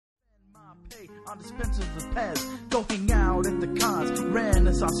On dispensers of Pez, go hang out at the cons,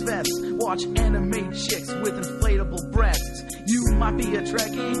 Renaissance fests, watch anime chicks with inflatable breasts. You might be a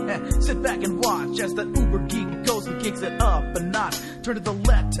Trekkie, sit back and watch as the uber geek goes and kicks it up a notch. Turn to the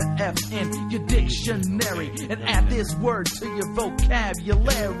letter F in your dictionary and add this word to your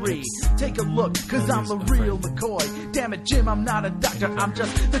vocabulary. Take a look, cause I'm the real McCoy. Damn it, Jim, I'm not a doctor, I'm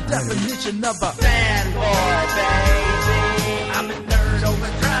just the definition of a fanboy, baby. I'm a nerd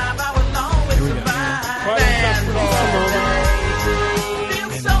overdrive, I will always survive. Fanboy, baby. Feel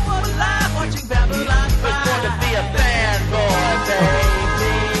so alive watching Babylon 5. It's going to be a fanboy,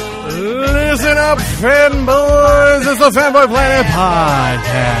 baby. Listen up, fanboys. It's the Fanboy Planet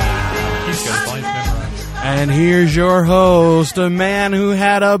Podcast. He's got a blank memory. And here's your host, a man who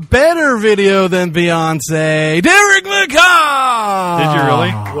had a better video than Beyonce, Derek McCaw. Did you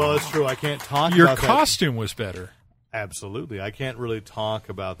really? Well, it's true. I can't talk Your about costume was better. that. Absolutely. I can't really talk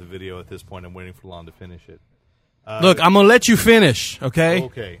about the video at this point. I'm waiting for Lon to finish it. Look, I'm going to let you finish, okay?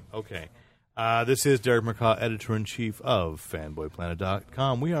 Okay. This is Derek McCaw, editor-in-chief of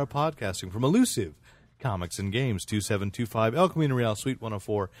FanboyPlanet.com. We are podcasting from elusive Comics and Games, 2725 El Camino Real, Suite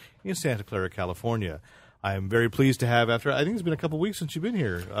 104 in Santa Clara, California. I am very pleased to have, after, I think it's been a couple weeks since you've been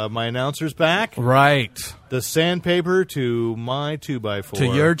here, my announcer's back. Right. The sandpaper to my 2x4. To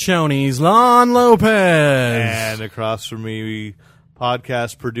your chonies, Lon Lopez. And across from me,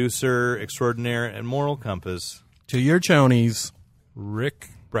 podcast producer extraordinaire and moral compass. To your chonies. Rick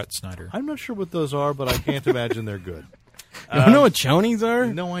Brett Snyder. I'm not sure what those are, but I can't imagine they're good. You don't know what chonies are?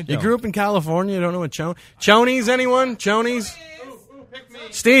 No, I don't. You grew up in California, you don't know what chonies, anyone? Chonies?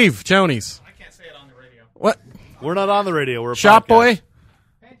 Steve, chonies. What? We're not on the radio. We're a Shop podcast. boy?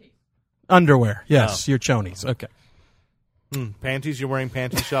 Underwear. Yes, your chonies. Okay. Panties? You're wearing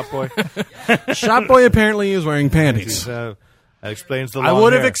panties, shop boy? Shop boy apparently is wearing panties. That explains the long I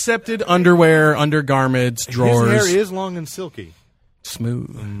would have hair. accepted underwear, undergarments, drawers. His hair is long and silky.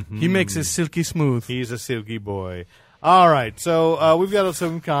 Smooth. He makes it silky smooth. He's a silky boy. All right, so we've got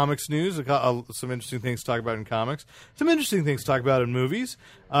some comics news, some interesting things to talk about in comics, some interesting things to talk about in movies,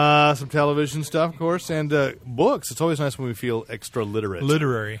 some television stuff, of course, and books. It's always nice when we feel extra literate.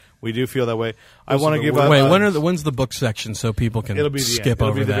 Literary. We do feel that way. I want to give Wait, when's the book section so people can It'll be the skip end. It'll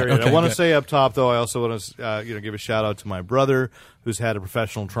over be the that? very end. Okay, I want to good. say up top, though, I also want to give a shout-out to my brother, who's had a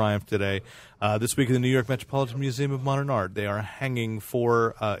professional triumph today. This week in the New York Metropolitan Museum of Modern Art, they are hanging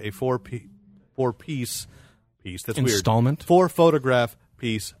for a four-piece that's installment? weird. 4-photograph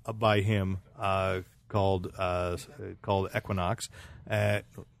piece by him called Equinox.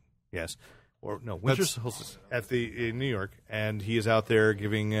 Yes. Or no, Winter Solstice in New York, and he is out there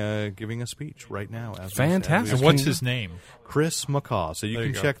giving a speech right now. Fantastic. And what's his name? Chris McCaw. So you There can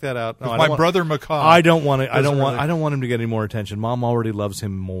you go. check that out. No, My brother McCaw. I don't want it. I Doesn't don't want him to get any more attention. Mom already loves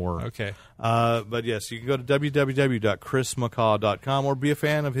him more. Okay. But yes, you can go to www.chrismccaw.com or be a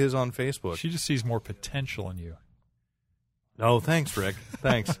fan of his on Facebook. She just sees more potential in you. Oh, thanks, Rick.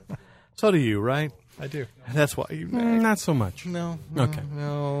 Thanks. So do you, right? I do. That's why you. Not so much. No. Okay.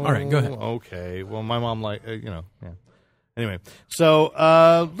 No. All right, go ahead. Okay. Well, my mom yeah. Anyway,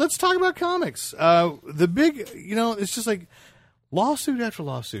 so let's talk about comics. The big, it's just like lawsuit after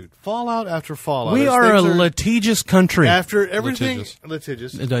lawsuit, fallout after fallout. We are a litigious country. After everything,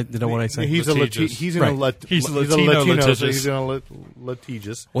 litigious. Did I know what I said? He's Litigious. he's in Right. a lit, He's a Latino Latino, so litigious. he's in a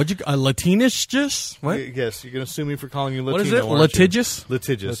litigious. What'd you? A Latinous? What? Yes, you're going to sue me for calling you Latino. What is it? aren't you? Litigious?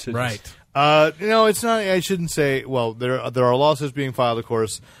 Litigious. Right. It's not. I shouldn't say. Well, there are lawsuits being filed, of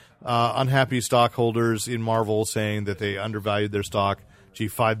course. Unhappy stockholders in Marvel saying that they undervalued their stock. Gee,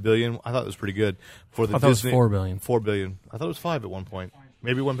 $5 billion. I thought it was pretty good for the I thought it was Disney. $4 billion. $4 billion. I thought it was 5 at one point.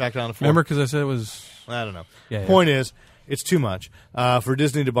 Maybe it went back down to 4. Remember, because I said it was. I don't know. Yeah. Point is, it's too much for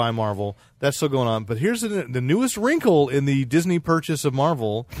Disney to buy Marvel. That's still going on. But here's the newest wrinkle in the Disney purchase of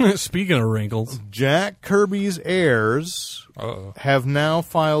Marvel. Speaking of wrinkles, Jack Kirby's heirs have now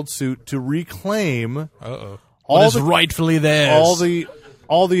filed suit to reclaim what is rightfully theirs.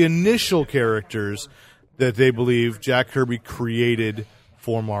 all the initial characters that they believe Jack Kirby created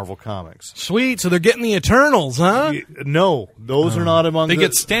for Marvel Comics. Sweet, so they're getting the Eternals, huh? No, those are not among They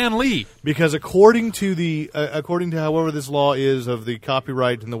get Stan Lee. because according to however this law is of the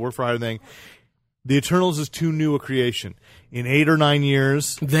copyright and the work for hire thing, the Eternals is too new a creation. In 8 or 9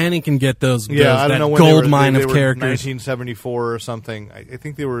 years, Then he can get those I don't that know when gold they mine were of characters. 1974 or something. I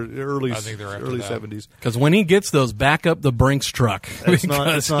think they were early. I think they were after early that. 70s. Because when he gets those, back up the Brinks truck. It's not.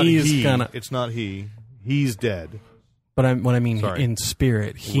 Because It's not he's he. gonna. It's not he. He's dead. But what I mean, Sorry. in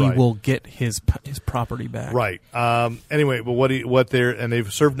spirit, he Right. will get his property back. Right. Anyway, but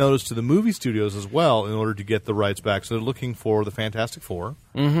they've served notice to the movie studios as well in order to get the rights back. So they're looking for the Fantastic Four.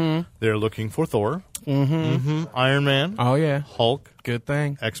 Mm-hmm. They're looking for Thor. Mm-hmm. Iron Man. Oh yeah, Hulk. good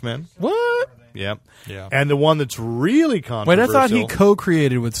thing. X-Men. What? Yep. Yeah. And the one that's really Wait, controversial. I thought he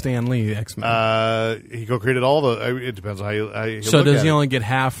co-created with Stan Lee X-Men. He co-created all the. It depends on how you So look does at he it. only get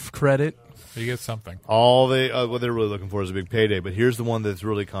half credit? You get something. All what they're really looking for is a big payday. But here's the one that's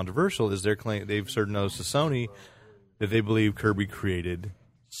really controversial: is their claim they've served notice to Sony that they believe Kirby created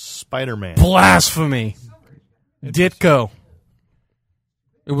Spider-Man. Blasphemy! Ditko.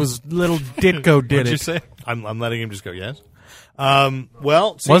 It was little Ditko did What'd you it. say? I'm letting him just go. Yes.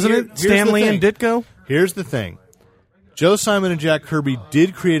 Well, see, Wasn't it here's Stan the Lee thing. and Ditko? Here's the thing: Joe Simon and Jack Kirby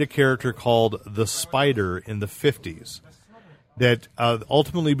did create a character called the Spider in the 50s that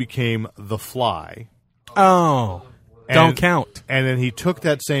ultimately became the Fly. Oh, don't count. And then he took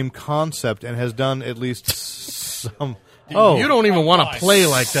that same concept and has done at least some. Oh, You don't even want to play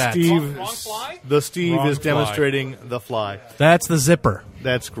like that. Steve, Steve Wrong is Fly. demonstrating the Fly. That's the zipper.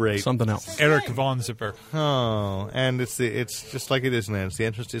 That's great. Something else. Eric Von Zipper. Oh, and it's just like it is, man. It's the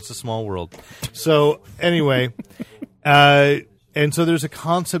entrance. It's a small world. So anyway, and so there's a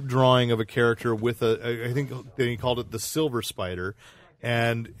concept drawing of a character with I think that he called it the Silver Spider,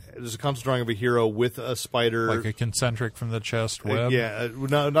 and there's a concept drawing of a hero with a spider, Like a concentric from the chest web.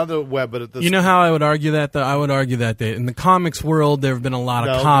 not the web, but at the You know how I would argue that, though? I would argue that in the comics world, there have been a lot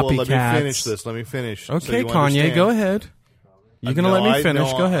of copycats. Well, let me finish this. Let me finish. so Okay, you Kanye, understand. go ahead. You're going to let me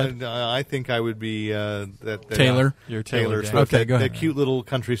finish. Go ahead. I think I would be Taylor. You're Taylor Dane. Swift, Okay, go that ahead. cute little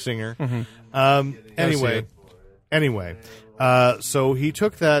country singer. it. Anyway, so he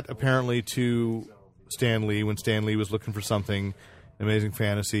took that apparently to Stan Lee when Stan Lee was looking for something, Amazing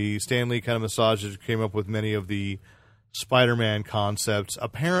Fantasy. Stan Lee kind of massaged it, came up with many of the Spider-Man concepts.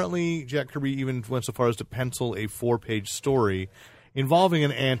 Apparently, Jack Kirby even went so far as to pencil a 4-page story involving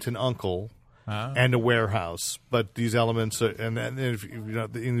an aunt and uncle and a warehouse. But these elements, and if,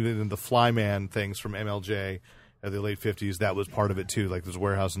 in the Flyman things from MLJ of the late 50s, that was part of it too. Like there's a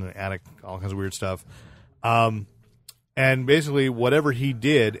warehouse and an attic, all kinds of weird stuff. And basically, whatever he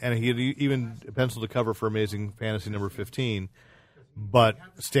did, and he had even penciled a cover for Amazing Fantasy number 15, but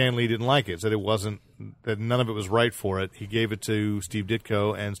Stan Lee didn't like it, said it wasn't, that none of it was right for it. He gave it to Steve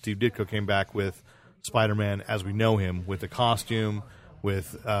Ditko, and Steve Ditko came back with Spider-Man as we know him, with a costume,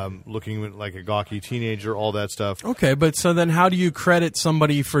 with looking like a gawky teenager, all that stuff. Okay, but so then how do you credit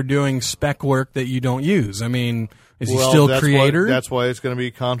somebody for doing spec work that you don't use? I mean, is he still creator? That's why it's going to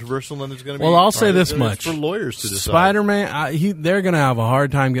be controversial, and it's going to be. Well, I'll say it's this gonna be much. for lawyers to decide. Spider-Man, they're going to have a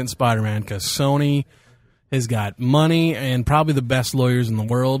hard time getting Spider-Man because Sony has got money and probably the best lawyers in the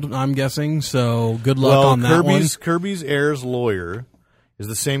world, I'm guessing. So good luck on that one. Kirby's heirs lawyer is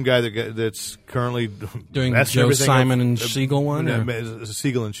the same guy that's currently Doing messing Joe everything Simon up. and Siegel one? No,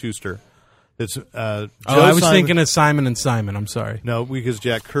 Siegel and Schuster. That's I was thinking of Simon and Simon. I'm sorry. No, because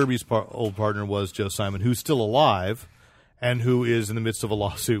Jack Kirby's old partner was Joe Simon, who's still alive and who is in the midst of a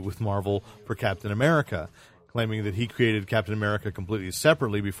lawsuit with Marvel for Captain America, claiming that he created Captain America completely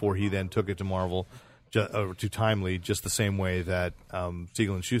separately before he then took it to Marvel, to Timely, just the same way that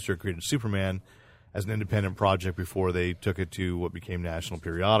Siegel and Schuster created Superman as an independent project before they took it to what became national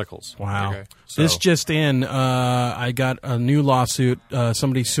periodicals. Wow. Okay. This just in, I got a new lawsuit.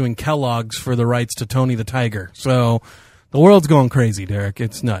 Somebody suing Kellogg's for the rights to Tony the Tiger. So the world's going crazy, Derek.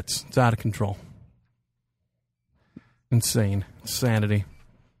 It's nuts. It's out of control. Insane. Insanity.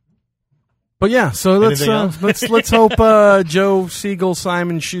 But yeah, so let's hope Joe Siegel,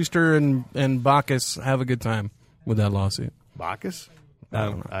 Simon Schuster, and Bacchus have a good time with that lawsuit. Bacchus? I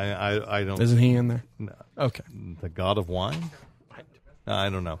don't know. I don't. Isn't he in there? No. Okay. The god of wine? I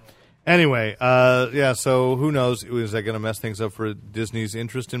don't know. Anyway, yeah, so who knows? Is that going to mess things up for Disney's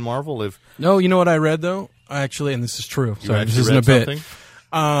interest in Marvel? If No, you know what I read, though? Actually, and this is true. you Sorry, this actually isn't a read bit.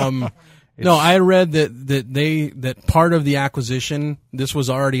 something? No, I read that part of the acquisition, this was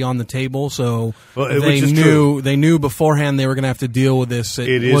already on the table, so Well, they which is knew true. they knew beforehand they were going to have to deal with this.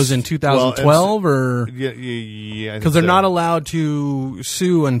 It was is- in 2012 or Yeah, because they're not allowed to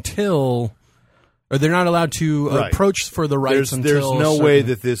sue until, or they're not allowed to Right. approach for the rights There's until. no certain- way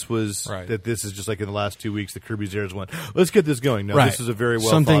that this was Right. that this is just like in the last 2 weeks the Kirby's heirs went, let's get this going. No, right. this is a very well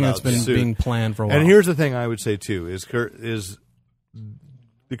something thought that's out been suit. being planned for a while. And here's the thing I would say too is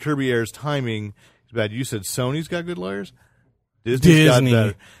the Kirby heirs timing is bad. You said Sony's got good lawyers. Disney's got Disney.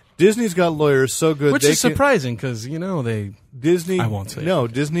 better. Disney's got lawyers so good, which they is can- surprising because they. Disney. I won't say No,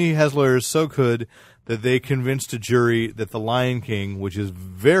 Disney has lawyers so good that they convinced a jury that The Lion King, which is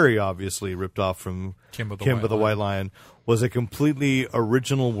very obviously ripped off from Kimba the White Lion, was a completely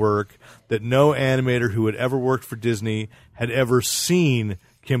original work, that no animator who had ever worked for Disney had ever seen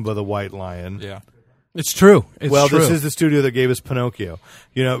Kimba the White Lion. Yeah. It's true. It's Well, true. this is the studio that gave us Pinocchio,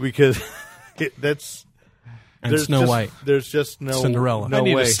 because that's... and Snow White. There's just no... Cinderella. No I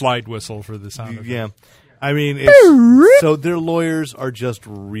need way. a slide whistle for the sound of it. Yeah. I mean, it's, so their lawyers are just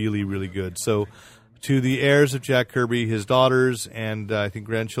really, really good. So to the heirs of Jack Kirby, his daughters, and I think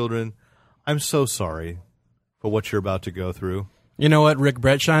grandchildren, I'm so sorry for what you're about to go through. You know what Rick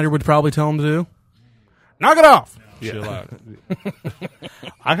Bretschneider would probably tell him to do? Knock it off! Chill out.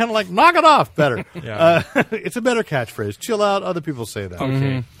 I kind of like knock it off better. Yeah. It's a better catchphrase. Chill out. Other people say that.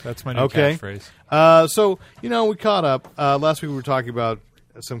 Okay. That's my new Okay. catchphrase. So, we caught up. Last week we were talking about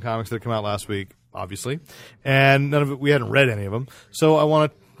some comics that had come out last week, obviously, and we hadn't read any of them. So I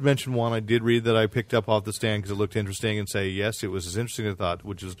want to mention one I did read that I picked up off the stand because it looked interesting, and say, yes, it was as interesting as I thought,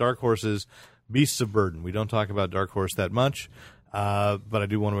 which is Dark Horse's Beasts of Burden. We don't talk about Dark Horse that much, but I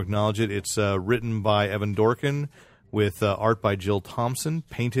do want to acknowledge it. It's written by Evan Dorkin with art by Jill Thompson,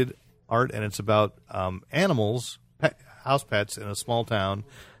 painted art, and it's about animals, house pets in a small town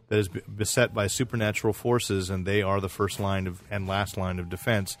that is beset by supernatural forces, and they are the first line and last line of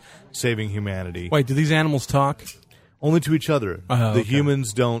defense, saving humanity. Wait, do these animals talk? Only to each other. The okay.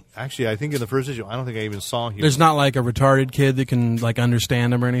 humans don't. Actually, I think in the first issue, I don't think I even saw humans. There's not like a retarded kid that can like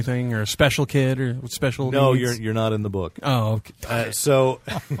understand them or anything, or a special kid or with special No, needs? you're not in the book. Oh, okay. So,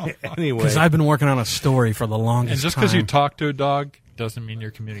 anyway. Because I've been working on a story for the longest And just time. because you talk to a dog doesn't mean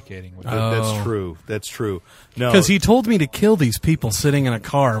you're communicating with it. That's true. That's true. No, Because he told me to kill these people sitting in a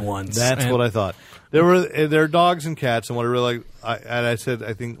car once. That's and- what I thought. There are dogs and cats, and what I really like, and I said,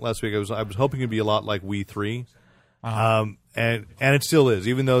 I think last week I was hoping it'd be a lot like We Three, and it still is,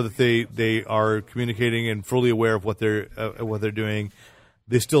 even though that they are communicating and fully aware of what they're doing,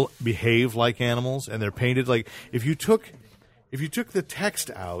 they still behave like animals, and they're painted like if you took the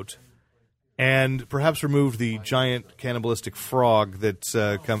text out and perhaps removed the giant cannibalistic frog that's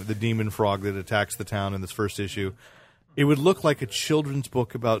the demon frog that attacks the town in this first issue. It would look like a children's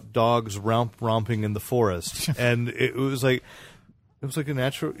book about dogs romping in the forest, and it was like a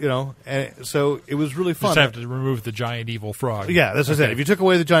natural, and so it was really fun. Just have to remove the giant evil frog. Yeah, that's what I said. If you took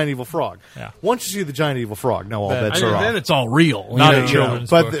away the giant evil frog, Yeah. once you see the giant evil frog, now all Then- bets are off. Then it's all real. Not you a know? children's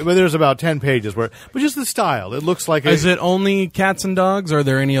But book. there's about 10 pages but just the style. It looks like Is it only cats and dogs, or are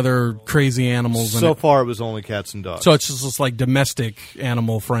there any other crazy animals in so it? far it was only cats and dogs. So it's just like domestic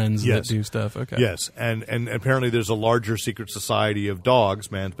animal friends Yes. that do stuff. Okay. Yes, and apparently there's a larger secret society of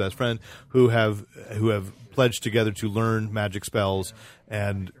dogs, man's best friend, who have pledged together to learn magic spells,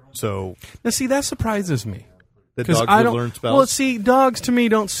 and so Now, see, that surprises me. the 'Cause dogs I will don't learn spells. Well, see, dogs to me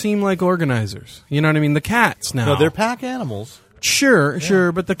don't seem like organizers. You know what I mean? The cats now. no, they're pack animals.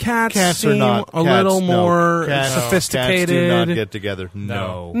 Sure, but the cats Cats are seem not a little cats, no. more Cats sophisticated. do not get together.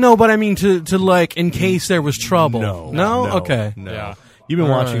 No. No, but I mean to like in case there was trouble. No. Okay. No. Yeah. You've been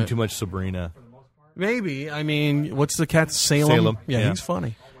All watching right. too much Sabrina. Maybe. I mean, what's the cat? Salem. Salem, yeah. He's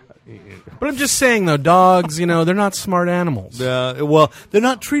funny. But I'm just saying, though, dogs, they're not smart animals. Well, they're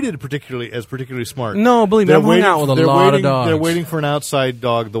not treated particularly smart. No, believe me, They're I've hung out with a they're lot of waiting- dogs. They're waiting for an outside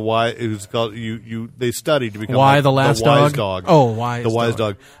dog, who's called they studied to become Why like the last wise dog? dog. Oh, Wise the wise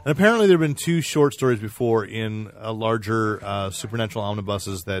dog. dog. And apparently there have been 2 short stories before in a larger supernatural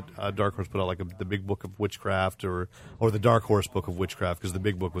omnibuses that Dark Horse put out, like the Big Book of Witchcraft or the Dark Horse Book of Witchcraft, because the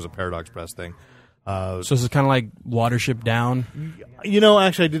Big Book was a Paradox Press thing. So it's kind of like Watership Down.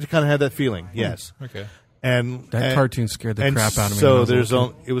 Actually, I did kind of have that feeling. Yes. Okay. And That cartoon scared the crap out of me. So when I was a there's little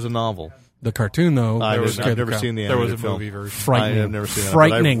kid. it was a novel. The cartoon, though. I've scared the never crap. seen the There was animated a film. movie version. Frightening. I have never seen that.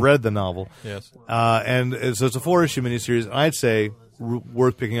 Frightening. But I've read the novel. Yes. And so it's a 4-issue miniseries, and I'd say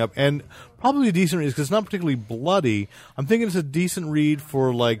worth picking up, and probably a decent read because it's not particularly bloody. I'm thinking it's a decent read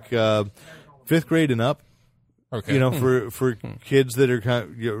for like 5th grade and up. Okay. For kids that are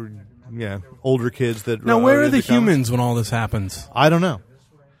kind of, older kids that. Now, where are the into comics. humans when all this happens? I don't know.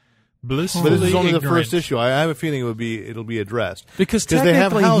 Blissfully But this is only the ignorant. first issue. I have a feeling it'll be addressed Because they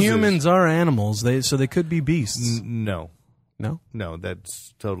have technically houses. humans are animals, so they could be beasts. No, No?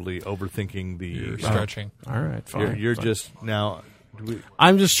 that's totally overthinking the. You're stretching. All right, fine. You're fine. just now.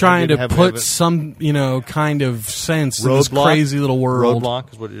 I'm just trying to have put a- some, kind of sense in this Roadblock? crazy little world.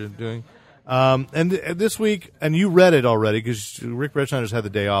 Roadblock is what you're doing. And this week, and you read it already because Rick Bretschneider's had the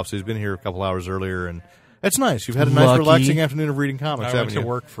day off, so he's been here a couple hours earlier, and it's nice. You've had a nice, Lucky. relaxing afternoon of reading comics, I went haven't to you?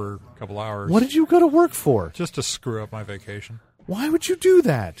 work for a couple hours. What did you go to work for? Just to screw up my vacation. Why would you do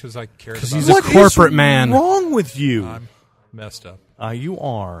that? Because I cared Because about he's it. a What is corporate man. wrong with you? I'm messed up. You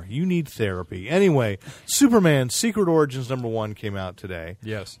are. You need therapy. Anyway, Superman Secret Origins #1 came out today.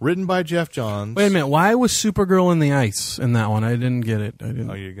 Yes. Written by Jeff Johns. Wait a minute. Why was Supergirl in the ice in that one? I didn't get it. I didn't.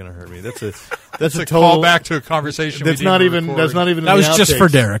 Oh, you're gonna hurt me. That's a It's a total call back to a conversation. That's we not didn't even. record. That's not even. That in was the just for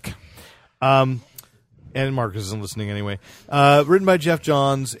outtakes. Derek. And Marcus isn't listening anyway. Written by Jeff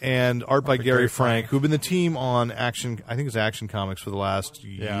Johns and art by Gary Frank, who've been the team on Action. I think it's Action Comics for the last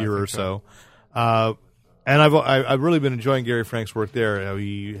year or so. And I've really been enjoying Gary Frank's work there. How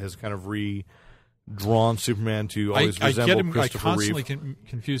he has kind of redrawn Superman to always resemble get him. Christopher I constantly Reeve.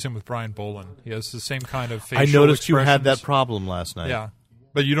 confuse him with Brian Boland. He has the same kind of facial I noticed you had that expressions. problem last night. Yeah,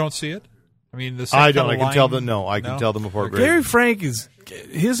 but you don't see it. I mean, the same I kind don't. of I can line- tell them. No, I can tell them apart. very Gary Frank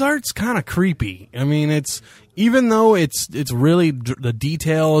his art's kind of creepy. I mean, it's even though it's really the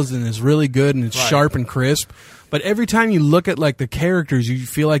details and it's really good and it's sharp and crisp, but every time you look at like the characters, you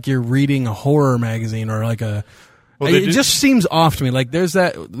feel like you're reading a horror magazine or like a. It just seems off to me. Like there's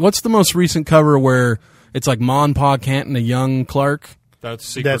that. What's the most recent cover where it's like Ma and Pa Kent and a young Clark? That's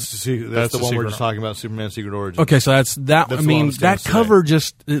secret. That's the one we're secret. just talking about. Superman Secret Origins. Okay, so that's that. That's I what I mean, was gonna that say. cover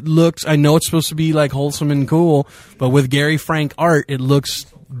just it looks. I know it's supposed to be like wholesome and cool, but with Gary Frank art, it looks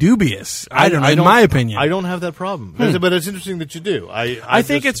dubious. I don't know. In my opinion, I don't have that problem. But it's interesting that you do. I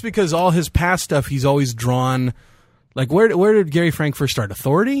think it's because all his past stuff, he's always drawn. Like where did Gary Frank first start?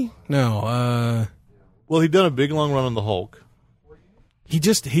 Authority? No. Well, he'd done a big long run on the Hulk. He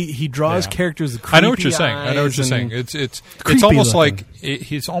just he draws Yeah. characters. With I know what you're creepy saying. I know what you're eyes saying. and It's creepy almost looking. like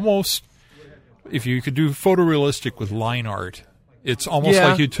he's almost. If you could do photorealistic with line art, it's almost Yeah,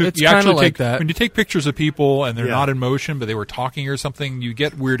 like you took. it's You actually kinda like take that. when you take pictures of people and they're Yeah. not in motion, but they were talking or something. You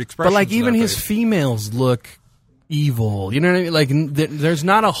get weird expressions. But like in even their his face. females look evil. You know what I mean? Like there's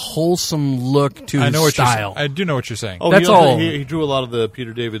not a wholesome look to I his know what style. you're saying. I do know what you're saying. Oh, That's he also- all. He drew a lot of the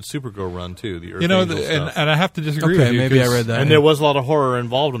Peter David Supergirl run too. The Earth You know, Angel stuff. and I have to disagree Okay, with you. maybe I 'cause read that. And there was a lot of horror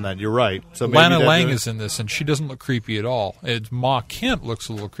involved in that. You're right. So maybe Lana that- Lang is in this, and she doesn't look creepy at all. Ma Kent looks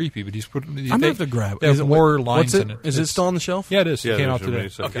a little creepy, but he's put. I'm gonna have to grab. They have Is it- more what's lines it? in it. Is it It's- still on the shelf? Yeah, it is. Yeah, it came out there's today.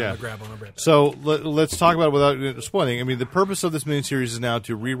 stuff, Okay, yeah. I'll grab one. I'll grab it. So let's talk about it without spoiling. I mean, the purpose of this miniseries is now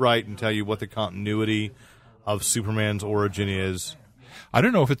to rewrite and tell you what the continuity of Superman's origin is. I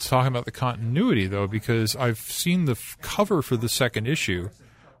don't know if it's talking about the continuity, though, because I've seen the cover for the second issue,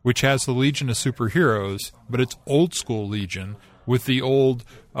 which has the Legion of Superheroes, but it's old school Legion with the old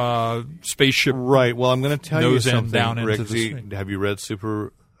spaceship. Right. Well, I'm going to tell you Nose end something, down into Rick. the Z, screen. have you read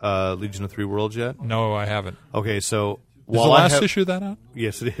Super Legion of Three Worlds yet? No, I haven't. Okay, so Is the while I last have, issue of that out?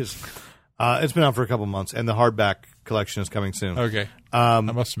 yes, it is. It's been out for a couple months, and the hardback collection is coming soon. Okay. I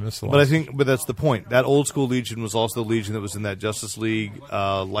must have missed the last. But that's the point. That old school Legion was also the Legion that was in that Justice League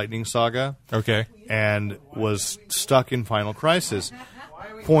Lightning Saga, Okay. and was stuck in Final Crisis.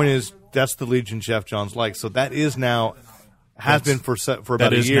 Point is, that's the Legion Jeff Johns likes. So that is now been for about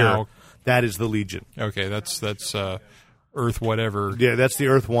that a is year. now- That is the Legion. Okay, that's Earth whatever. Yeah, that's the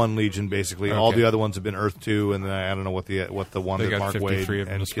Earth 1 Legion, basically. All Okay. the other ones have been Earth 2, and then I don't know what the one They that got Mark 53 Waid of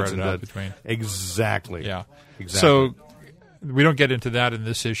them and to spread Kitson it out did. between. Exactly. Yeah. Exactly. So we don't get into that in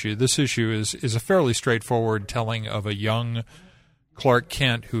this issue. This issue is a fairly straightforward telling of a young Clark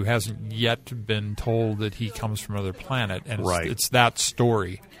Kent who hasn't yet been told that he comes from another planet, and Right. it's that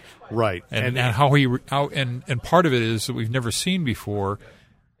story. Right. And how and part of it is that we've never seen before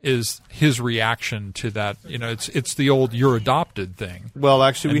is his reaction to that. You know, it's the old "you're adopted" thing. Well,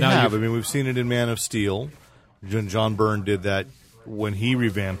 actually, And we now have. I you've- mean, we've seen it in Man of Steel. John Byrne did that when he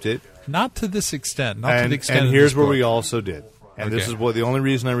revamped it. Not to this extent. Not to the extent. And of here's this where book. we also did. And this Okay. is what the only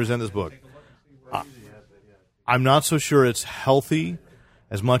reason I resent this book. I'm not so sure it's healthy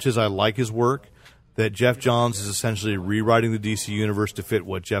as much as I like his work. That Jeff Johns is essentially rewriting the DC universe to fit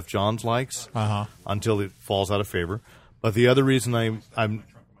what Jeff Johns likes until it falls out of favor. But the other reason I'm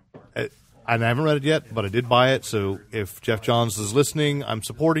and I haven't read it yet, but I did buy it. So if Jeff Johns is listening, I'm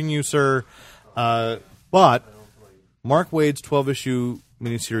supporting you, sir. But Mark Waid's 12-issue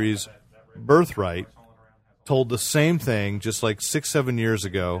miniseries Birthright told the same thing just like 6-7 years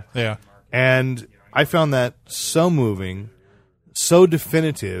ago. Yeah. And I found that so moving, so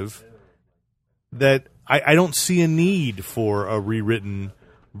definitive, that I don't see a need for a rewritten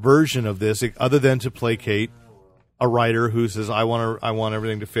version of this other than to placate a writer who says, I want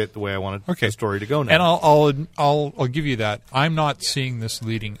everything to fit the way I want the story to go now. And I'll give you that. I'm not seeing this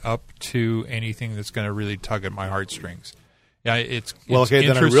leading up to anything that's going to really tug at my heartstrings. Yeah, it's then I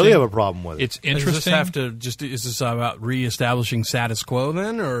interesting. really have a problem with it. It's Does interesting. this have to is this about reestablishing status quo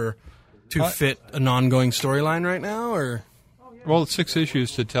then, or to fit an ongoing storyline right now, or? Well, it's 6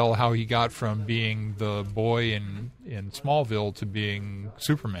 issues to tell how he got from being the boy in Smallville to being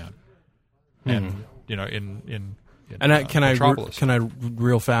Superman, and you know, in And can Metropolis. I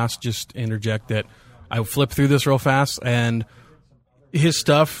real fast just interject that I flipped through this real fast, and his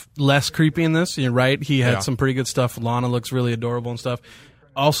stuff less creepy in this. You're right. He had some pretty good stuff. Lana looks really adorable and stuff.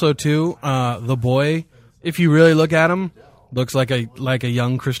 Also, too, the boy, if you really look at him, looks like a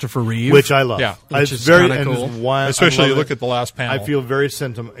young Christopher Reeve, which I love. Yeah, it's is very kinda cool. Why Especially I you love look it. at the last panel. I feel very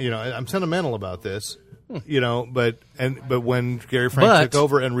I'm sentimental about this. But when Gary Frank took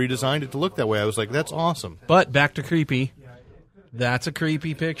over and redesigned it to look that way, I was like, that's awesome. But back to creepy. That's a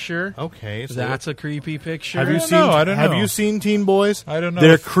creepy picture. Okay, so that's a creepy picture. Have you seen? I don't know. Have you seen Teen Boys? I don't know.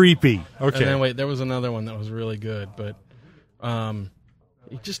 They're creepy. Okay. And then wait, there was another one that was really good, but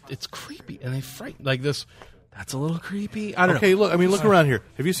it's creepy and they frighten like this. That's a little creepy. I don't know. Okay, look around here.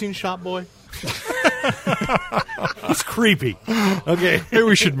 Have you seen Shop Boy? It's creepy. Okay, Maybe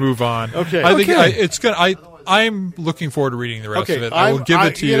we should move on. Okay. I think Okay. it's good. I'm looking forward to reading the rest of it. I will give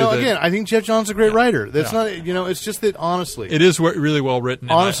it to you. Again, I think Jeff Johns is a great writer. That's not. It's just that honestly, It is really well written.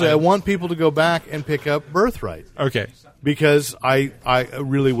 and honestly, I want people to go back and pick up Birthright Okay. because I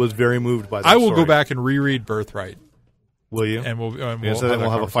really was very moved by that. I will story. go back and reread Birthright, Will you? and we'll. so then have we'll that have a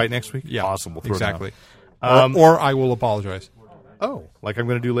conversation. fight next week. Yeah, Awesome. We'll throw exactly. it down. Or I will apologize. Oh, like I'm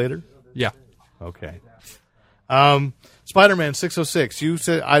going to do later. Yeah. Okay. Spider-Man 606. You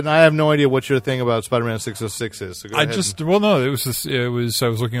said I have no idea what your thing about Spider-Man 606 is. So go ahead. No. It was. I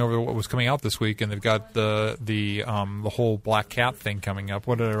was looking over what was coming out this week, and they've got the whole Black Cat thing coming up.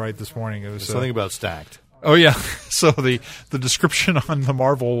 What did I write this morning? It was something about Stacked. Oh yeah. So the description on the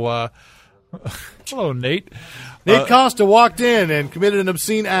Marvel. Hello, Nate. Nate Costa walked in and committed an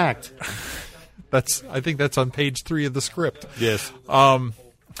obscene act. I think that's on page 3 of the script. Yes.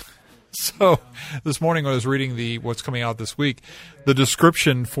 So this morning when I was reading what's coming out this week, the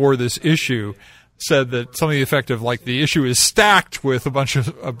description for this issue said that something to the effect of like the issue is stacked with a bunch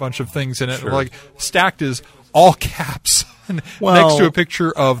of things in it. Sure. Like stacked is all caps next to a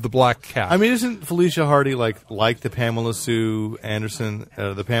picture of the Black Cat. I mean, isn't Felicia Hardy like the Pamela Sue Anderson,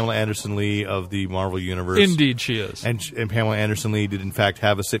 the Pamela Anderson Lee of the Marvel Universe? Indeed, she is. And Pamela Anderson Lee did in fact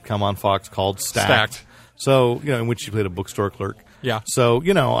have a sitcom on Fox called Stacked. So in which she played a bookstore clerk. Yeah. So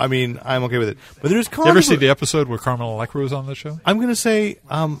I mean, I'm okay with it. But there's You ever see the episode where Carmela Electra was on the show? I'm going to say,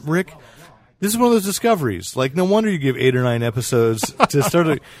 Rick, this is one of those discoveries. Like, no wonder you give 8 or 9 episodes to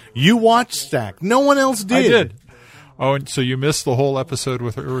start. You watched Stacked. No one else did. I did. Oh, and so you missed the whole episode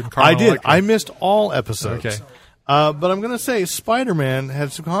with her and Carmela I did. Electra. I missed all episodes. Okay. But I'm going to say Spider-Man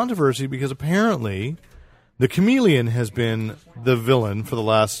had some controversy because apparently the Chameleon has been the villain for the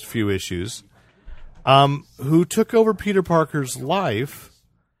last few issues, who took over Peter Parker's life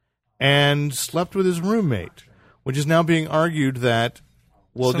and slept with his roommate, which is now being argued that,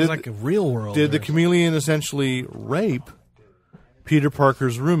 well, sounds like a real world. did the Chameleon essentially rape Peter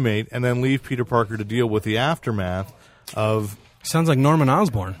Parker's roommate and then leave Peter Parker to deal with the aftermath of... Sounds like Norman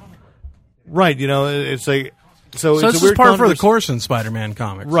Osborn. Right, it's like... So it's this a is weird par for the controversy. course in Spider-Man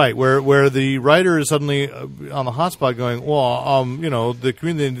comics. Right, where the writer is suddenly on the hotspot going, well, the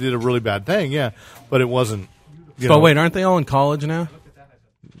Chameleon did a really bad thing, yeah, but it wasn't... But wait, aren't they all in college now?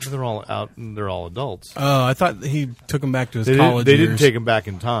 They're all out and they're all adults. Oh, I thought he took him back to his They college didn't years. take him back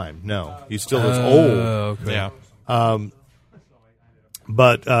in time, no. He still is old. Okay. Yeah.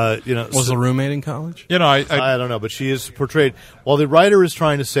 But, Was the roommate in college? I I don't know, but she is portrayed. While the writer is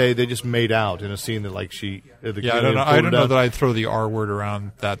trying to say they just made out in a scene that, like, the I don't Chameleon know. I pulled don't it know out. that I'd throw the R word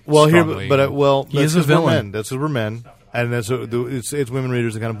around that. Well, strongly. He is a villain. Men. That's because we're men, and it's women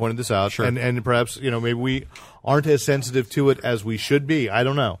readers that kind of pointed this out. Sure. And perhaps maybe we aren't as sensitive to it as we should be. I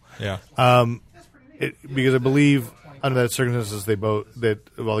don't know. Yeah. Because I believe under that circumstances the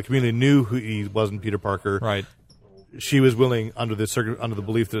Chameleon knew he wasn't Peter Parker. Right. She was willing under the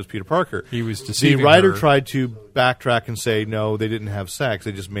belief that it was Peter Parker. He was deceiving The writer her. tried to backtrack and say no, they didn't have sex;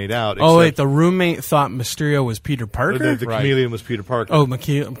 they just made out. Oh, wait, except the roommate thought Mysterio was Peter Parker? the Right. Chameleon was Peter Parker. Oh,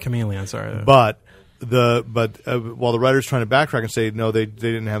 Chameleon, sorry. But while the writer's trying to backtrack and say no, they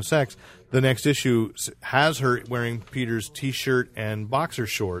didn't have sex, the next issue has her wearing Peter's T-shirt and boxer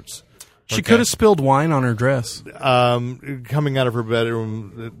shorts, She could have spilled wine on her dress. coming out of her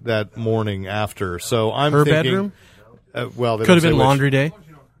bedroom that morning after. So I'm Her thinking, bedroom? They Could don't have say been which. laundry day.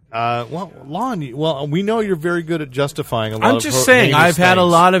 Well, we know you're very good at justifying a lot I'm of just saying, heinous I've had a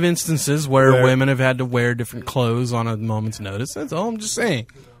things. lot of instances where Where- women have had to wear different clothes on a moment's notice. That's all I'm just saying.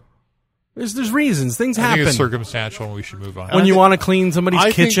 There's reasons. Things I think happen. it's circumstantial, and we should move on. When you want to clean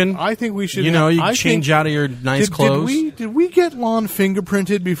somebody's kitchen, I think we should. you I change think- out of your nice clothes. Did we get Lon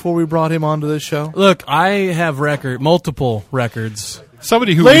fingerprinted before we brought him onto this show? Look, I have multiple records.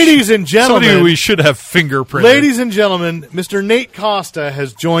 somebody who Ladies and gentlemen, somebody who we should have fingerprinted. Ladies and gentlemen, Mr. Nate Costa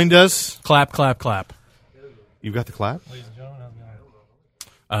has joined us. Clap, clap, clap. You got the clap?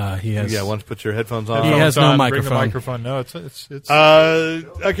 He has. Yeah, why don't you put your headphones on? He has no Bring the microphone. microphone. No, it's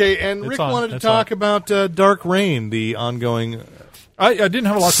Okay, and Rick on. wanted to It's talk about Dark Reign, the ongoing... I didn't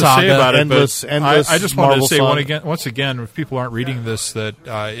have a lot Saga. to say about it, Endless I just wanted Marvel to say saga. once again, if people aren't reading this, that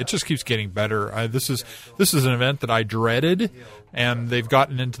it just keeps getting better. This is an event that I dreaded, and they've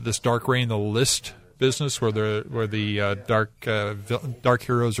gotten into this Dark Reign, the list business, where the dark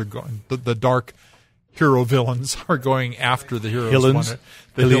heroes are going, the dark hero villains are going after the heroes. Hylians?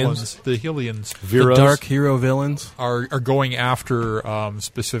 The Hylians. The dark hero villains are going after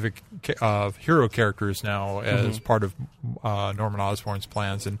specific hero characters now as part of Norman Osborn's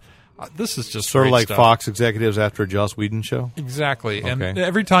plans, and this is just Sort of great like stuff. Fox executives after a Joss Whedon show? Exactly, and Okay.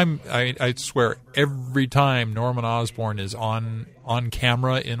 every time I swear, every time Norman Osborn is on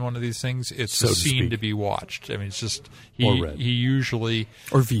camera in one of these things, it's So a to scene speak. to be watched. I mean, it's just Or he read. usually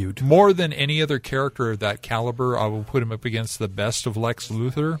or viewed. more than any other character of that caliber. I will put him up against the best of Lex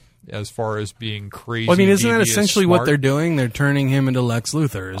Luthor as far as being crazy. Well, I mean, isn't that devious, essentially smart. what they're doing? They're turning him into Lex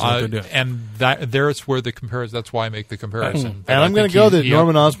Luthor. Is what they're doing. And there's where the comparison. That's why I make the comparison. But And I I'm going think to go he- that he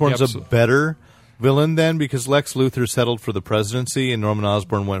Norman up- Osborn's he a abso- better villain then, because Lex Luthor settled for the presidency and Norman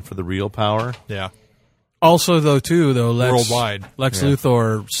Osborn went for the real power. Yeah. Also, Lex Worldwide. Lex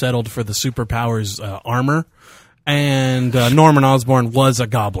Luthor settled for the superpowers armor, and Norman Osborn was a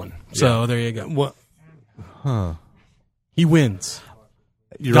goblin. So there you go. What? He wins.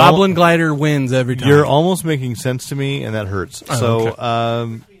 You're Goblin Glider wins every time. You're almost making sense to me, and that hurts.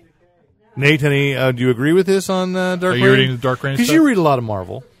 Oh, Nate, do you agree with this on Dark Reign? Are you reading the Dark Reign Because stuff? you read a lot of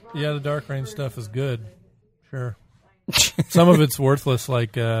Marvel. Yeah, the Dark Reign stuff is good. Sure. Some of it's worthless,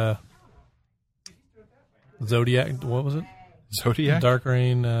 like Zodiac. What was it? Zodiac? Dark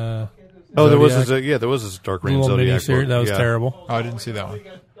Reign. Oh, there was Zodiac. there was this Dark Reign little Zodiac miniseries. book. That was Yeah. terrible. Oh, I didn't see that one.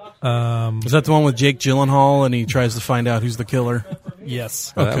 Is that the one with Jake Gyllenhaal and he tries to find out who's the killer?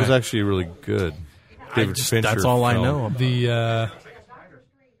 Yes. That Okay. was actually really good. David Fincher That's all I film. know.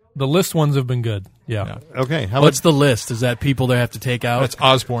 The list ones have been good. Yeah. Okay, how What's about the list? Is that people they have to take out? That's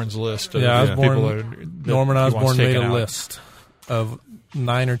Osborn's list. Of Yeah, people Osborn. that Norman he wants Osborn made taken a out. list of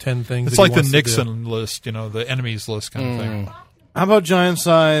 9 or 10 things. It's that he like the wants to do. Nixon list, the enemies list kind of thing. how about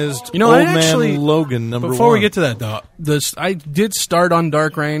giant-sized You know, old I actually- man Logan number Before one? we get to that, though, I did start on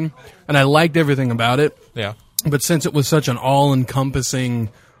Dark Reign, and I liked everything about it. Yeah. But since it was such an all-encompassing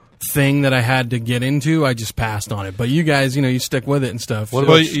thing that I had to get into, I just passed on it. But you guys, you stick with it and stuff. What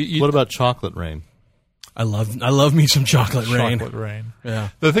So about, you- what about Chocolate Rain? I love me some Chocolate Rain. Chocolate Rain. Yeah.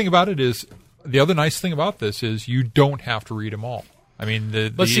 The thing about it is, the other nice thing about this is you don't have to read them all. I mean, the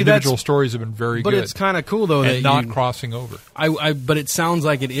But see, individual that's- stories have been very But good. it's kind of cool though and that not you, crossing over. but it sounds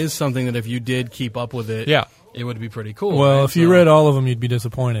like it is something that if you did keep up with it, Yeah. it would be pretty cool. Well, right? if you So- read all of them, you'd be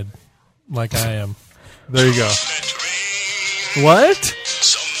disappointed, like I am. There you go. what?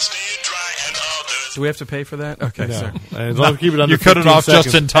 Do we have to pay for that? Okay, No. sorry. As long as we keep it under You cut it 15 off just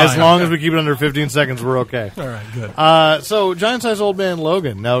seconds. in time. As long as we keep it under 15 seconds, we're okay. All right, good. So, giant-sized old man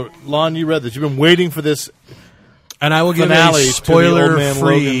Logan. Now, Lon, you read this. You've been waiting for this And I will give finale a to the old man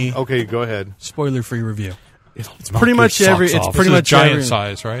spoiler-free, Logan. Okay, go ahead. spoiler-free review. It's Pretty much every. It's This pretty is much giant every,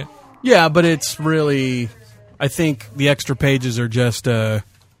 size, right? Yeah, but it's really. I think the extra pages are just Are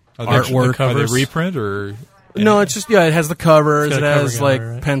they- artwork. Are they covers? reprint or? No, it's just it has the covers. It's It got a cover has gallery, like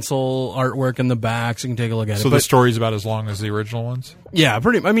right? pencil artwork in the back, so you can take a look at So it. the But, story's about as long as the original ones. yeah,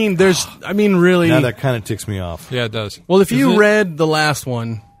 pretty. I mean, really. Now that kind of ticks me off. Yeah, it does. Well, if you it- read the last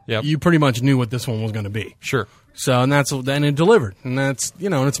one, Yep. you pretty much knew what this one was going to be. Sure. So, and then it delivered, and that's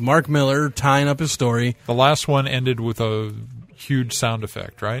and it's Mark Miller tying up his story. The last one ended with a huge sound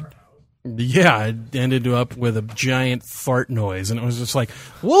effect, right? Yeah, it ended up with a giant fart noise, and it was just like,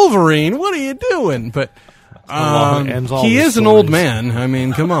 Wolverine, what are you doing? But long it ends all he the is an old stories. man. I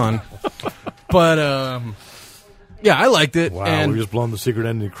mean, come on. But yeah, I liked it. Wow, and we're just blowing the secret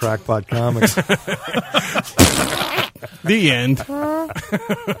ending to Crackpot Comics. the end.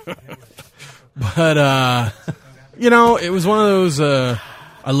 But it was one of those.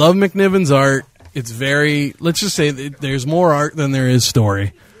 I love McNiven's art. It's very. Let's just say that there's more art than there is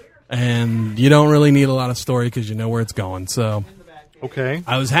story, and you don't really need a lot of story because you know where it's going. So Okay.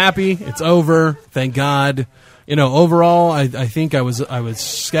 I was happy. It's over. Thank God. Overall, I think I was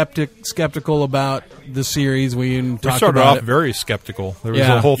skeptical about the series. We We talked started about off it. very skeptical. There was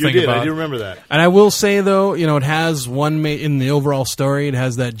Yeah. a whole You thing did. about I do remember that. And I will say, though, it has in the overall story, it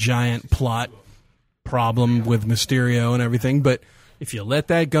has that giant plot problem with Mysterio and everything. But if you let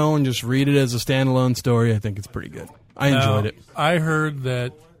that go and just read it as a standalone story, I think it's pretty good. I enjoyed it. I heard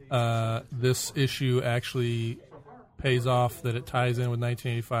that this issue actually pays off, that it ties in with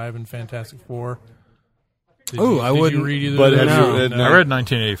 1985 and Fantastic Four. I wouldn't. Did you read either But of have those? you- I read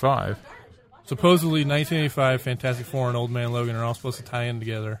 1985. Supposedly, 1985, Fantastic Four, and Old Man Logan are all supposed to tie in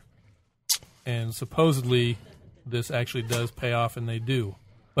together. And supposedly, this actually does pay off, and they do.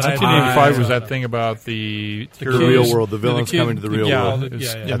 But 1985 was that thing about the The real world, the villains kid- coming to the real yeah, world. it was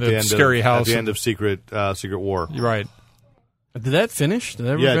Yeah, yeah. in the scary house. At the end of Secret War. You're right. Did that finish? Did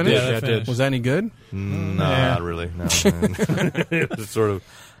that ever Yeah, it finish? did. Yeah, that finished. Was that any good? No, Yeah. not really. No. It's sort of.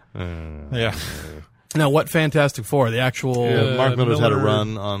 Yeah. Now, what Fantastic Four? The actual. Yeah, Mark Miller's had a Miller-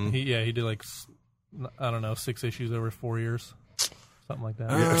 run on. He did like, I don't know, 6 issues over 4 years. Something like that.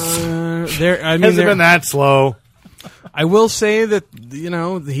 Hasn't been that slow. I will say that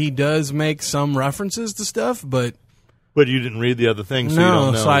he does make some references to stuff, but But you didn't read the other thing, so you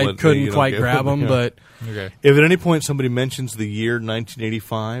don't know. I what- couldn't you don't quite get- grab them. Yeah. But Okay. If at any point somebody mentions the year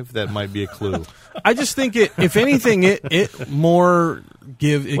 1985, that might be a clue. I just think if anything, it more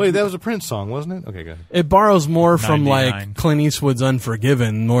Wait, that was a Prince song, wasn't it? Okay, go ahead. it borrows more from 99. like Clint Eastwood's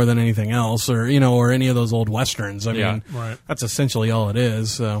Unforgiven more than anything else, or or any of those old westerns. I Yeah. mean, Right. that's essentially all it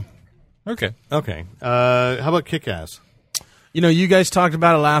is. So, Okay. Okay. How about Kick-Ass? you guys talked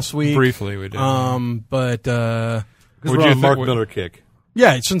about it last week. Briefly, we did. But Because What'd we're you on think- Mark what- Miller kick.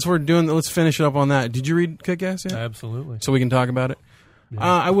 yeah, since we're doing, let's finish it up on that. Did you read Kick-Ass yet? Absolutely. So we can talk about it.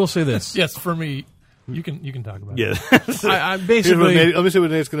 I will say this. Yes, for me, you can talk about it. Yeah. I Here's what basically. Nate, let me see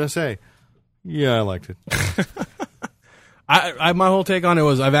what Nate's going to say. Yeah, I liked it. My whole take on it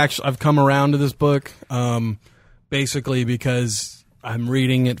was I've come around to this book, basically because I'm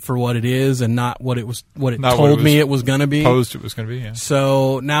reading it for what it is and not what it Not what told it me was it was going to be. Posed it was going to be, yeah.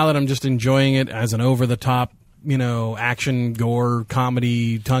 So now that I'm just enjoying it as an over the top, action gore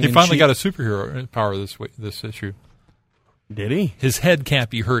comedy tongue. He finally got a superhero power this issue. Did he? His head can't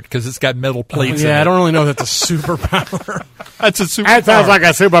be hurt because it's got metal plates in Yeah, it. I don't really know if that's a superpower. That's a superpower.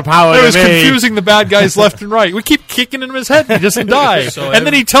 a superpower It was confusing the bad guys left and right. We keep kicking him in his head and he doesn't die. And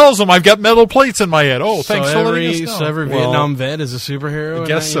then he tells them, I've got metal plates in my head. Oh, thanks for letting us know. So every Vietnam vet is a superhero. I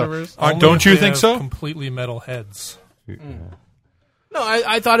guess in so. that universe? Aren't- Only don't if you they think have so? Completely metal heads. No,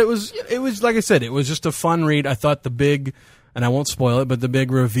 I thought it was like I said, it was just a fun read. I thought the big, and I won't spoil it, but the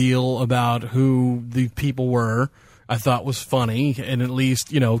big reveal about who the people were, I thought was funny, and at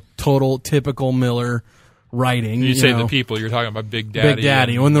least total typical Miller writing. You say the people, you're talking about Big Daddy. Big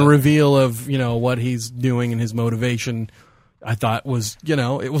Daddy. and- When the reveal of what he's doing and his motivation, I thought was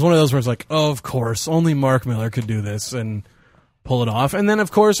it was one of those where it's like, oh, of course, only Mark Miller could do this and pull it off. And then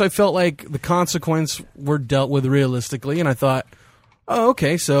of course I felt like the consequence were dealt with realistically, and I thought, oh,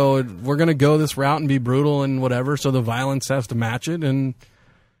 okay, so we're gonna go this route and be brutal and whatever. So the violence has to match it, and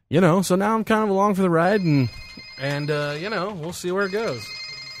so now I'm kind of along for the ride, and we'll see where it goes.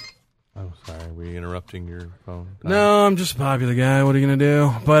 Oh, sorry. Were you interrupting your phone? No, I'm just a popular guy. What are you gonna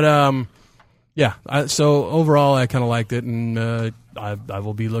do? But yeah. So overall, I kind of liked it, and I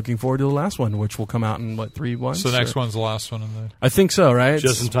will be looking forward to the last one, which will come out in 3 months. So the next or- one's the last one in the. I think so, right?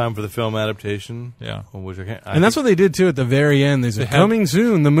 Just in time for the film adaptation. Yeah. Which I can't. And that's what they did too at the very end. They said, had- "Coming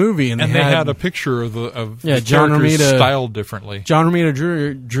soon," the movie, and They had a picture of Yeah, the John characters Romita- styled differently. John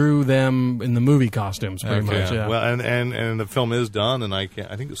Romita drew them in the movie costumes, pretty Okay. much. Yeah. Well, and the film is done, and I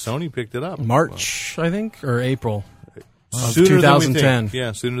think Sony picked it up March, I think, or April. Sooner 2010. than we think.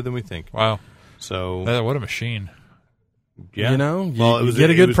 Yeah, sooner than we think. Wow. So What a machine. yeah, you get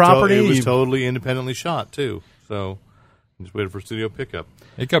a good property. it was you- totally independently shot too. So just waited for studio pickup.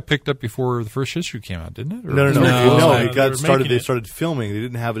 It got picked up before the first issue came out, didn't it? Or- No. No. It got They started. were They making started filming. They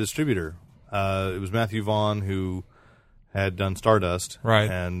didn't have a distributor. It was Matthew Vaughn who had done Stardust, Right.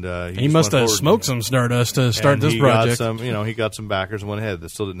 And He just must went have forward smoked some Stardust to start and this he project. Got some, he got some backers and went ahead. That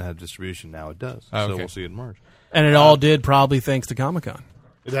still didn't have distribution. Now it does. Oh, So okay. we'll see it in March. And it all did probably thanks to Comic-Con.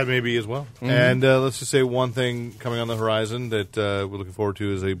 That may be as well. Mm-hmm. And let's just say one thing coming on the horizon that we're looking forward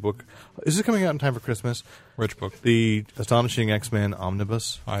to is a book. Is this coming out in time for Christmas? Which book? The Astonishing X-Men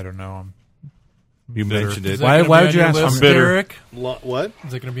Omnibus. I don't know. You bitter. mentioned Is it. that Why- gonna why be would on you your ask? list, I'm bitter. Derek? What?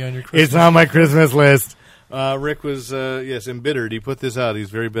 Is that going to be on your Christmas? It's on my Christmas list. Rick was, embittered. He put this out.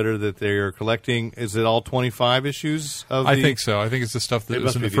 He's very bitter that they are collecting. Is it all 25 issues of I the- think so. I think it's the stuff that It was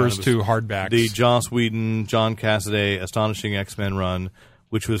must in be the the first omnibus. two hardbacks. The Joss Whedon, John Cassaday, Astonishing X-Men run,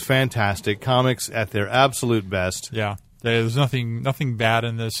 which was fantastic. Comics at their absolute best. Yeah. There's nothing bad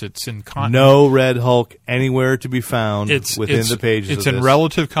in this. It's in continuity. No Red Hulk anywhere to be found within the pages It's of in this.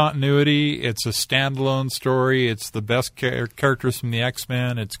 relative continuity. It's a standalone story. It's the best characters from the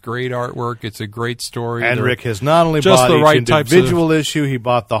X-Men. It's great artwork. It's a great story. And They're Rick has not only just bought the each right types individual issue, he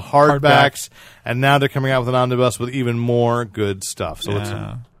bought the hardbacks, Hardbacks. and now they're coming out with an omnibus with even more good stuff. So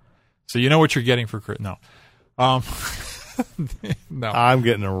Yeah. So you know what you're getting for Christmas. No. No. I'm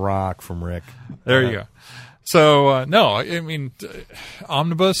getting a rock from Rick. There you go. So no, I mean,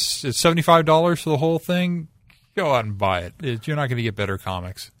 Omnibus is $75 for the whole thing. Go out and buy it. You're not going to get better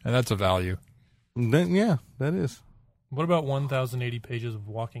comics, and that's a value. Yeah, that is. What about 1,080 pages of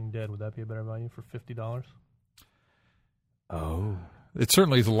Walking Dead? Would that be a better value for $50? Oh. It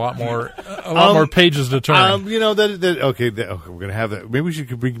certainly is a lot more more pages to turn. You know okay. We're gonna have that. Maybe we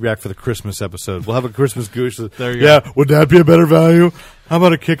should bring you back for the Christmas episode. We'll have a Christmas goose. There you go. Would that be a better value? How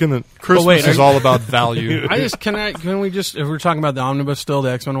about a kick in the Christmas is all about value. Can we just, if we're talking about the Omnibus still,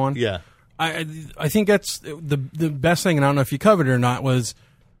 the X-Men one? Yeah. I think that's the best thing, and I don't know if you covered it or not, was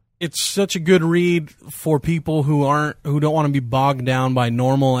it's such a good read for people who don't want to be bogged down by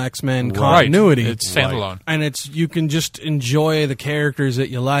normal X-Men continuity. It's standalone. And you can just enjoy the characters that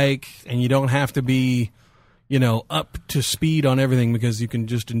you like, and you don't have to be, up to speed on everything, because you can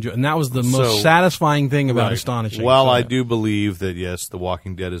just enjoy. And that was the most satisfying thing about Astonishing. Well, I do believe that, yes, The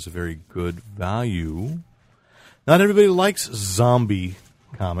Walking Dead is a very good value. Not everybody likes zombie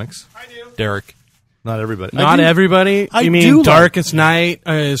comics. I do. Derek. Not everybody. Not everybody. You mean Darkest Night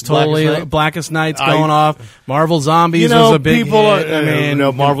is totally Blackest Night's going off. Marvel Zombies was a big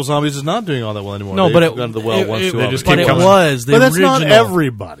hit. Marvel Zombies is not doing all that well anymore. No, but it was. But that's not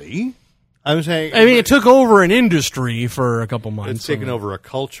everybody. I'm saying. I mean, it took over an industry for a couple months. It's taken over a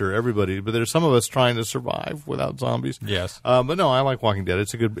culture. Everybody, but there's some of us trying to survive without zombies. Yes. But no, I like Walking Dead.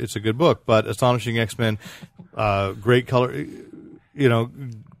 It's a good book. But Astonishing X-Men, great color.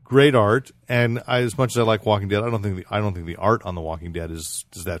 Great art, and as much as I like Walking Dead, I don't think the art on The Walking Dead is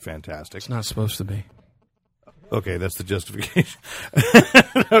that fantastic. It's not supposed to be. Okay, that's the justification.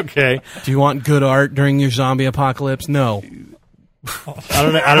 Okay. Do you want good art during your zombie apocalypse? No.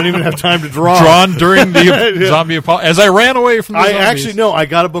 I don't even have time to draw. Drawn during the zombie apocalypse. As I ran away from the zombies. I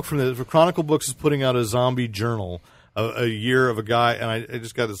got a book from the Chronicle Books is putting out a zombie journal, a year of a guy, and I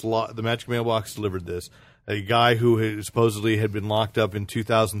just got this. The Magic Mailbox delivered this. A guy who supposedly had been locked up in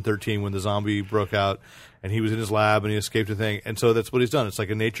 2013 when the zombie broke out, and he was in his lab and he escaped a thing. And so that's what he's done. It's like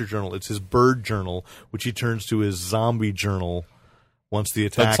a nature journal. It's his bird journal, which he turns to his zombie journal once the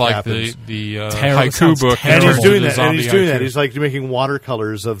attack happens. That's like the haiku book. And he's doing that. He's like making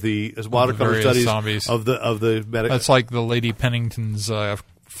watercolors of the studies zombies. of the medical. That's like the Lady Pennington's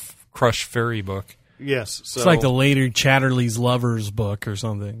Crush Fairy book. Yes. So. It's like the later Chatterley's Lovers book or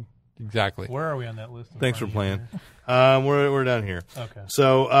something. Exactly. Where are we on that list? Thanks for playing. We're down here. Okay.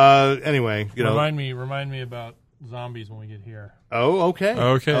 So anyway, remind me about zombies when we get here. Oh,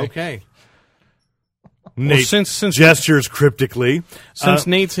 okay. Nate since gestures cryptically. Since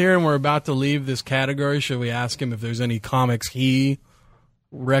Nate's here and we're about to leave this category, should we ask him if there's any comics he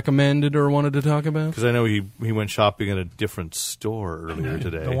recommended or wanted to talk about? Because I know he went shopping at a different store earlier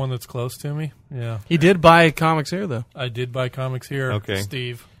today. The one that's close to me? Yeah. He did buy comics here, though. I did buy comics here, okay.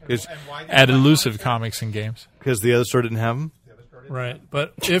 Steve. At Elusive Comics and Games. Because the other store didn't have them? Right.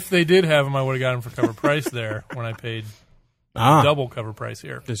 But if they did have them, I would have got them for cover price there when I paid double cover price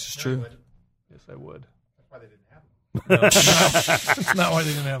here. This is true. Yes, I would. That's why they didn't have them. No, that's not why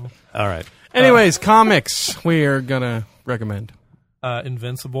they didn't have them. All right. Anyways, comics we are going to recommend.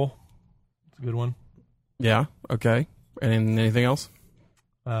 Invincible. It's a good one. Yeah, okay. And anything else?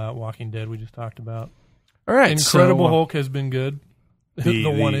 Walking Dead we just talked about. All right. Incredible Hulk has been good. The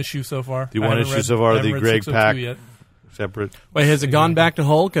one issue so far. The one issue so far, the Greg Pak separate. Wait, has it gone back to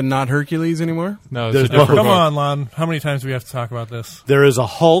Hulk and not Hercules anymore? No, it's a different Come on, Lon. How many times do we have to talk about this? There is a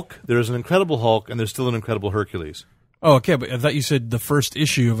Hulk, there is an Incredible Hulk, and there's still an Incredible Hercules. Oh, okay, but I thought you said the first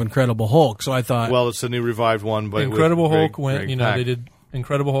issue of Incredible Hulk, so I thought... Well, it's a new revived one. But Incredible Hulk Greg they did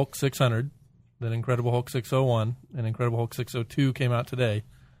Incredible Hulk 600, then Incredible Hulk 601, and Incredible Hulk 602 came out today,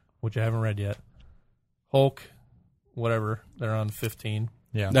 which I haven't read yet. Hulk, whatever, they're on 15.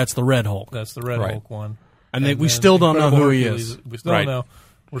 Yeah, that's the Red Hulk. That's the Red Hulk one. And we still don't know who he is. We still don't know.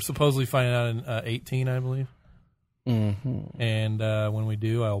 We're supposedly finding out in 18, I believe. Mm-hmm. And when we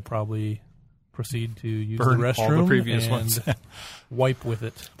do, I'll probably proceed to use Burn the restroom all the previous and ones. wipe with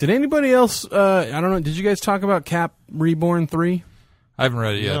it. Did anybody else, I don't know, did you guys talk about Cap Reborn 3? I haven't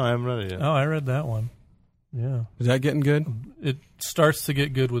read it yet. No, I haven't read it yet. Oh, I read that one. Yeah. Is that getting good? It starts to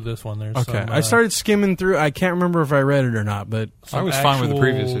get good with this one. There's okay. Some, I started skimming through. I can't remember if I read it or not, but I was fine with the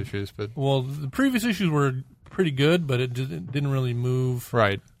previous issues. But well, the previous issues were pretty good, but it didn't really move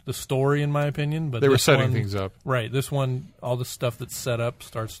the story, in my opinion. But they were setting things up. Right. This one, all the stuff that's set up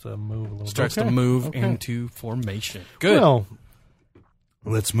starts to move a little bit. Starts to move into formation. Good. Well,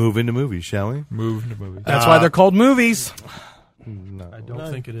 let's move into movies, shall we? Move into movies. That's why they're called movies. No, I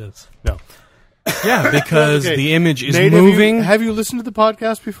don't think it is. No. Yeah, because the image is Nate, moving. Have you listened to the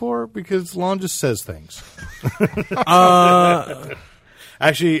podcast before? Because Lon just says things.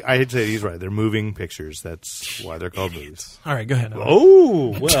 Actually, I hate to say it, he's right. They're moving pictures. That's why they're called movies. All right, go ahead.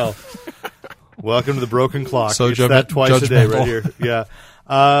 Oh, well. Welcome to the broken clock. So it's that twice a day judgmental. right here.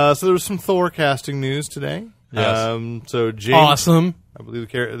 Yeah. So there was some Thor casting news today. Yes. So Jamie, Awesome. I believe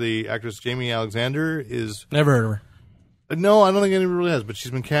the actress Jamie Alexander is... Never heard of her. No, I don't think anybody really has, but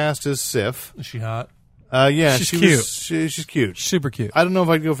she's been cast as Sif. Is she hot? Yeah, She's she's cute. Super cute. I don't know if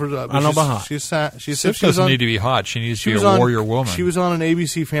I'd go for... I don't know about hot. She's Sif doesn't need to be hot. She needs to be a warrior woman. She was on an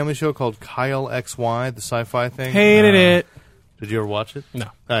ABC family show called Kyle XY, the sci-fi thing. Hated it. Did you ever watch it? No.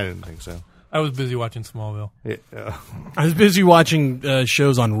 I didn't think so. I was busy watching Smallville. I was busy watching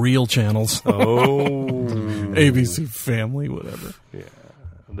shows on real channels. Oh. ABC Family, whatever. Yeah.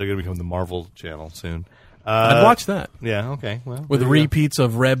 They're going to become the Marvel channel soon. I'd watch that. Yeah, okay. Well, With there you repeats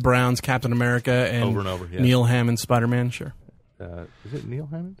of Red Brown's Captain America and Over and over, yeah. Neil Hammond's Spider-Man, sure. go. Is it Neil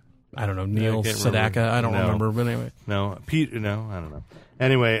Hammond? I don't know, Neil can't Sedaka, remember. I don't No. remember, but anyway. No. Pete? No, I don't know.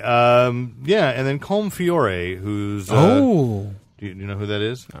 Anyway, yeah, and then Colm Fiore, who's... Do you know who that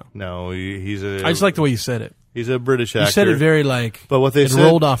is? No, he's a... I just like the way you said it. He's a British actor. You said it very But what they it said,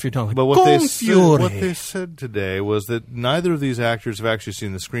 rolled off your tongue. Like, But what Fiore. they said today was that neither of these actors have actually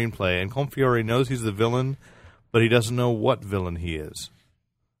seen the screenplay, and Colm Fiore knows he's the villain, but he doesn't know what villain he is.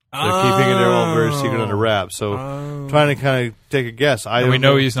 They're keeping it all very secret under wraps. So trying to kind of take a guess. And we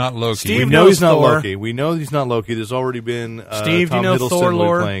know he's not Loki. Steve We know he's not Thor. Loki. We know he's not Loki. There's already been Steve, do Tom you know Hiddleston Thor will be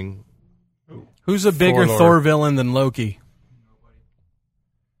lore? playing. Who's a bigger Thor. Thor villain than Loki?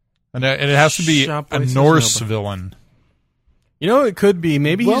 And it has to be Shop a voices, Norse nobody. villain. You know, it could be.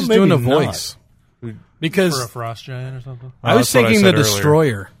 Maybe Well, he's maybe doing a not. voice. Because For a frost giant or something? I was That's what I thinking the said earlier.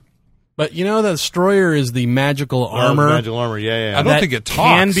 Destroyer. But you know, the Destroyer is the magical armor. Magical armor, yeah. I don't think it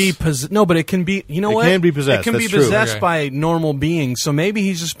can talks. be no, but it can be. You know It what? can be possessed, It can that's be true. possessed Okay. by normal beings. So maybe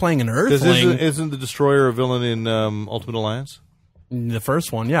he's just playing an Because Earthling. isn't the Destroyer a villain in Ultimate Alliance? The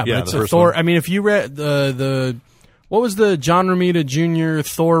first one, yeah. Yeah, But it's the a first Thor. one. I mean, if you read the what was the John Romita Jr.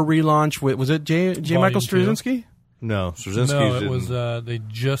 Thor relaunch? Was it J. Michael Volume 2? Straczynski? No, Straczynski No, it didn't. was they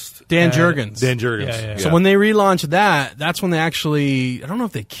just Dan had- Jurgens. Dan Jurgens. Yeah. So when they relaunched that, that's when they actually, I don't know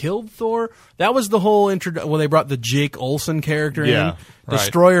if they killed Thor. That was the whole well, they brought the Jake Olsen character Yeah, in. right.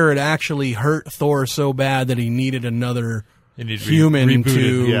 Destroyer had actually hurt Thor so bad that he needed another It needed to be human rebooted.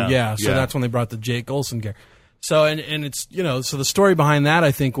 to, Yeah, so yeah. that's when they brought the Jake Olsen character. So, and it's, so the story behind that,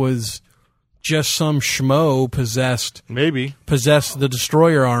 I think, was just some schmo possessed Maybe. the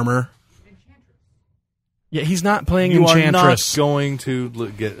Destroyer armor. Yeah, he's not playing You are Enchantress. not going to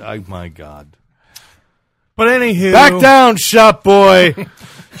get... Oh, my God. But anywho, Back down, shop boy!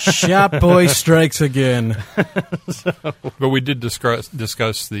 Shop Boy strikes again. But we did discuss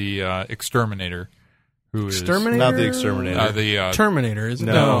the Exterminator, who is Exterminator? Not the Exterminator. the Terminator, isn't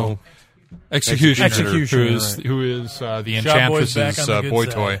it? No. Executioner, Executioner, right. who is the Shop Boy's back Enchantress's on the good boy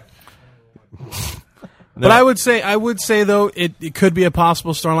side. toy. But I would say though, it could be a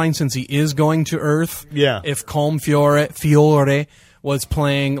possible storyline since he is going to Earth. Yeah. If Colm Fiore was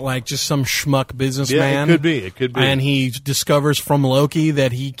playing like just some schmuck businessman. Yeah, it could be. And he discovers from Loki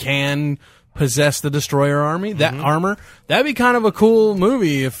that he can possess the Destroyer army, that Mm-hmm. armor. That'd be kind of a cool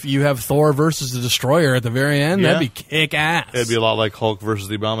movie if you have Thor versus the Destroyer at the very end. Yeah. That'd be kick ass. It'd be a lot like Hulk versus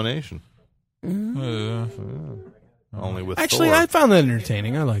the Abomination. Uh, Only with Actually, Thor. I found that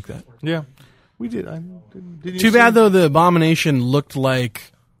entertaining. I like that. Yeah. We did. Did you Too see- bad though, the Abomination looked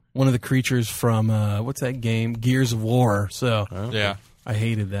like one of the creatures from what's that game? Gears of War. So yeah. I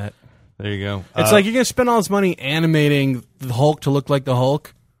hated that. There you go. It's like you're going to spend all this money animating the Hulk to look like the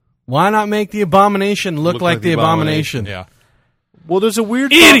Hulk. Why not make the Abomination look like the Abomination? Yeah. Well, there's a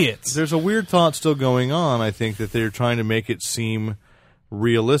weird Idiots! There's a weird thought still going on. I think that they're trying to make it seem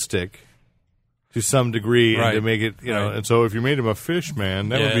realistic to some degree, and Right. to make it, Right. And so if you made him a fish man,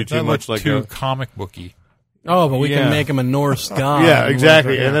 that would be too that much looked like too a. comic booky. Oh, but we Yeah. can make him a Norse god. Yeah,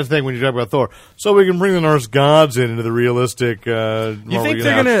 exactly. Yeah. And that's the thing when you talk about Thor. So we can bring the Norse gods into the realistic. You think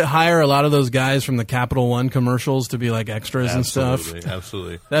they're going to hire a lot of those guys from the Capital One commercials to be like extras and stuff?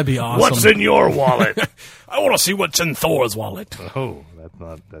 Absolutely. That'd be awesome. What's in your wallet? I want to see what's in Thor's wallet. Oh, that's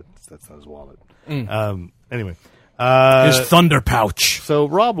not his wallet. Mm. Anyway, His thunder pouch. so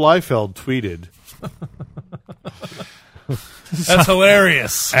Rob Liefeld tweeted, That's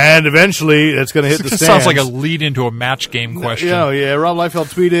hilarious. and eventually it's going to hit the This stands. sounds like a lead into a match game question. Yeah. Rob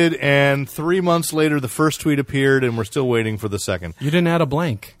Liefeld tweeted, and 3 months later, the first tweet appeared, and we're still waiting for the second. You didn't add a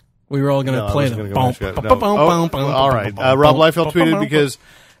blank. We were all going No, to I play wasn't them. gonna go much- no. Oh, all right. Rob Liefeld tweeted because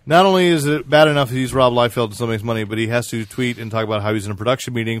not only is it bad enough that he's Rob Liefeld and still makes money, but he has to tweet and talk about how he's in a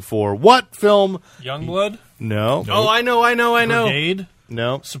production meeting for what film? Youngblood? No. Oh, I know. Brigade?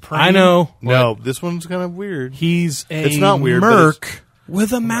 No. Supreme? I know. No. This one's kind of weird. He's a It's not weird, but merc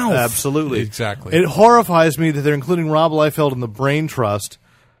with a mouth. Absolutely. Exactly. It horrifies me that they're including Rob Liefeld in the Brain Trust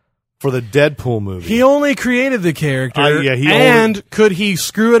for the Deadpool movie. He only created the character, could he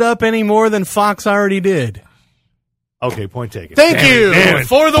screw it up any more than Fox already did? Okay, point taken. Thank you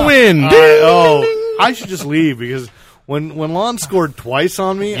for the win. I should just leave because when Lon scored twice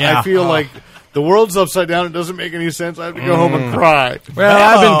on me, I feel like the world's upside down. It doesn't make any sense. I have to go home and cry. Well,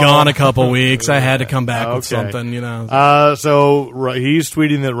 I've been gone a couple weeks. I had to come back with something, So he's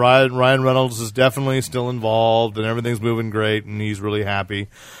tweeting that Ryan Reynolds is definitely still involved and everything's moving great and he's really happy.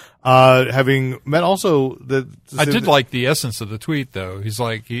 Having met also I did like the essence of the tweet though. He's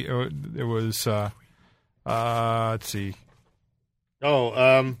like it was let's see.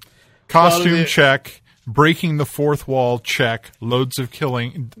 Costume check, breaking the fourth wall check, loads of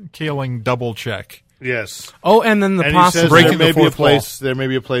killing double check. Yes. Oh, and then the possible breaking the fourth wall. There may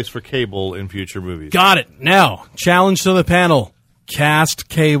be a place for Cable in future movies. Got it. Now, challenge to the panel. Cast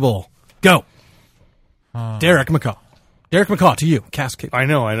Cable. Go. Derek McCaw. Derek McCaw, to you. Cast Cable. I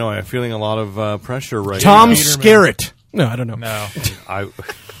know. I'm feeling a lot of pressure right Tom now. Skerritt. No, I don't know. No.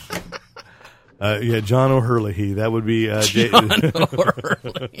 John O'Hurley. That would be John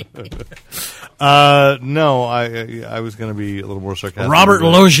O'Hurley. No, I was going to be a little more sarcastic. Robert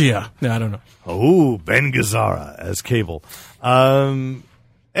Loggia. No, I don't know. Oh, Ben Gazzara as Cable. Ed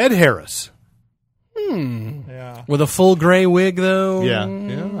Harris. Yeah. With a full gray wig, though? Yeah.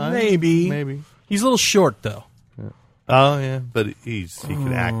 Maybe. He's a little short, though. Oh, yeah, but he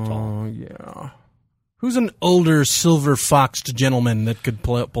could act tall. Yeah. Who's an older silver-foxed gentleman that could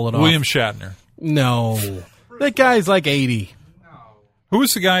pull it off? William Shatner. No. That guy's like 80. Who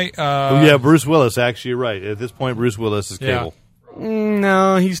was the guy? Bruce Willis. Actually, you're right. At this point, Bruce Willis is Cable.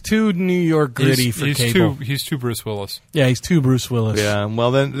 No, he's too New York gritty for Cable. He's too Bruce Willis. Yeah, he's too Bruce Willis. Yeah,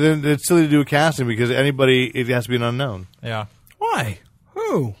 well, then it's silly to do a casting because it has to be an unknown. Yeah. Why?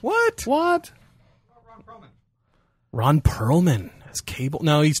 Who? What? Ron Perlman as Cable.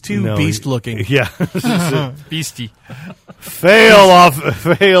 No, he's too beast-looking. Yeah. Beastie. Fail,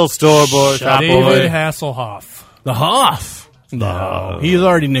 store-boy. David Hasselhoff. The Hoff. No. He's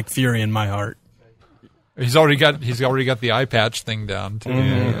already Nick Fury in my heart. He's already got the eye patch thing down.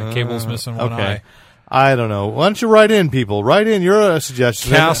 Cable's missing one eye. I don't know. Why don't you write in, people? Write in your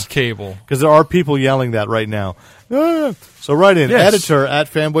suggestions. Cast Cable. Because there are people yelling that right now. So write in. Yes. Editor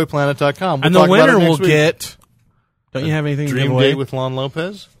at fanboyplanet.com. And the winner will get... Don't you have anything to give Dream away? Date with Lon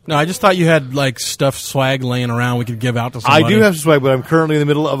Lopez? No, I just thought you had like stuffed swag laying around we could give out to somebody. I do have swag, but I'm currently in the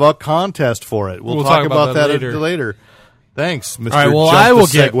middle of a contest for it. We'll talk about that later. Thanks, Mr. All right,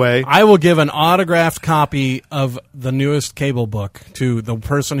 well, I will give an autographed copy of the newest Cable book to the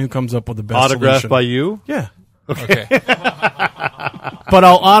person who comes up with the best autographed solution. by you? Yeah. Okay. But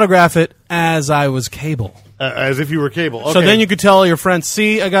I'll autograph it as I was Cable. As if you were Cable. Okay. So then you could tell your friends,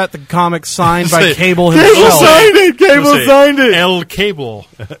 see, I got the comic signed by Cable himself. Cable signed it! El Cable.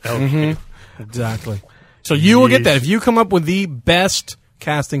 Exactly. So you will get that. If you come up with the best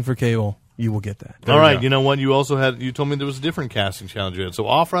casting for Cable, you will get that. All right. You know what? You told me there was a different casting challenge you had. So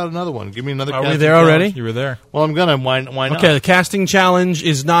offer out another one. Give me another casting challenge. Are we there already? You were there. Well, I'm going to. Why not? Okay, the casting challenge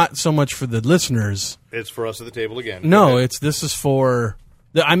is not so much for the listeners. It's for us at the table again. No, this is for...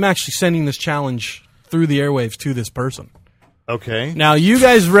 I'm actually sending this challenge through the airwaves to this person. Okay. Now, you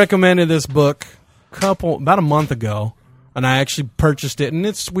guys recommended this book about a month ago, and I actually purchased it, and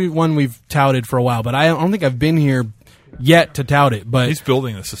it's one we've touted for a while, but I don't think I've been here yet to tout it. But he's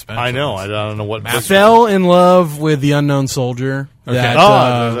building the suspense. I know. I don't know what. Fell in love with the Unknown Soldier. Okay.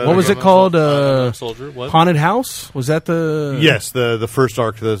 What was it called? Soldier. What? Haunted House? Was that the? Yes, the first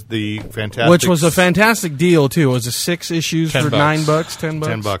arc, the fantastic, which was a fantastic deal too. It was a 6 issues for $9, $10.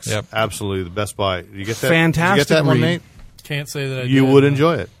 $10. Yep, absolutely the best buy. You get that? Fantastic. Did you get that one, read. Nate? Can't say that you would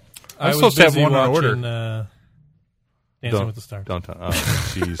enjoy it. I supposed to have one on order. Dancing with the Stars. Don't. Oh,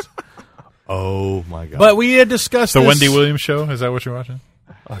 jeez. Oh my God. But we had discussed the this. Wendy Williams show. Is that what you're watching?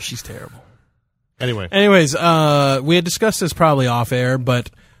 Oh, she's terrible. Anyways, we had discussed this probably off air, but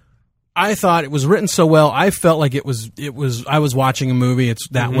I thought it was written so well. I felt like it was. I was watching a movie. It's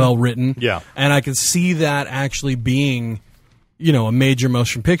that well written. Yeah, and I could see that actually being, a major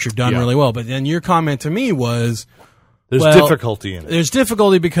motion picture done really well. But then your comment to me was, there's difficulty in it. There's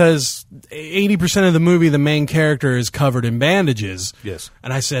difficulty because 80% of the movie, the main character is covered in bandages. Yes,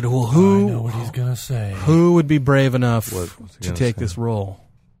 and I said, well, I know what he's gonna say. Who would be brave enough to take this role?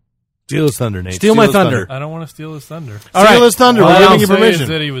 Steal his thunder, Nate. Steal my thunder. I don't want to steal his thunder. Steal his thunder. We're giving you permission. Is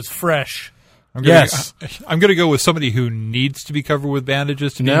that he was fresh. I'm going to go with somebody who needs to be covered with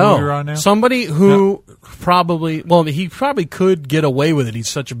bandages to be moved around now. Somebody who he probably could get away with it. He's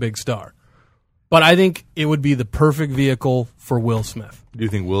such a big star. But I think it would be the perfect vehicle for Will Smith. Do you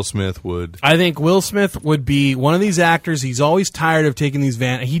think Will Smith would? I think Will Smith would be one of these actors. He's always tired of taking these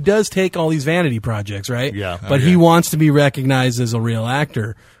he does take all these vanity projects, right? Yeah. But he wants to be recognized as a real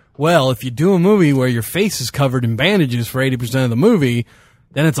actor. Well, if you do a movie where your face is covered in bandages for 80% of the movie,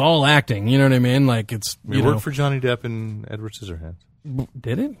 then it's all acting. You know what I mean? Like it's It worked for Johnny Depp in Edward Scissorhands.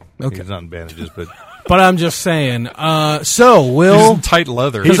 Did it? Okay. He's not in bandages, but But I'm just saying. So Will, He's in tight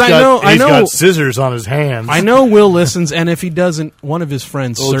leather. Because he's I know, got scissors on his hands. I know Will listens, and if he doesn't, one of his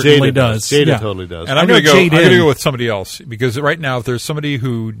friends certainly Jada does. Jada Yeah. totally does. And I I'm know going to Jade in. go with somebody else because right now, if there's somebody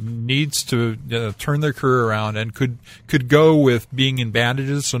who needs to turn their career around and could go with being in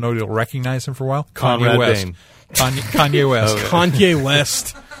bandages so nobody will recognize him for a while, Conrad Kanye West. Bain. Kanye West. Kanye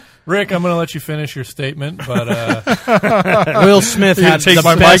West. Rick, I'm going to let you finish your statement, but Will Smith had take the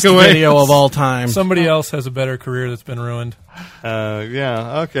my best mic away? video of all time. somebody else has a better career that's been ruined.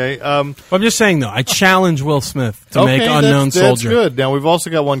 Yeah. Okay. I'm just saying, though, I challenge Will Smith to make Unknown that's Soldier. good. Now we've also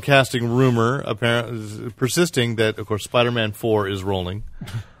got one casting rumor apparently persisting that, of course, Spider-Man 4 is rolling.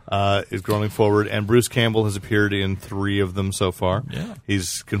 Is going forward, and Bruce Campbell has appeared in 3 of them so far. Yeah.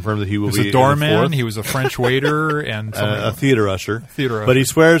 He's confirmed that he will He was be a in the doorman. 4th. He was a French waiter and A theater usher. Theater But he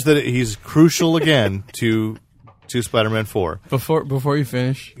usher. swears that he's crucial again to Spider-Man 4. Before you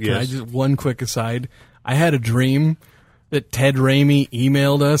finish, can Yes. I just one quick aside? I had a dream that Ted Raimi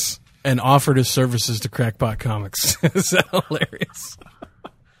emailed us and offered his services to Crackpot Comics. Is that hilarious?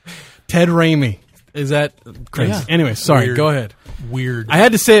 Ted Raimi. Is that crazy? Yeah. Anyway, sorry. Weird. Go ahead. Weird. I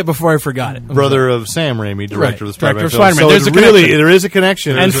had to say it before I forgot it. Brother of Sam Raimi, director Right. of the Spider-Man Director of film. Spider-Man. So There's it's a really, connection. there is a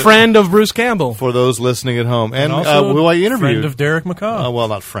connection. And friend of Bruce Campbell. for those listening at home. And also who I interviewed. friend of Derek McCaw. Well,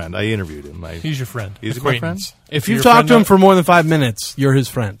 not friend. I interviewed him. He's your friend. He's my friend? acquaintance. If You're you've a talked friend to him of- for more than 5 minutes, you're his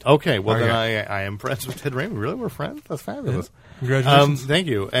friend. Okay, well then Okay. I am friends with Ted Raimi. Really, we're friends. That's fabulous. Congratulations. Thank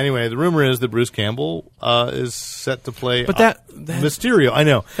you. Anyway, the rumor is that Bruce Campbell is set to play. But that Mysterio. I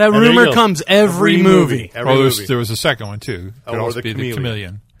know that And there you rumor go. comes every movie. Every Oh, movie. there was a second one too. Could or also the be chameleon. the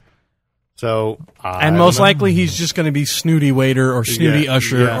chameleon. So, And most likely he's just going to be snooty waiter or snooty Yeah,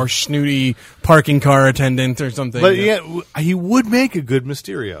 usher yeah. or snooty parking car attendant or something. but yeah, he would make a good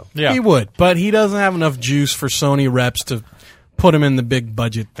Mysterio. Yeah, He would, but he doesn't have enough juice for Sony reps to put him in the big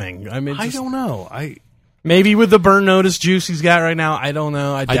budget thing. I mean, I don't know. maybe with the burn notice juice he's got right now, I don't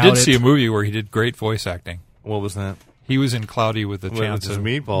know. I doubt I did it. see a movie where he did great voice acting. What was that? He was in Cloudy with a Chance Well, of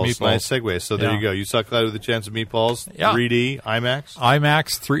meatballs. Nice segue. So there Yeah. you go. You saw Cloud with a Chance of Meatballs. Yeah. 3D IMAX.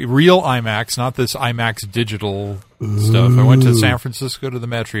 IMAX, real IMAX, not this IMAX digital stuff. I went to San Francisco to the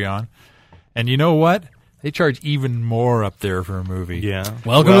Metreon, and you know what? They charge even more up there for a movie. Yeah.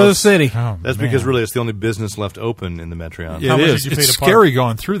 Welcome Well, to the city. Oh, That's man. because really it's the only business left open in the Metreon. How It much is. did you pay It's to park? scary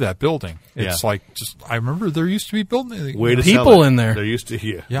going through that building. It's Yeah. like I remember there used to be building. Way to People sell it. in there. There used to,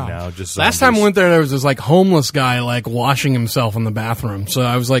 yeah. Yeah. Now just Last time I zombies. went there was this like homeless guy like washing himself in the bathroom. So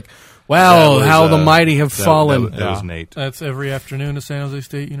I was like, That wow, was, how the mighty have fallen. That was Yeah. Nate. That's every afternoon at San Jose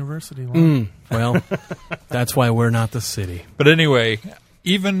State University. Well, that's why we're not the city. But anyway,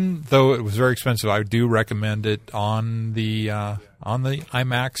 even though it was very expensive, I do recommend it on the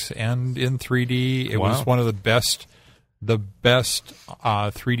IMAX and in 3D. It was Wow. one of the best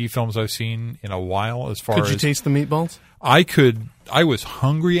 3D films I've seen in a while. As far Could you as taste the meatballs? I was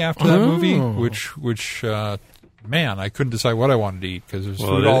hungry after that movie, which man, I couldn't decide what I wanted to eat because there's Well,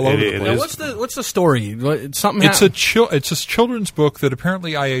 food all over it the is- place. What's the story? Something It's a children's book that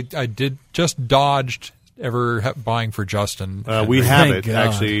apparently I did just dodged ever buying for Justin. We have Thank it God.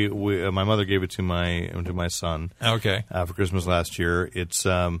 actually. My mother gave it to my son Okay. for Christmas last year. It's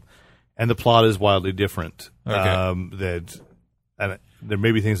and the plot is wildly different. Okay. And there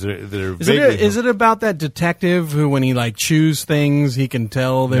may be things that are Is vaguely it about that detective who, when he like chews things, he can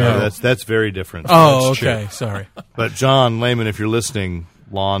tell they're? No, that's very different. oh, That's true. okay. Sorry. But John Lehman, if you're listening,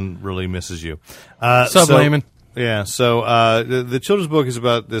 Lon really misses you. Sup, Lehman? Yeah. So the children's book is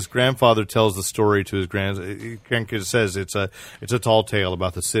about this grandfather tells the story to his grandkid. It says it's a tall tale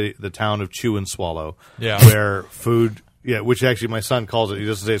about the town of Chew and Swallow. Yeah. Where food. Yeah, which actually my son calls it. He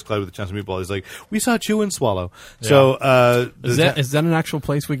doesn't say it's Cloud with a Chance of Meatball. He's like, we saw Chew and Swallow. So Is that an actual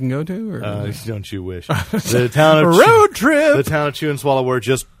place we can go to? Or? don't you wish the town of Road trip. the town of Chew and Swallow, where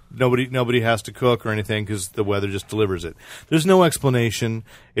just nobody has to cook or anything because the weather just delivers it. There's no explanation.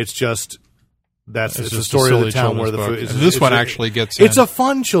 It's just it's the just a story of the silly town where the children's food. book. And this one actually gets It's in. a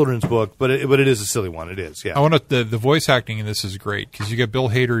fun children's book, but it is a silly one. It is. Yeah. I want to. The voice acting in this is great because you got Bill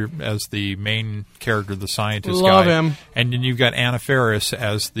Hader as the main character, the scientist Love guy, him. and then you've got Anna Faris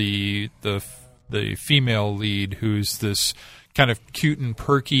as the female lead, who's this kind of cute and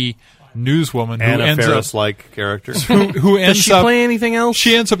perky newswoman who Anna ends up Faris-like character. who Does ends she up play anything else?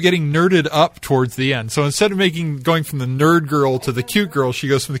 she ends up getting nerded up towards the end. So instead of going from the nerd girl to the cute girl, she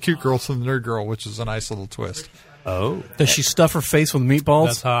goes from the cute girl to the nerd girl, which is a nice little twist. Oh. Does she stuff her face with meatballs?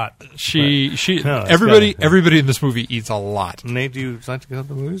 That's hot. No, that's Everybody in this movie eats a lot. Nate, do you like to go to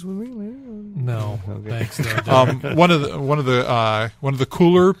the movies with me? No, thanks. No, One of the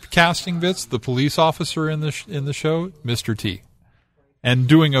cooler casting bits, the police officer in the show, Mr. T, and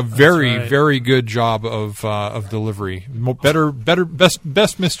doing a very right. very good job of delivery. Best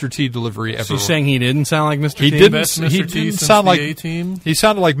Mr. T delivery ever. So you're saying he didn't sound like Mr. He T? didn't. Best Mr. He T didn't since sound the like A-Team? He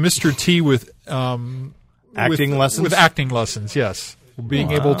sounded like Mr. T with Acting lessons? With acting lessons, yes.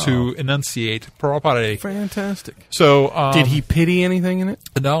 Being able to enunciate properly. Fantastic. So, Did he pity anything in it?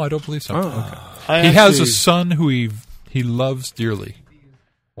 No, I don't believe so. Oh, okay. He has a son who he loves dearly.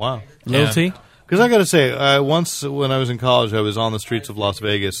 Wow. Little T? Because I got to say, once when I was in college, I was on the streets of Las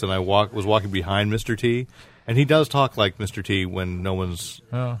Vegas, and I was walking behind Mr. T, and he does talk like Mr. T when no one's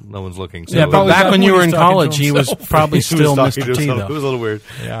looking. So Yeah, but Probably back back when when you were he's in talking to college, he was himself. probably he still was talking to Mr. T, himself. It though. was a little weird.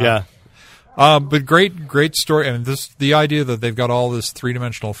 Yeah. Yeah. But great story. I mean, the idea that they've got all this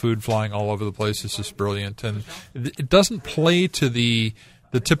three-dimensional food flying all over the place is just brilliant, and it doesn't play to the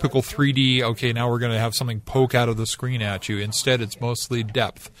typical 3D. Okay, now we're going to have something poke out of the screen at you. Instead, it's mostly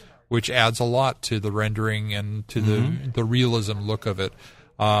depth, which adds a lot to the rendering and to the realism look of it.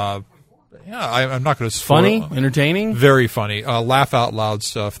 I'm not going to spoil. Funny? Entertaining? Very funny. Laugh out loud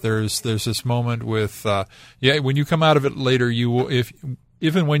stuff. There's this moment with when you come out of it later, you will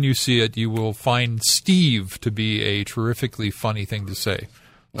even when you see it, you will find Steve to be a terrifically funny thing to say.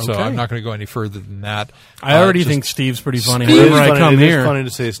 So Okay. I'm not going to go any further than that. I already Just- think Steve's pretty funny It is whenever I funny- come it is here. funny to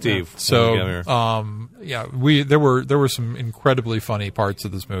say Steve. when we come here. there were some incredibly funny parts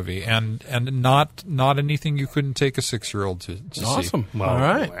of this movie, and not anything you couldn't take a 6-year-old to see. Awesome. Well, All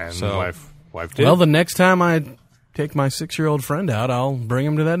right. And So- wife did. Well, the next time I take my 6-year-old friend out, I'll bring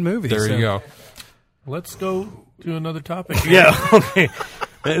him to that movie. There So- you go. Let's go to another topic. Yeah, okay.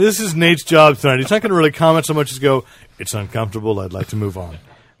 This is Nate's job tonight. He's not going to really comment so much as go, it's uncomfortable, I'd like to move on.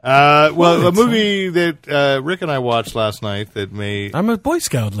 A movie that Rick and I watched last night that may... I'm a Boy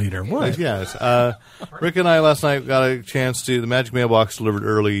Scout leader. What? Yes. Rick and I last night got a chance to... The Magic Mailbox delivered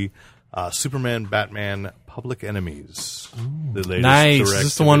early Superman, Batman, Public Enemies. The latest Nice. Is direct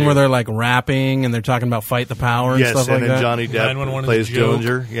this the one video. where they're like rapping and they're talking about fight the power and Yes, stuff and like then that? Johnny Depp 911 is plays a joke.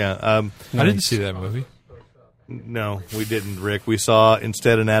 Dillinger. Yeah. I didn't see that movie. No, we didn't, Rick. We saw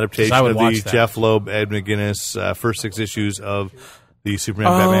instead an adaptation I would of the watch that. Jeff Loeb, Ed McGuinness first 6 issues of the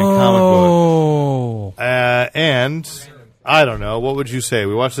Superman Batman comic book. Oh. And I don't know, what would you say?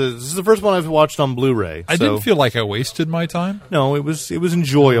 We watched this is the first one I've watched on Blu-ray. I so- didn't feel like I wasted my time. No, it was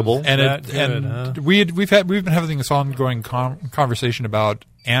enjoyable. And That good, huh? we've been having this ongoing conversation about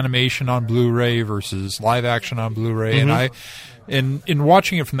animation on Blu-ray versus live action on Blu-ray, and in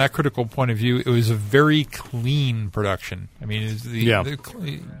watching it from that critical point of view, it was a very clean production. I mean, it's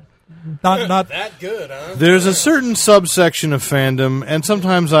not That good, huh? There's a certain subsection of fandom, and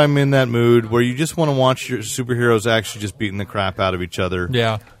sometimes I'm in that mood where you just want to watch your superheroes actually just beating the crap out of each other.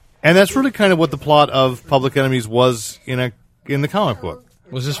 yeah. And that's really kind of what the plot of Public Enemies was in the comic book.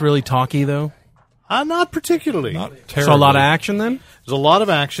 Was this really talky, though? Not particularly. Not So terribly. a lot of action then? There's a lot of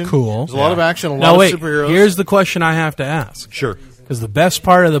action. Cool. There's a lot of action, a lot Now wait, of superheroes. here's the question I have to ask. Sure. Because the best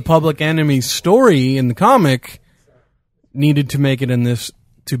part of the Public Enemy's story in the comic needed to make it in this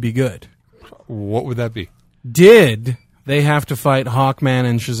to be good. What would that be? Did they have to fight Hawkman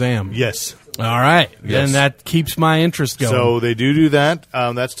and Shazam? Yes. All right. Yes. Then that keeps my interest going. So they do that.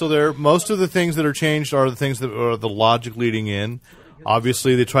 That's still there. Most of the things that are changed are the things that are the logic leading in.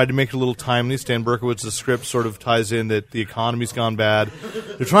 Obviously, they tried to make it a little timely. Stan Berkowitz's script sort of ties in that the economy's gone bad.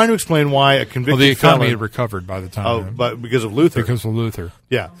 They're trying to explain why a convicted Well, the economy felon... had recovered by the time. Oh, but because of Luther. because of Luther.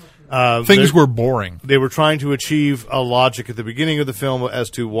 Yeah. Things were boring. They were trying to achieve a logic at the beginning of the film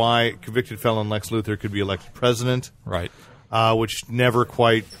as to why convicted felon Lex Luthor could be elected president, Right. which never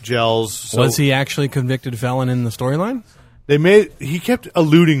quite gels. So was he actually a convicted felon in the storyline? He kept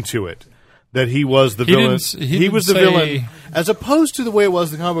alluding to it. That he was the He villain. didn't- he was the didn't villain, say- as opposed to the way it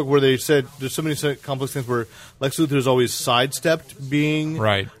was in the comic book, where they said there's so many complex things where Lex Luthor is always sidestepped being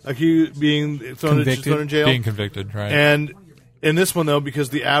Right. accused, being thrown Convicted. in jail. Being convicted, right. And in this one, though, because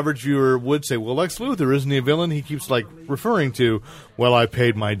the average viewer would say, well, Lex Luthor, isn't he a villain? He keeps, referring to, well, I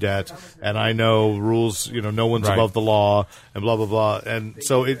paid my debt, and I know rules, no one's Right. above the law, and blah, blah, blah. And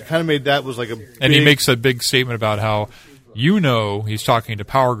so it kind of made that was like a And he big- makes a big statement about how, he's talking to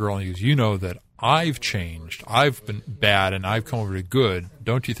Power Girl, and he goes, that I've changed. I've been bad, and I've come over to good.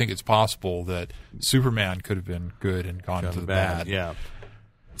 Don't you think it's possible that Superman could have been good and gone to the bad? Yeah.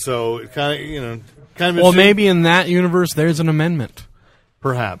 So it kind of Well, maybe in that universe, there's an amendment.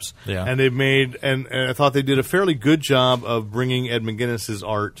 perhaps. Yeah. And they've made and I thought they did a fairly good job of bringing Ed McGuinness's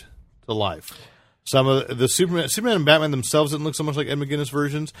art to life. Some of the Superman and Batman themselves didn't look so much like Ed McGuinness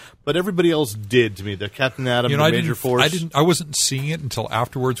versions, but everybody else did to me. The Captain Atom, the Major Force. I wasn't seeing it until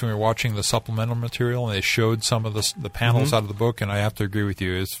afterwards when we were watching the supplemental material, and they showed some of the panels out of the book. And I have to agree with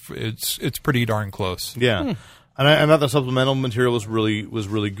you, it's pretty darn close. Yeah. And I thought the supplemental material was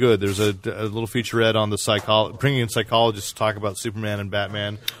really good. There's a little featurette on the bringing in psychologists to talk about Superman and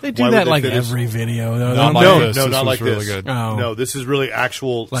Batman. They do that like every video, though. Not don't like they? this. No, This not was like really this. good. Oh. No, this is really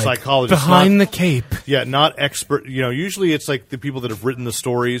actual Like psychologists. behind not- the cape. Yeah, not expert. Usually it's like the people that have written the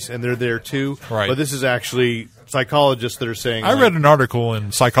stories, and they're there too. Right. But this is actually psychologists that are saying. I read an article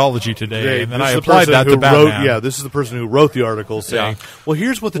in Psychology Today, and then this I is the applied person that who to Batman. wrote, this is the person who wrote the article saying, Yeah. "Well,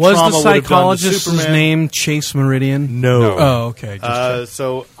 here's what the Was trauma the would have done to psychologist's Superman." name Chase Meridian? No. Oh, okay.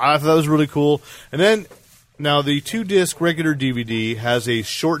 So I thought that was really cool. And then now the 2-disc regular DVD has a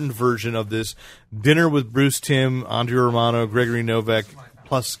shortened version of this Dinner with Bruce Timm, Andre Romano, Gregory Novak,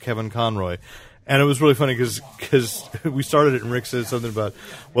 plus Kevin Conroy. And it was really funny because we started it and Rick said something about,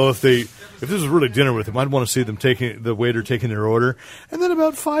 well, if this was really dinner with him, I'd want to see them the waiter taking their order. And then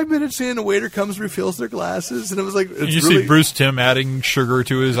about 5 minutes in, a waiter comes, refills their glasses, and it was like it's You really, see Bruce Timm adding sugar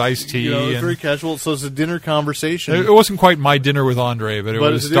to his iced tea. it's and very casual. So it's a dinner conversation. it wasn't quite my dinner with Andre, but it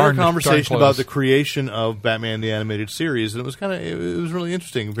But was it's a dinner darn conversation darn about close. the creation of Batman the Animated Series, and it was it was really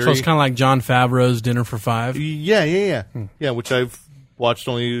interesting. Very, So it's kind of like John Favreau's Dinner for Five. yeah, which I've watched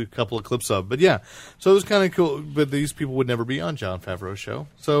only a couple of clips of, but yeah, so it was kind of cool. But these people would never be on Jon Favreau's show,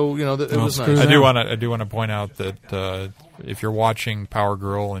 so it was screw nice. that. I do want to point out that if you're watching Power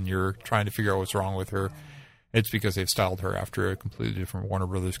Girl and you're trying to figure out what's wrong with her, it's because they've styled her after a completely different Warner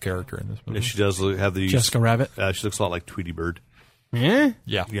Brothers character in this movie. Yeah, she does have the Jessica Rabbit. She looks a lot like Tweety Bird. Yeah?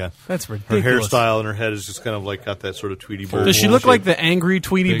 Yeah. Yeah, That's her ridiculous. hairstyle and her head is just kind of like got that sort of Tweety Bird. Does she look shape. like the angry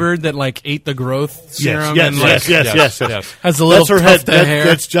Tweety Big- Bird that like ate the growth serum? Yes, and, yes, like, yes. Has a little That's her head. tuft of hair.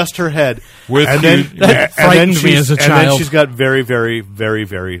 That's just her head. With and huge- then, That and then frightened me she's- as a And then child. she's got very, very, very,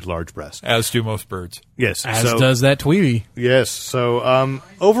 very large breasts. As do most birds. Yes, As so, does that Tweety. Yes. So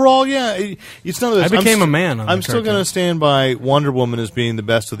overall, yeah, it's none of this. I became a man on I'm the still cartoon. going to stand by Wonder Woman as being the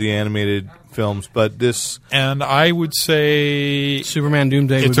best of the animated films, but this. And I would say Superman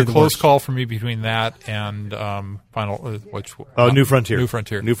Doomsday it's would a be the close worst. call for me between that and New Frontier. New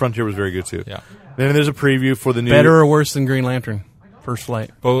Frontier. New Frontier was very good too. Yeah. Then there's a preview for the new. Better or worse than Green Lantern? First Flight.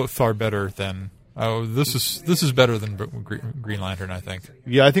 Both are better than. Oh, this is better than Green Lantern, I think.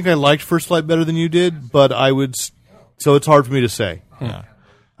 Yeah, I think I liked First Flight better than you did, but I would. So it's hard for me to say. Yeah.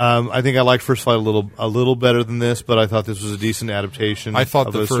 I think I liked First Flight a little better than this, but I thought this was a decent adaptation. I thought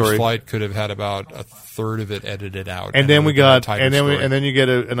of the story. First Flight could have had about a third of it edited out, And then it we would have got, been a and tighter then story. and then you get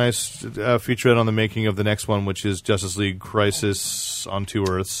a nice featurette on the making of the next one, which is Justice League Crisis on Two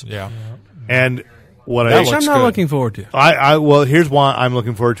Earths. yeah. And what That Which I'm looks not good. looking forward to. well, here's why I'm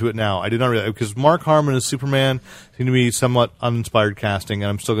looking forward to it now. I did not realize because Mark Harmon as Superman seemed to be somewhat uninspired casting, and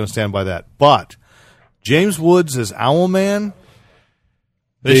I'm still going to stand by that. But James Woods as Owlman.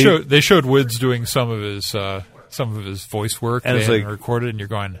 They showed Woods doing some of his voice work And they it's hadn't like- recorded, and you're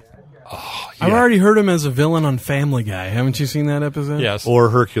going, I've already heard him as a villain on Family Guy. Haven't you seen that episode? yes. Or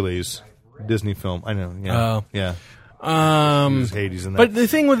Hercules, Disney film. I know. Yeah. Oh. Yeah. Um, There's Hades in that. but the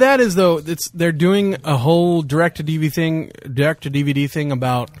thing with that is though, they're doing a whole direct to DVD thing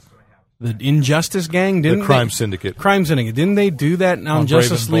about the Injustice Gang. Didn't the Crime they? Syndicate. Crime Syndicate. Didn't they do that on On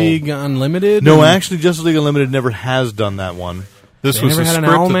Justice Brave and League Unlimited? No, And- actually, Justice League Unlimited never has done that one. This They was never a had an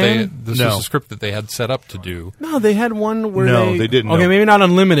script that Owlman? this No. was a script that they had set up to do. No, they had one where No, they didn't, Okay, no. maybe not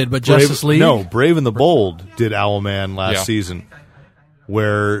Unlimited, but Justice League. No, Brave and the Bold did Owlman last Yeah. season,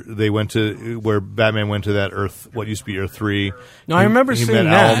 where Batman went to that Earth, what used to be Earth 3. No, I remember he seeing met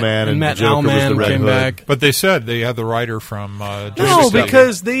that. Owlman, and met the Joker was the Owlman, Red came Hood. back. But they said they had the writer from No, Justice League.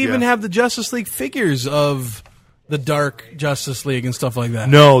 because they even Yeah. have the Justice League figures of the Dark Justice League and stuff like that.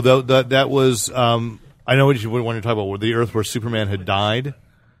 No, that was I know what you're talking about. Where the Earth where Superman had died,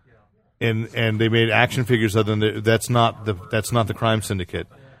 and they made action figures. Other than that's not the Crime Syndicate.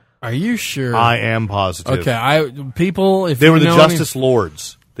 Are you sure? I am positive. Okay, people. If They were you the know Justice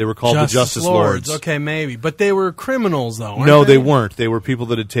Lords. They were called any, the Justice Lords. Okay, maybe, but they were criminals though. Weren't No, they weren't. They were people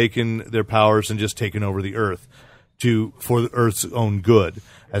that had taken their powers and just taken over the Earth for the Earth's own good,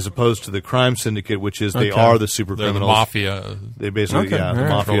 as opposed to the Crime Syndicate, which is they Okay. are the super They're the criminals. mafia. They basically, Okay, the all right.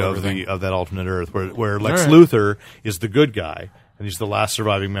 mafia Control of everything. of that alternate Earth, where Lex All right. Luthor is the good guy, and he's the last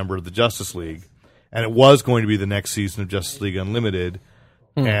surviving member of the Justice League. And it was going to be the next season of Justice League Unlimited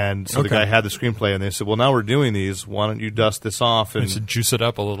And so the guy had the screenplay, and they said, well, now we're doing these. Why don't you dust this off? And to juice it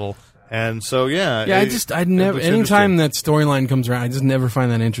up a little. And so, yeah. I never, anytime that storyline comes around, I just never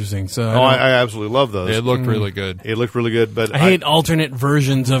find that interesting. So I absolutely love those. It looked really good. It looked really good, but I hate alternate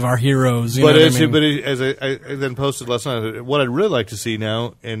versions of our heroes. You know as I then posted last night, what I'd really like to see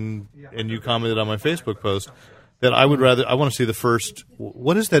now, and you commented on my Facebook post, that I want to see the first.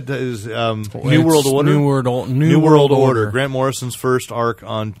 What is that? Is New World Order? New World Order. Grant Morrison's first arc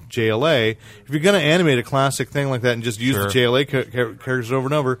on JLA. If you're going to animate a classic thing like that and just use the JLA characters over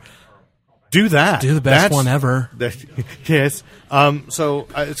and over, do that. Do the best one ever. Yes. So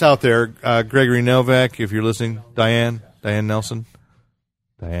it's out there. Gregory Novak, if you're listening, Diane Nelson,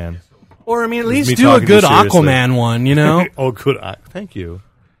 or I mean, at least do a good Aquaman one. You know? Oh, good. Thank you.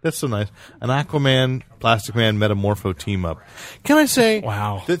 That's so nice. An Aquaman, Plastic Man, Metamorpho team up. Can I say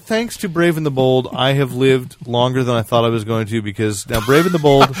that thanks to Brave and the Bold, I have lived longer than I thought I was going to, because now Brave and the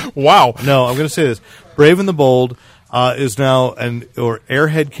Bold... Wow. No, I'm going to say this. Brave and the Bold is now, or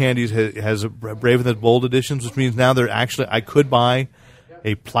Airhead Candies has Brave and the Bold editions, which means now they're actually, I could buy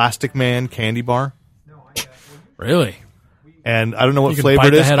a Plastic Man candy bar. Really? And I don't know what flavor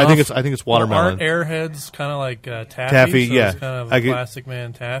it is. I think it's watermelon. Well, aren't Airheads kind of like taffy? Taffy, so yeah. It's kind of a Plastic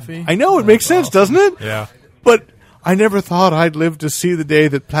Man taffy. I know, it makes sense, doesn't it? Yeah. But I never thought I'd live to see the day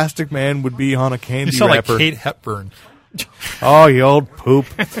that Plastic Man would be on a candy You sound wrapper. like Kate Hepburn. Oh, you old poop.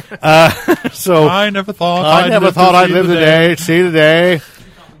 So I never thought I'd live the day, see the day.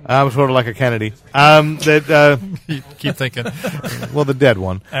 I'm sort of like a Kennedy. You keep thinking. Well, the dead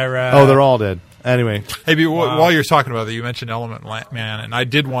one. Oh, they're all dead. Anyway. Hey, while you're talking about that, you mentioned Element Man, and I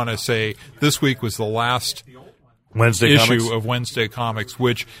did want to say this week was the last issue of Wednesday Comics,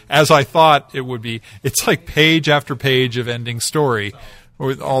 which, as I thought it would be, it's like page after page of ending story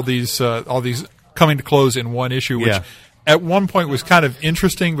with all these coming to close in one issue, which at one point was kind of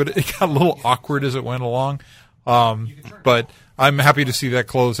interesting, but it got a little awkward as it went along. But I'm happy to see that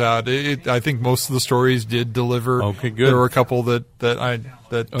close out. I think most of the stories did deliver. Okay, good. There were a couple that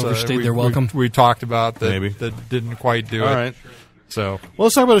overstayed their welcome. We talked about that didn't quite do it. All right. So well,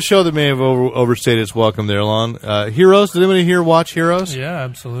 let's talk about a show that may have overstayed its welcome there, Lon. Heroes. Did anybody here watch Heroes? Yeah,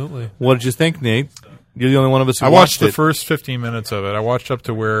 absolutely. What did you think, Nate? You're the only one of us who I watched it. the first 15 minutes of it. I watched up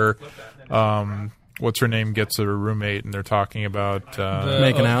to where what's her name gets her roommate, and they're talking about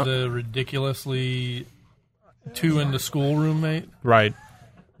making out. The ridiculously too into school roommate. Right.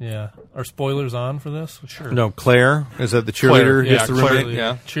 Yeah. Are spoilers on for this? Sure. No, Claire. Is that the cheerleader? Claire. Yeah, the Claire. roommate?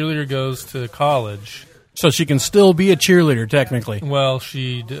 Yeah. Cheerleader goes to college. So she can still be a cheerleader, technically. Well,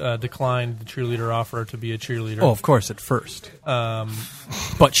 she declined the cheerleader offer to be a cheerleader. Oh, of course, at first.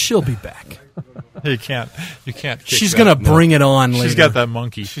 But she'll be back. You can't. She's going to bring it on later. She's got that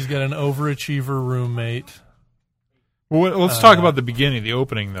monkey. She's got an overachiever roommate. Well, let's talk about the beginning, the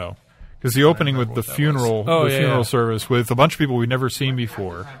opening, though. Because the opening with the funeral, funeral service with a bunch of people we've never seen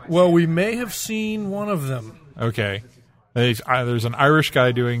before. Well, we may have seen one of them. Okay. There's an Irish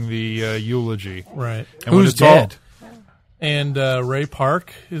guy doing the eulogy. Right. And who's dead? And Ray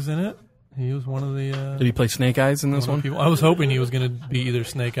Park is in it. He was one of the... Did he play Snake Eyes in this one? I was hoping he was going to be either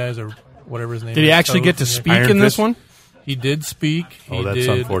Snake Eyes or whatever his name is. Did he actually get to speak in this one? He did speak. That's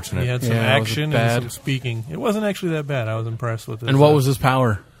unfortunate. He had some action and some speaking. It wasn't actually that bad. I was impressed with it. And what was his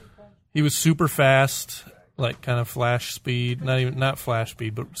power? He was super fast, like kind of flash speed. Not flash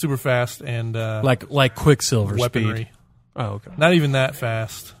speed, but super fast and like Quicksilver weaponry. Speed. Oh, okay. Not even that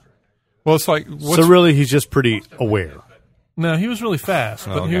fast. Well, it's like so. Really, he's just pretty aware. No, he was really fast,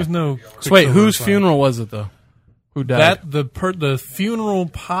 but he was no. So wait, whose funeral was it though? Who died? The funeral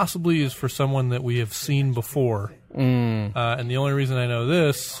possibly is for someone that we have seen before. And the only reason I know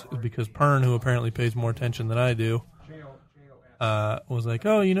this is because Pern, who apparently pays more attention than I do, was like,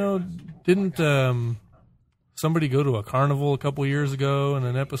 oh, didn't somebody go to a carnival a couple years ago in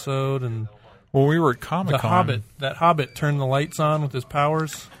an episode? And well, we were at Comic-Con. That Hobbit turned the lights on with his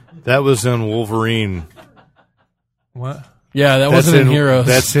powers. That was in Wolverine. What? Yeah, wasn't in Heroes.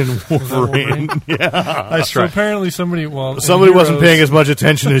 That's in Wolverine. Yeah. Nice try. So apparently somebody wasn't paying as much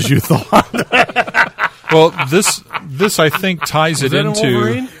attention as you thought. Well, this I think ties it into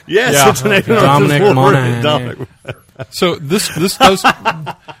Wolverine? Yes, it's Dominic Monaghan. So this does.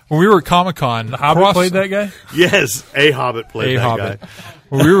 When we were at Comic-Con, the Hobbit played that guy. Yes, a Hobbit played that guy.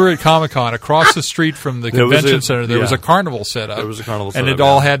 When we were at Comic-Con, across the street from the convention center, there was a carnival set up. There was a carnival set and up. it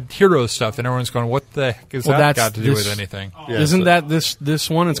all had hero stuff, and everyone's going, what the heck has that got to do with anything? Yeah, Isn't that this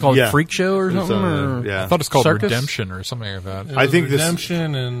one? It's called Freak Show or something? I thought it's called Circus? Redemption or something like that. I think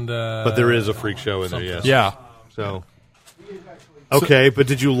Redemption and... but there is a Freak Show in there, yes. Yeah. So... Okay, but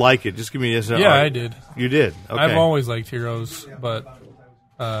did you like it? Just give me a... Yeah, I did. You did? Okay. I've always liked Heroes, but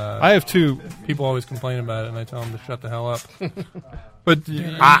I have two. People always complain about it, and I tell them to shut the hell up. But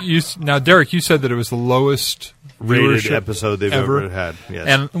now, Derek, you said that it was the lowest rated viewership episode they've ever had. Yes.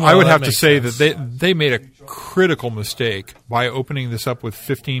 And Well, I would that have to makes say sense. that they made a critical mistake by opening this up with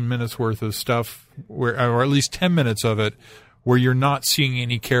 15 minutes worth of stuff, or at least 10 minutes of it, where you're not seeing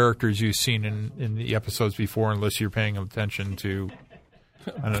any characters you've seen in the episodes before, unless you're paying attention to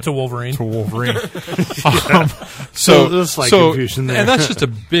Wolverine. To Wolverine. So there's slight confusion there. And that's just a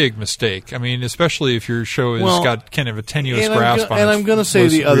big mistake. I mean, especially if your show has got kind of a tenuous grasp on it. And I'm going to say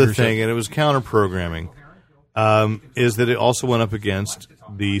the other readership. thing, and it was counter-programming, is that it also went up against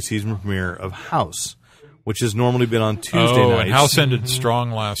the season premiere of House, which has normally been on Tuesday nights. And House ended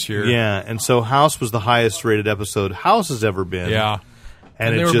strong last year. Yeah, and so House was the highest-rated episode House has ever been. Yeah.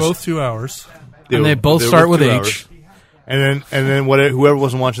 And they were both 2 hours. And they both start with H. And then whoever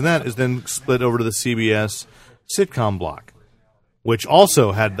wasn't watching that is then split over to the CBS sitcom block, which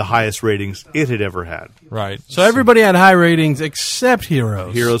also had the highest ratings it had ever had. Right. So everybody had high ratings except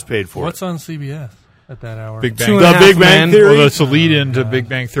Heroes. Heroes paid for What's it. on CBS at that hour? Big Bang. 2.5 The Big Bang Men. Theory? Well, that's a lead into Big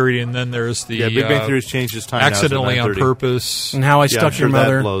Bang Theory, and then there's the Big Bang Theory's changed its time now, accidentally so on 9:30. purpose. And How I Yeah, Stuck I'm sure Your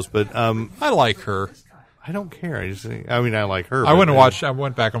Mother. that blows, but I like her. I don't care. I like her. I but-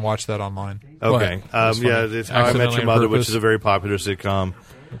 went back and watched that online. Okay. Yeah, it's How I Met Accidentally Your on Mother, Purpose. which is a very popular sitcom.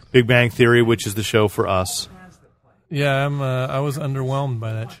 Big Bang Theory, which is the show for us. Yeah, I was underwhelmed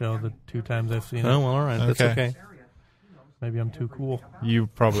by that show the 2 times I've seen it. Oh, well, all right. That's Okay. okay. Maybe I'm too cool. You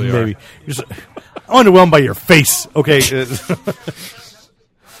probably Maybe. I'm underwhelmed by your face. Okay. So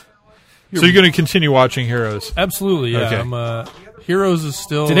you're going to continue watching Heroes? Absolutely, yeah. Okay. Heroes is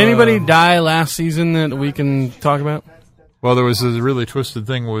still... Did anybody die last season that we can talk about? Well, there was a really twisted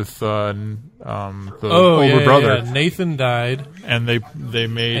thing with the Oh, older yeah, brother, yeah. Nathan died, and they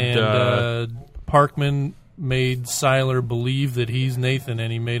made and Parkman made Siler believe that he's Nathan,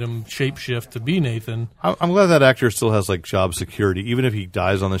 and he made him shapeshift to be Nathan. I'm glad that actor still has like job security. Even if he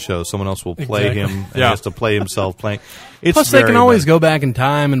dies on the show, someone else will play Exactly. him. And Yeah. he has to play himself playing. It's Plus, they can very always bad. go back in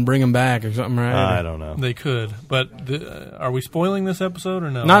time and bring him back or something, right? I don't know. They could, but are we spoiling this episode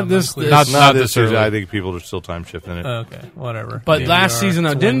or no? Not I'm this- unclear. this- Not this this season. early. I think people are still time shifting it. Okay, whatever. But Maybe last we are. season,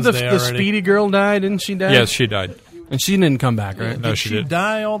 It's didn't the Wednesday already. Speedy girl die? Didn't she die? yes, she died. And she didn't come back, right? No, Did she she did.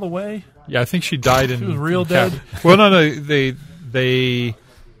 die all the way? Yeah, I think she died in. She was real dead? Well, no, they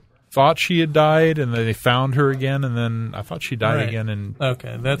thought she had died, and then they found her again, and then I thought she died Right. again. And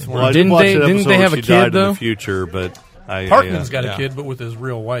Okay, that's Well, where I Didn't watched they- an didn't episode they where have a she kid, died in though? the future, but Parkman's got yeah. a kid, but with his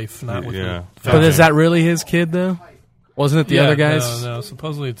real wife, not with Yeah. the But is that really his kid, though? Wasn't it the other guys? No,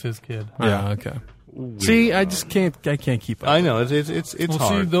 supposedly it's his kid. Oh, okay. See, I just can't keep up. I know it's Well, see,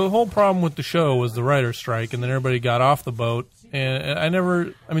 hard. the whole problem with the show was the writer's strike, and then everybody got off the boat. And there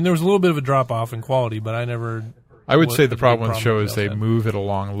was a little bit of a drop off in quality, but I never. I would was say a the big problem with the show problem is they about that. move it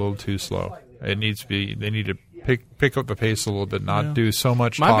along a little too slow. It needs to be. They need to pick up the pace a little bit, not do so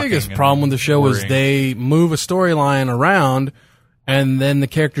much. My talking biggest and problem with the show is worrying. they move a storyline around, and then the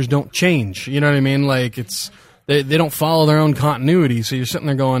characters don't change. You know what I mean? Like they don't follow their own continuity. So you're sitting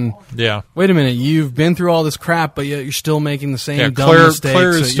there going, Yeah. "Wait a minute, you've been through all this crap, but yet you're still making the same Yeah, dumb Claire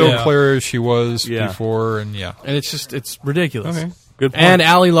mistakes." is still yeah. Claire as she was Yeah. before, and yeah. and it's ridiculous. Okay, good point. And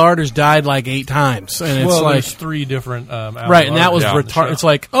Allie Larder's died like 8 times, and it's Well, like there's 3 different. right, and that was Yeah. retarded. It's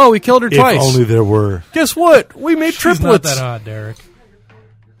like, oh, we killed her if twice. only there were. Guess what? We made She's not triplets. that hot, Derek.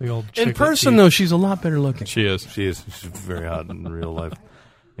 The old In chicklet person, teeth. though, she's a lot better looking. She is. She's very hot in real life.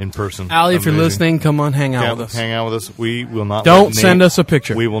 In person, Allie, if you're Amazing. listening, come on, hang out Yeah, with us. hang out with us. We will not. Don't let send Nate- us a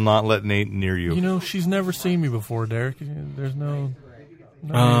picture. We will not let Nate near you. You know, she's never seen me before, Derek. There's no.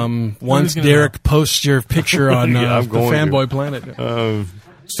 Nobody's Once gonna Derek posts your picture on Yeah, I'm the going to. Fanboy Planet,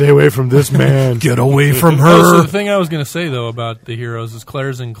 Stay away from this man. get away from Oh, so her. the thing I was going to say though about the heroes is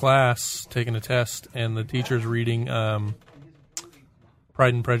Claire's in class taking a test, and the teacher's reading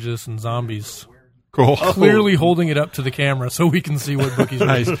Pride and Prejudice and Zombies, Cool. clearly holding it up to the camera so we can see what book he's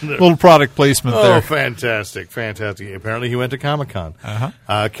Nice. reading. Little product placement Oh, there. fantastic. Apparently he went to Comic-Con.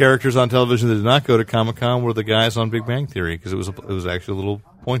 Characters on television that did not go to Comic-Con were the guys on Big Bang Theory, because it was actually a little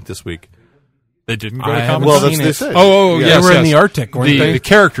point this week. They didn't go I to haven't Comic Well, Con. that's seen what they it. said. Oh, Yeah. yes, They were in yes. the Arctic, weren't they? The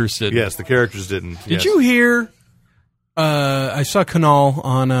characters did. Yes, the characters didn't. Did you hear? I saw Kanal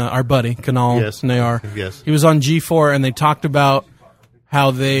on our buddy Kanal Yes. Nayar. Yes. He was on G4, and they talked about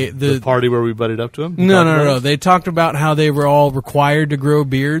how The party where we butted up to him? No. They talked about how they were all required to grow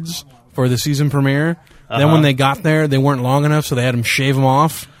beards for the season premiere. Then when they got there, they weren't long enough, so they had them shave them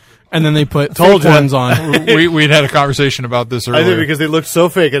off, and then they put Told fake ya. ones on. We'd had a conversation about this I earlier. did, because they looked so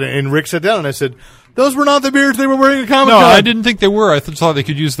fake. And Rick sat down and I said, those were not the beards they were wearing at Comic No, Con. I didn't think they were. I thought they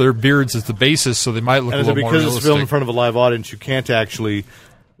could use their beards as the basis, so they might look And a I said, little more because it's filmed in realistic. front of a live audience, you can't actually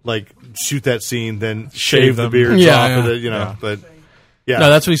like shoot that scene, then shave the them. beards Yeah, off yeah. of it, you know. Yeah. But yeah, No,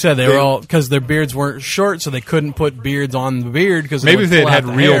 that's what he said. They were all because their beards weren't short, so they couldn't put beards on the beard because Maybe if they had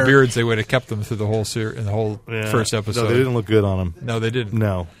real hair. beards, they would have kept them through the whole first episode. No, they didn't look good on them. No, they didn't.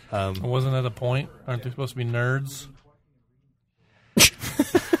 No. Wasn't that the point? Aren't they supposed to be nerds?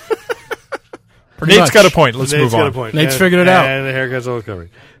 Nate's much. got a point. Let's Nate's move got on. a point. Nate's figured it out. And the haircut's all covered.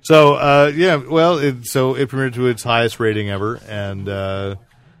 So, yeah, well, it premiered to its highest rating ever, and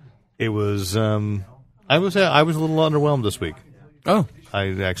it was, I was a little underwhelmed this week. Oh, I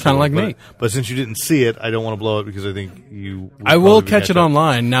actually Kinda like but, Nate. But since you didn't see it, I don't want to blow it because I think you. I will probably catch it up.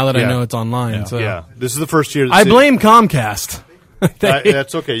 online now that I Yeah. know it's online. So Yeah, this is the first year. That I blame Comcast. They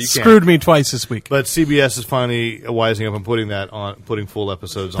that's okay. You screwed me twice this week. But CBS is finally wising up and putting full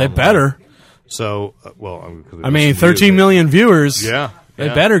episodes on. They better. So, I mean, 13 million viewers. Yeah. They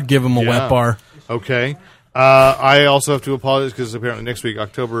yeah. better give them a Yeah. wet bar. Okay. I also have to apologize because apparently next week,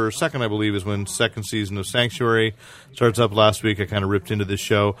 October 2nd, I believe, is when second season of Sanctuary starts up. Last week, I kind of ripped into this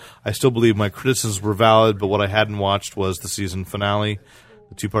show. I still believe my criticisms were valid, but what I hadn't watched was the season finale,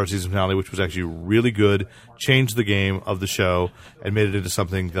 the two-part season finale, which was actually really good, changed the game of the show, and made it into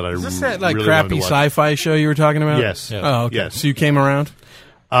something that I Is this that like really crappy wanted to watch. sci-fi show you were talking about? Yes. Yeah. Oh, okay. Yes. So you came around?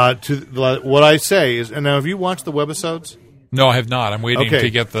 What I say is, and now have you watched the webisodes? No, I have not. I'm waiting Okay. to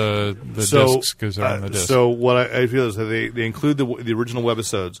get the discs because they're on the disc. So what I feel is that they include the original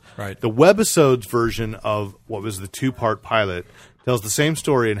webisodes. Right. The webisodes version of what was the two-part pilot tells the same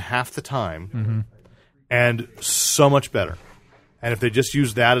story in half the time, and so much better. And if they just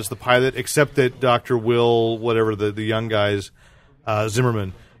use that as the pilot, except that Dr. Will, whatever the young guy's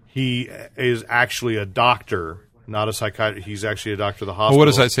Zimmerman, he is actually a doctor, not a psychiatrist. He's actually a doctor of the hospital. Well, what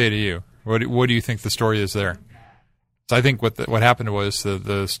does that say to you? What do you think the story is there? So I think what happened was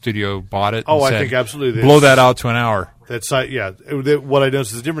the studio bought it. Oh, and I said, think absolutely. blow that out to an hour. What I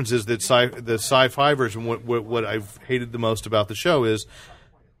noticed the difference is that the sci-fi version. What I've hated the most about the show is,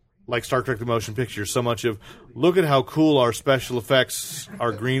 like Star Trek: The Motion Picture, so much of look at how cool our special effects,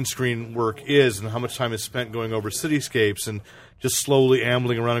 our green screen work is, and how much time is spent going over cityscapes and just slowly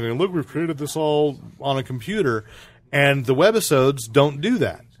ambling around and going, look, we've created this all on a computer. And the webisodes don't do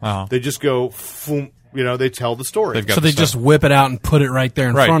that. Uh-huh. They just go, boom, they tell the story. They've got So the they stuff. just whip it out and put it right there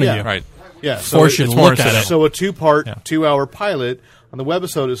in right, front of yeah, you. right. Yeah, Force you to more look at it. So a two-part, Yeah. 2-hour pilot on the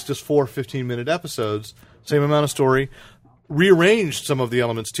webisode is just 4 15-minute episodes, same amount of story. Rearranged some of the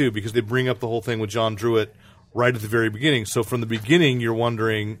elements too, because they bring up the whole thing with John Druitt right at the very beginning. So from the beginning, you're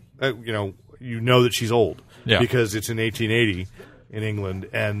wondering, you know that she's old, Yeah. because it's in 1880 in England,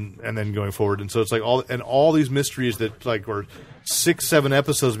 and then going forward, and so it's like all these mysteries that like were 6-7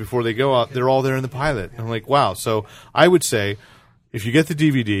 episodes before they go out, they're all there in the pilot. And I'm like, wow. So I would say, if you get the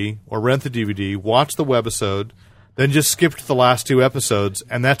DVD or rent the DVD, watch the webisode, then just skip to the last 2 episodes,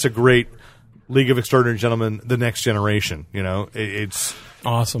 and that's a great League of Extraordinary Gentlemen, The Next Generation. It's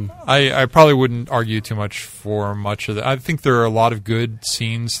Awesome. I probably wouldn't argue too much for much of that. I think there are a lot of good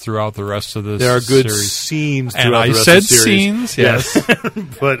scenes throughout the rest of this. there are good series. scenes And throughout I the rest said of the series. scenes, yes.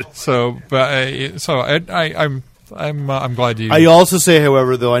 but I'm glad you. I also say,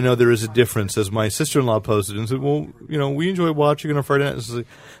 however, though I know there is a difference, as my sister-in-law posted and said, well, we enjoy watching it on Friday night. Like,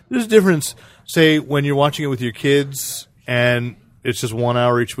 there's a difference, say, when you're watching it with your kids and it's just 1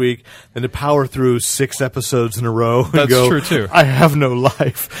 hour each week, than to power through 6 episodes in a row and That's go, true, too. I have no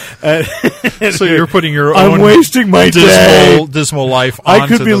life. so you're putting your I'm own wasting my day. dismal life I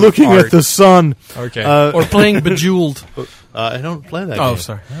onto could be the looking art. at the sun. Okay. Or playing Bejeweled. I don't play that Oh, game.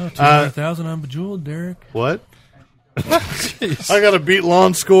 sorry. 200,000 on Bejeweled, Derek. What? I got a beat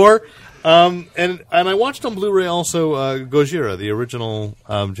lawn score. And I watched on Blu-ray also Gojira, the original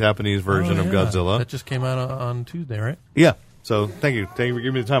Japanese version of Godzilla. That just came out on Tuesday, right? Yeah. So thank you for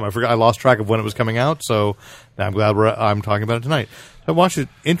giving me the time. I forgot, I lost track of when it was coming out, so I'm glad I'm talking about it tonight. I watched it.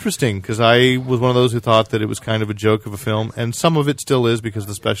 Interesting, because I was one of those who thought that it was kind of a joke of a film, and some of it still is because of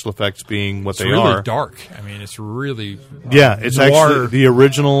the special effects being what It's they really are. dark. I mean, it's really Yeah, it's noir. actually the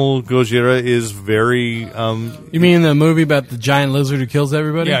original Gojira is very. You mean the movie about the giant lizard who kills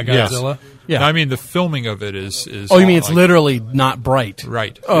everybody? Yeah, Yes. Godzilla. Yeah. No, I mean, the filming of it is. Oh, you mean it's like- literally not bright?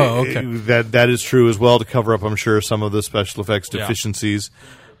 right? Oh, okay. That is true as well, to cover up, I'm sure, some of the special effects Yeah. deficiencies.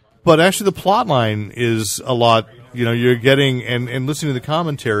 But actually, the plot line is a lot. You're getting and listening to the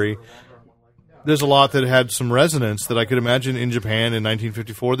commentary. There's a lot that had some resonance that I could imagine in Japan in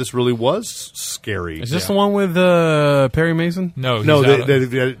 1954. This really was scary. Is this the one with Perry Mason? No, No, he's out they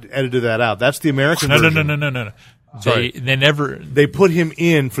of- edited that out. That's the American no, version. no. Sorry. They never. They put him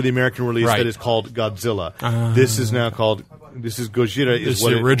in for the American release Right. that is called Godzilla. This is now called. This is Gojira. This Is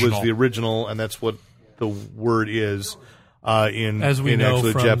what is the it was original. the original, and that's what the word is. as we in know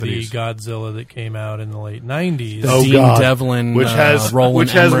actually from Japanese. the Godzilla that came out in the late 90s. Oh, Dean God. Devlin, which has Roland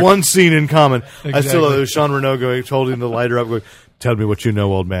one Emmerich. scene in common. I still Exactly. Sean Renault going, holding the lighter up, going, "Tell me what you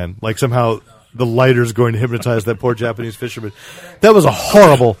know, old man." Like somehow the lighter's going to hypnotize that poor Japanese fisherman. That was a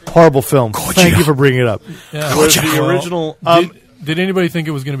horrible, horrible film. Thank you for bringing it up. Yeah. Whereas the original, Did anybody think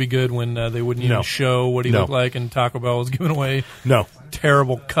it was going to be good when they wouldn't even No. show what he No. looked like, and Taco Bell was giving away no,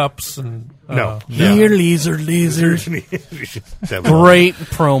 terrible cups and no. Here, laser. That was- Great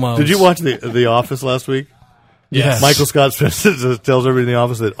promos. Did you watch the Office last week? Yes. Michael Scott Smith tells everybody in the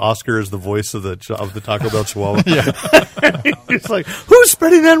office that Oscar is the voice of the Taco Bell Chihuahua. It's like, who's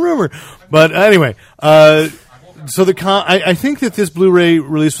spreading that rumor? But anyway, so I think that this Blu-ray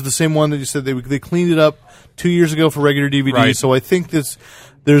release was the same one that you said they cleaned it up 2 years ago for regular DVD. Right. So I think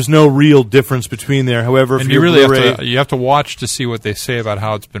there's no real difference between there. However, if And you're you really Blu-ray, you have to watch to see what they say about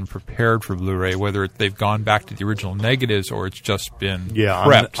how it's been prepared for Blu-ray, whether they've gone back to the original negatives or it's just been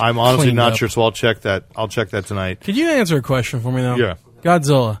prepped. I'm honestly Cleaned not up. sure. So I'll check that. I'll check that tonight. Could you answer a question for me, though? Yeah.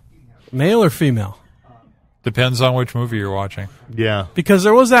 Godzilla, male or female? Depends on which movie you're watching. Yeah. Because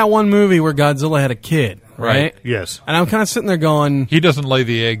there was that one movie where Godzilla had a kid, right? Right. Yes. And I'm kind of sitting there going, He doesn't lay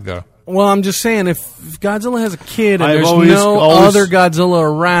the egg, though. well, I'm just saying, if Godzilla has a kid and I've there's always- no other Godzilla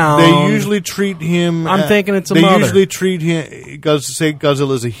around, They usually treat him. I'm thinking it's a They mother. usually treat him. Say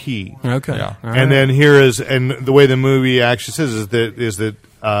Godzilla is a he. Okay. Yeah. All right. And then and the way the movie actually says is that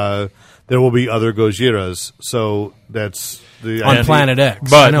there will be other Gojiras. So that's the on idea. Planet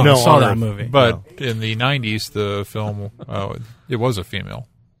X. But- I know, no, I saw on that Earth. movie. But in the 90s, the film, it was a female.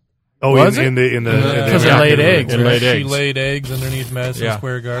 Oh, Was in the Because Yeah. it laid eggs. It right? laid She eggs. laid eggs underneath Madison Yeah.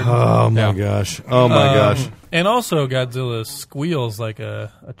 Square Garden. Oh my Yeah. gosh! Oh my gosh! And also, Godzilla squeals like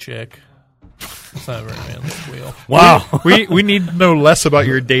a chick. It's not a very manly squeal. Wow! we need to know less about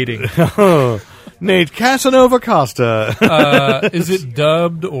your dating. Nate Casanova Costa. Is it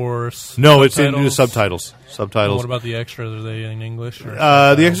dubbed or No, it's in subtitles? subtitles. What Subtitles. about the extras? Are they in English? Or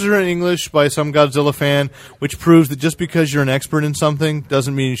The extras are in English by some Godzilla fan, which proves that just because you're an expert in something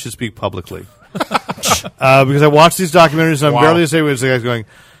doesn't mean you should speak publicly. Because I watch these documentaries and I'm Wow. barely saying what the guy's going.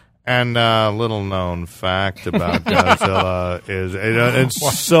 And little known fact about Godzilla is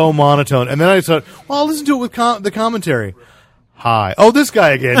it's so monotone. And then I thought, well, I'll listen to it with the commentary. Hi. Oh, this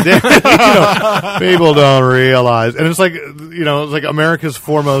guy again. People don't realize. And it's like, it's like America's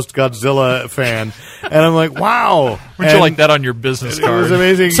foremost Godzilla fan. And I'm like, wow. Would you like that on your business It was card?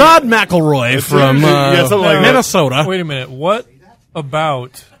 amazing. Todd McElroy from Yeah, something like that. Minnesota. Wait a minute. What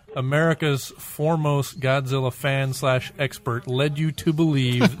about America's foremost Godzilla fan / expert led you to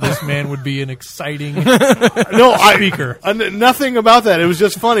believe this man would be an exciting speaker? Nothing about that. It was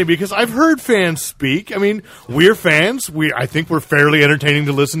just funny because I've heard fans speak. I mean, we're fans. I think we're fairly entertaining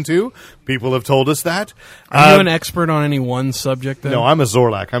to listen to. People have told us that. Are you an expert on any one subject, then? No, I'm a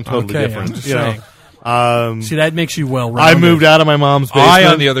Zorlak. I'm totally Okay, different. I'm just You know. saying. See, that makes you well-rounded. I moved out of my mom's basement. I,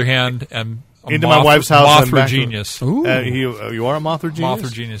 on the other hand, am a Into my wife's house and Mothra back to- genius. Ooh. You are a Mothra genius?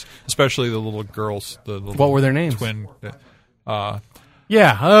 Mothra genius, especially the little girls. The little What were their names? Twin.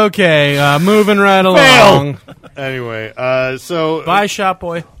 Yeah, okay, moving right along. Anyway, so Bye, Shop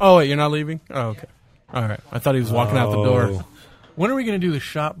Boy. Oh, wait, you're not leaving? Oh, okay. All right. I thought he was walking out the door. When are we going to do the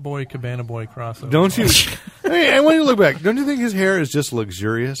Shop Boy Cabana Boy crossover? don't you? Hey, and when you look back, don't you think his hair is just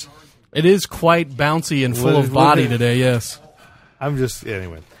luxurious? It is quite bouncy and full What- of body what- today, yes. I'm just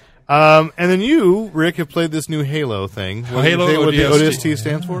anyway. And then you, Rick, have played this new Halo thing. What Halo do you think what the ODST ODST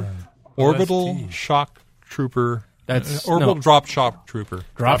stands for? Orbital Shock Trooper. That's- Orbital no. Drop Shock Trooper.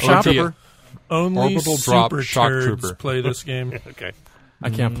 Drop Shop Trooper? Only Orbital Drop super Shock turds Trooper. play this game. Okay. I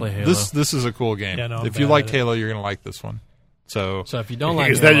can't play Halo. This is a cool game. Yeah, no, I'm if you bad liked at it. Halo, you're going to like this one. So so if you don't like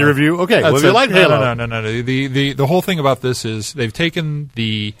Is that Halo, your review? Okay. Well, if you like no, Halo, no. The whole thing about this is they've taken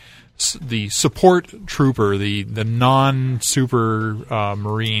the support trooper, the non-super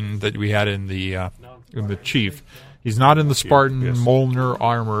Marine that we had in the Chief. He's not in the Spartan Molnar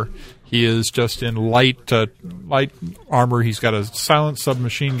armor. He is just in light armor. He's got a silent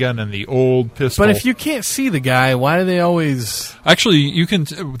submachine gun and the old pistol. But if you can't see the guy, why do they always... Actually, you can.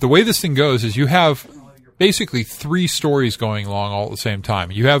 The way this thing goes is you have basically three stories going along all at the same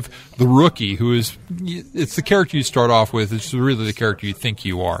time. You have the rookie, who is it's the character you start off with. It's really the character you think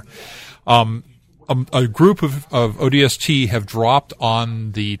you are. A group of ODST have dropped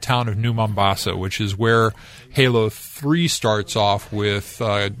on the town of New Mombasa, which is where Halo 3 starts off with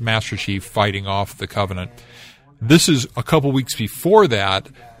Master Chief fighting off the Covenant. This is a couple weeks before that,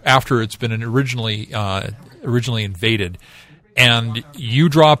 after it's been originally invaded. and you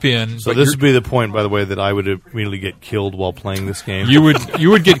drop in. So but this you're- would be the point, by the way, that I would immediately get killed while playing this game. you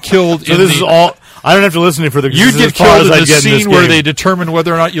would get killed. so in this the, is all. I don't have to listen to further. You'd get killed in the scene where they determine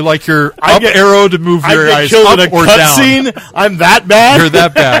whether or not you like your up arrow to move I your get eyes killed up in a or down. cutscene. I'm that bad. You're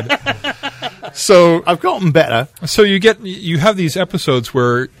that bad. So I've gotten better. So you have these episodes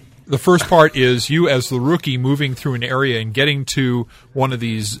where the first part is you as the rookie moving through an area and getting to one of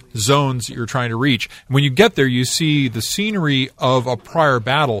these zones that you're trying to reach. And when you get there, you see the scenery of a prior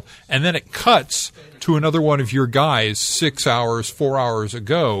battle, and then it cuts to another one of your guys 6 hours, 4 hours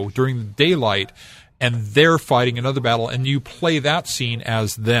ago during the daylight, and they're fighting another battle, and you play that scene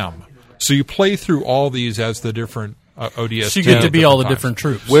as them. So you play through all these as the different ODS. So you get to be all the different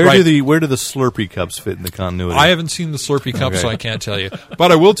troops. Where Right. where do the Slurpee cups fit in the continuity? I haven't seen the Slurpee cup, so Okay. I can't tell you.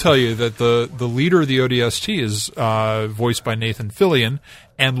 But I will tell you that the leader of the ODST is voiced by Nathan Fillion,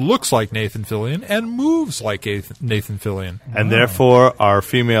 and looks like Nathan Fillion, and moves like Nathan Fillion. and therefore, our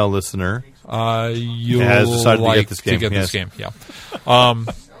female listener You'll has decided to get like this game, To get yes. this game, yeah.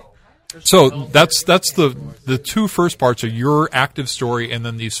 So that's the two first parts are your active story, and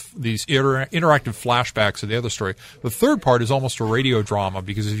then these interactive flashbacks of the other story. The third part is almost a radio drama,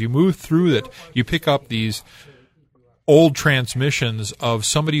 because if you move through it, you pick up these old transmissions of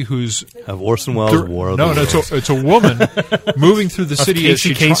somebody who's of Orson Welles' War of the Worlds. it's a woman moving through the city as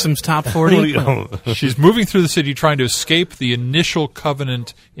Casey she Kasem's top 40. She's moving through the city trying to escape the initial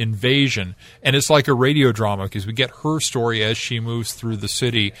Covenant invasion, and it's like a radio drama because we get her story as she moves through the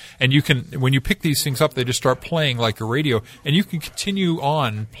city. And you can, when you pick these things up, they just start playing like a radio, and you can continue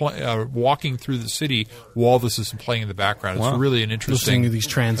on walking through the city while this is playing in the background. It's really an interesting Listening to these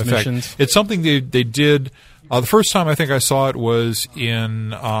transmissions. effect. It's something they did. The first time I think I saw it was in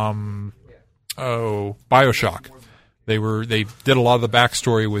BioShock. They did a lot of the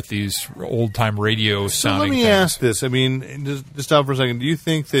backstory with these old time radio So sounding. let me things. ask this. I mean, just stop for a second. Do you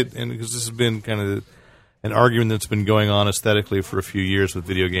think that, and because this has been kind of an argument that's been going on aesthetically for a few years with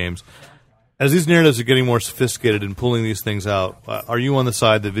video games, as these narratives are getting more sophisticated and pulling these things out, are you on the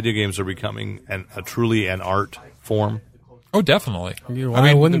side that video games are becoming truly an art form? Oh, definitely.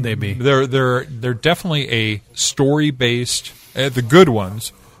 Why wouldn't they be? They're definitely a story based. The good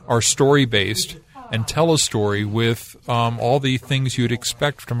ones are story based and tell a story with all the things you'd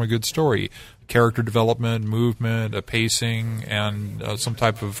expect from a good story: character development, movement, a pacing, and some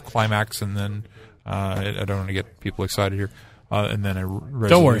type of climax. And then I don't want to get people excited here. And then a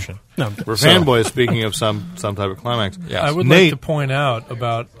resolution. Don't worry. No. For fanboys, speaking of some type of climax, Yes. I would Nate, like to point out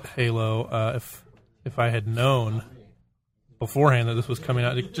about Halo, if I had known beforehand that this was coming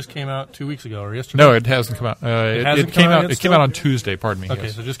out. It just came out 2 weeks ago or yesterday. No, it hasn't come out. hasn't It came come out out. yet It came still? out on Tuesday. Pardon me. Okay,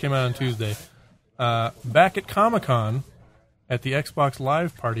 yes. so it just came out on Tuesday. Back at Comic-Con, at the Xbox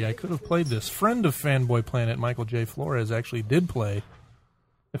Live party, I could have played this. Friend of Fanboy Planet, Michael J. Flores, actually did play.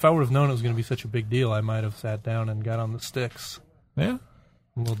 If I would have known it was going to be such a big deal, I might have sat down and got on the sticks. Yeah.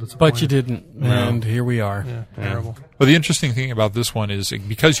 I'm a little disappointed. But you didn't, and here we are. Yeah, terrible. Well, the interesting thing about this one is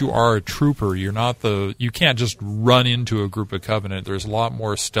because you are a trooper, you can't just run into a group of Covenant. There's a lot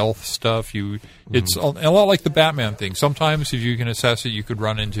more stealth stuff. It's a lot like the Batman thing. Sometimes, if you can assess it, you could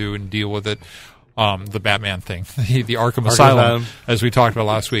run into and deal with it. The Batman thing, the Arkham Asylum, as we talked about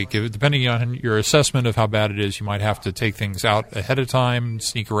last week. Depending on your assessment of how bad it is, you might have to take things out ahead of time,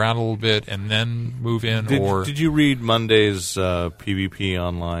 sneak around a little bit, and then move in. Did you read Monday's PvP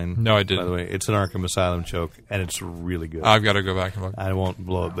online? No, I didn't. By the way, it's an Arkham Asylum joke, and it's really good. I've got to go back and look. I won't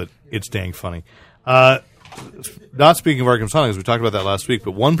blow it, but it's dang funny. Not speaking of Arkham Asylum, because we talked about that last week,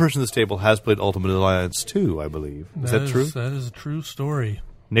 but one person at this table has played Ultimate Alliance 2, I believe. Is that true? That is a true story.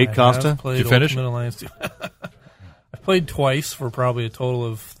 Nate I Costa? have played Did you finish? Ultimate Alliance 2. I've played twice for probably a total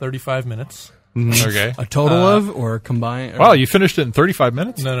of 35 minutes. Okay. A total of or combined? Wow, you finished it in 35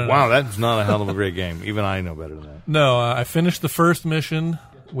 minutes? No. Wow, that's not a hell of a great game. Even I know better than that. No, I finished the first mission,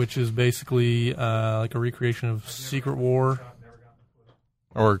 which is basically like a recreation of Secret War.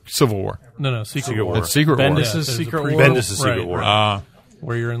 Or Civil War? No, Secret War. It's Secret War. Bendis' there's a Secret prequel. War. Bendis' Secret Right, War. right.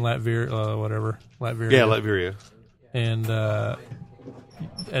 Where you're in Latveria. Yeah, Latveria. And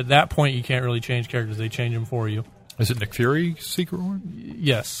at that point, you can't really change characters. They change them for you. Is it Nick Fury Secret War?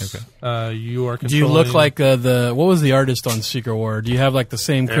 Yes. Okay. You are Do controlling... you look like what was the artist on Secret War? Do you have like the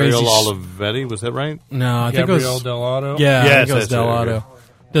same crazy? Ariel Olivetti, was that right? No, I think it Gabrielle was. Dell'Otto? Yeah, I Yes, think it was that's it, Dell'Otto. okay.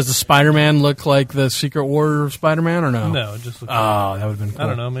 Does the Spider-Man look like the Secret War Spider-Man or no? No, it just looks Oh, that would have been cool. I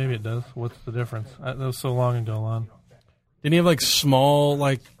don't know. Maybe it does. What's the difference? That was so long ago, Lon. Didn't he have like small,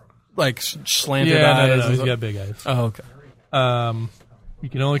 like slanted Yeah, eyes? no. He's got big eyes. Oh, okay. You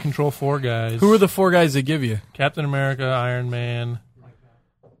can only control 4 guys. Who are the 4 guys they give you? Captain America, Iron Man,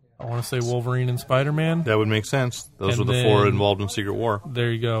 I want to say Wolverine and Spider-Man. That would make sense. Those And were the 4 involved in Secret War.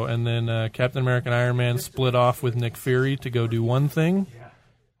 There you go. And then Captain America and Iron Man split off with Nick Fury to go do one thing.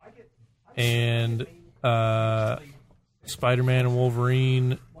 And Spider-Man and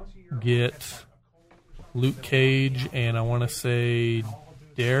Wolverine get Luke Cage and I want to say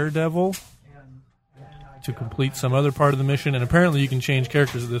Daredevil to complete some other part of the mission. And apparently you can change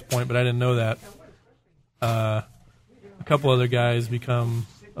characters at this point, but I didn't know that. A couple other guys become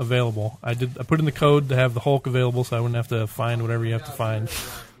available. I put in the code to have the Hulk available, so I wouldn't have to find whatever you have to find.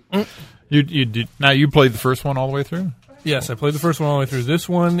 You did now. You played the first one all the way through. Yes, I played the first one all the way through. This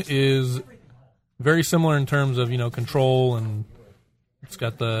one is very similar in terms of control, and it's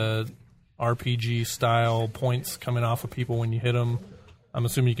got the RPG style points coming off of people when you hit them. I'm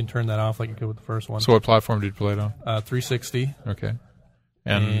assuming you can turn that off like you could with the first one. So what platform did you play it on? 360. Okay.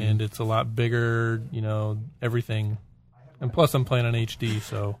 And it's a lot bigger, everything. And plus I'm playing on HD,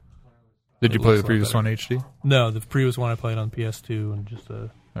 so... Did you play the previous one HD? No, the previous one I played on PS2 and just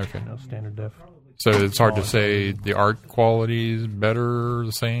standard def. So it's hard to say the art quality is better,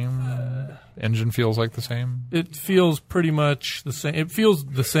 the same? Engine feels like the same? It feels pretty much the same. It feels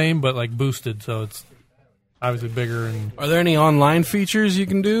the same, but like boosted, so it's obviously bigger. And Are there any online features you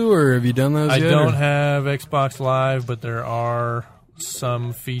can do, or have you done those yet? I don't have Xbox Live, but there are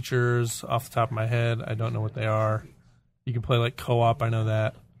some features off the top of my head. I don't know what they are. You can play like co-op, I know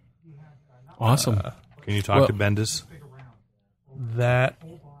that. Awesome. Can you talk to Bendis? That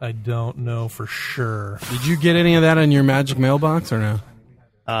I don't know for sure. Did you get any of that in your Magic mailbox or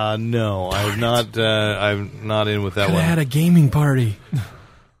no? No, I have not. I'm not in with that Could one. have had a gaming party.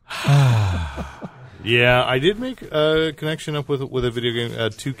 Yeah, I did make a connection up with a video game,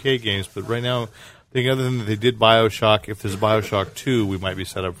 2K games, but right now, I think other than that they did BioShock, if there's BioShock 2, we might be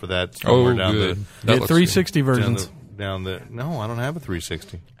set up for that. Oh, good. The 360 versions. No, I don't have a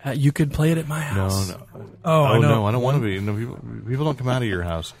 360. You could play it at my house. No. Oh, I know. No, I don't want to be. No, people don't come out of your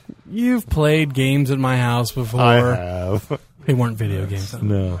house. You've played games at my house before. I have. They weren't video games.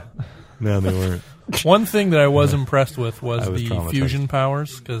 No, they weren't. One thing that I was impressed with was I was the traumatized. fusion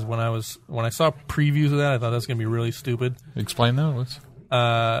powers, because when I saw previews of that, I thought that was going to be really stupid. Explain that. Let's...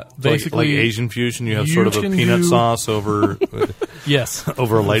 Basically, like Asian fusion, you have you sort of a can peanut do- sauce over yes.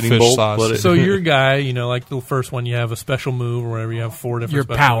 over a lightning Fish bolt. sauce. But So your guy, like the first one, you have a special move or whatever. You have 4 different Your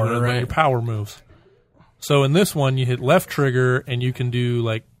special power, moves, right? Your power moves. So in this one, you hit left trigger and you can do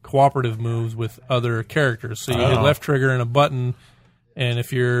like cooperative moves with other characters. So you hit left trigger and a button, and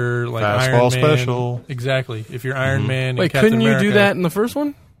if you're like Fastball Iron Man, special. Exactly. If you're Iron Man, and Wait, Captain couldn't America, you do that in the first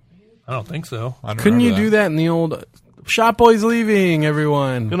one? I don't think so. I don't Couldn't you remember do that in the old Shop Boy's leaving,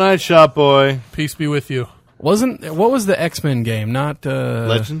 everyone? good night, shop boy. Peace be with you. What was the X-Men game? Not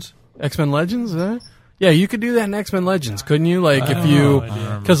Legends. X-Men Legends? Yeah, you could do that in X-Men Legends, couldn't you? Like if no you,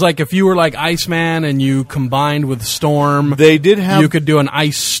 idea. because like if you were like Iceman and you combined with Storm, They did have. you could do an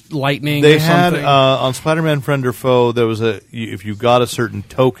ice lightning. They or had something. on Spider-Man Friend or Foe. There was if you got a certain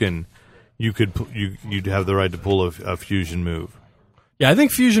token, you'd have the right to pull a fusion move. Yeah, I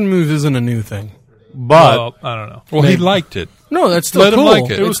think fusion moves isn't a new thing. But Well, I don't know. Well, he liked it. No, that's still Let him cool.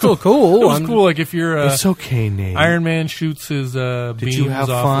 like it. It was still cool. It was cool. Like if you're it's okay, Nate. Iron Man shoots his beams you have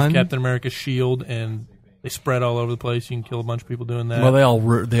off fun? of Captain America's shield, and they spread all over the place. You can kill a bunch of people doing that. Well,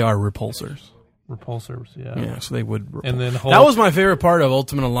 they are repulsors. Repulsors, yeah. Yeah, so they would. And then that Hulk- was my favorite part of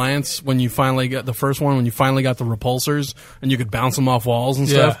Ultimate Alliance when you finally got the first one. When you finally got the repulsors and you could bounce them off walls and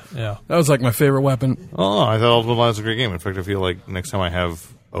Yeah, stuff. yeah. That was like my favorite weapon. Oh, I thought Ultimate Alliance was a great game. In fact, I feel like next time I have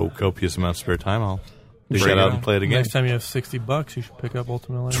copious amounts of spare time, I'll dig that out and play it again. Next time you have $60, you should pick up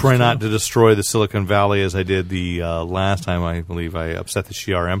Ultimate Alliance. Try not too. to destroy the Silicon Valley as I did the last time. I believe I upset the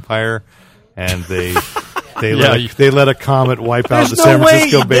Shi'ar Empire, and they let a comet wipe out the San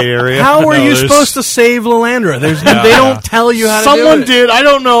Francisco Bay Area. How are No, you there's- supposed to save Lalandra? They don't tell you how to do Someone it. did. I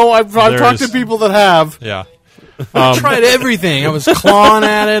don't know. I've talked to There's- people that have. Yeah. I tried everything. I was clawing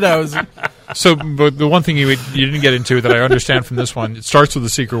at it. I was. So, but the one thing you didn't get into that I understand from this one, it starts with the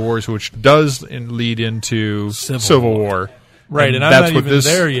Secret Wars, which does lead into Civil War. Right, and I'm that's not what even this,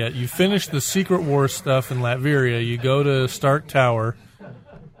 there yet. You finish the Secret Wars stuff in Latveria. You go to Stark Tower,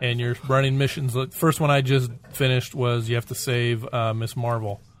 and you're running missions. The first one I just finished was you have to save Miss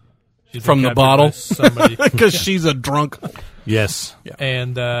Marvel. She's been From the captured bottle? by somebody. Because she's a drunk. Yes.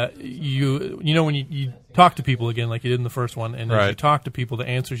 And you know when you talk to people again like you did in the first one, and as you Right. talk to people, the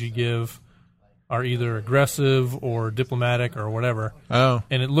answers you give are either aggressive or diplomatic or whatever. Oh.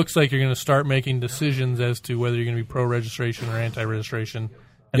 And it looks like you're going to start making decisions as to whether you're going to be pro-registration or anti-registration.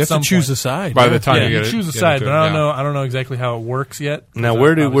 You have to choose a side. By the time Yeah, you you get it, choose a get side, into but it, I don't yeah. know. I don't know exactly how it works yet. Now, I'm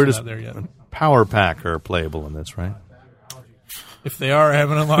where obviously does not there yet. Power Pack are playable in this, right? If they are, I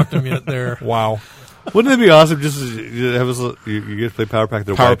haven't unlocked them yet. They're Wow. Wouldn't it be awesome just to have you get to play Power Pack?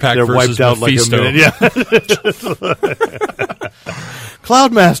 They're Power Pack they're versus wiped out Mephisto. like a minute. Yeah.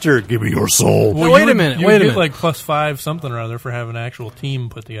 Cloudmaster, give me your soul. Well, wait a minute. You Wait a get minute. like +5 something or other for having an actual team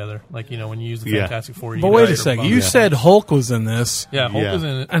put together. Like when you use the Yeah. Fantastic Four. You But get wait a extra second. bonus. You said Hulk was in this, Yeah, Hulk Yeah. was in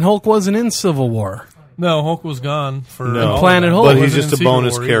it. and Hulk wasn't in Civil War. No, Hulk was gone for No. all of Planet that. Hulk. But He he's wasn't just in a Civil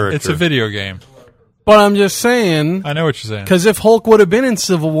bonus War either. character. It's a video game. But I'm just saying, I know what you're saying. because if Hulk would have been in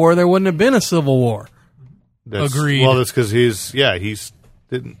Civil War, there wouldn't have been a Civil War. Agreed. Well, that's because he's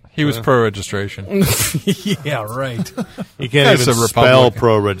didn't. He was pro-registration. Yeah, right. He can't That's even a spell Republican.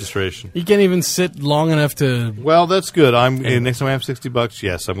 pro-registration. You can't even sit long enough to. Well, that's good. Next time I have $60.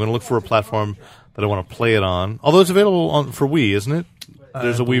 Yes, I'm going to look for a platform that I want to play it on. Although it's available for Wii, isn't it?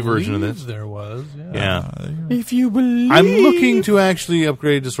 There's a Wii version of believe this. There was, Yeah. If you believe, I'm looking to actually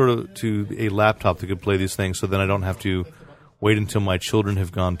upgrade to a laptop that could play these things, so then I don't have to wait until my children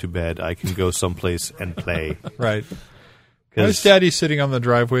have gone to bed. I can go someplace and play. Right. Why is Daddy sitting on the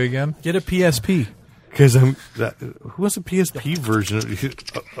driveway again? get a PSP. Because who has a PSP version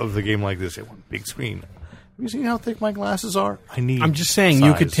of the game like this? It one big screen. Have you seen how thick my glasses are? I'm just saying,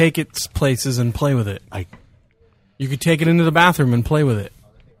 you could take it places and play with it. You could take it into the bathroom and play with it.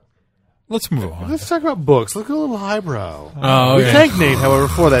 Let's move on. Let's talk about books. Let's get a little highbrow. Oh, We okay. thank Nate, however,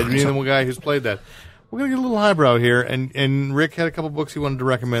 for that. You're the guy who's played that. We're going to get a little highbrow here, and Rick had a couple books he wanted to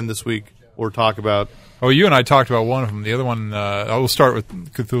recommend this week or talk about. Oh, you and I talked about one of them. The other one, I will start with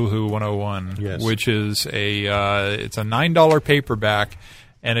Cthulhu 101, Yes. which is it's a $9 paperback,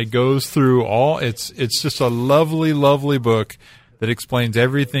 and it goes through all. It's just a lovely, lovely book that explains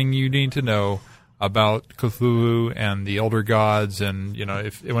everything you need to know about Cthulhu and the Elder Gods, and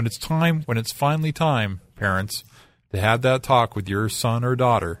when it's finally time, parents, to have that talk with your son or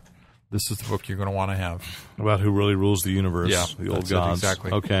daughter. This is the book you're going to want to have. About who really rules the universe. Yeah, the old that's it, gods.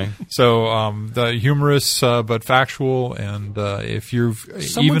 exactly. Okay. So the humorous but factual, and if you've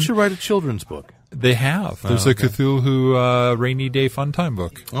Someone should write a children's book. they have. There's a Cthulhu Rainy Day Fun Time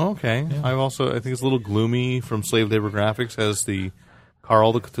book. Oh, okay. I think it's a little gloomy from Slave Labor Graphics as the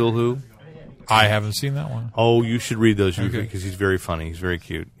Carl the Cthulhu. I haven't seen that one. Oh, you should read those because he's very funny. He's very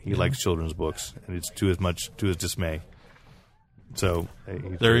cute. He likes children's books, and it's to his dismay. So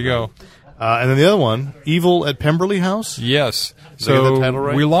There you go. And then the other one, Evil at Pemberley House. Yes. Did I get So that title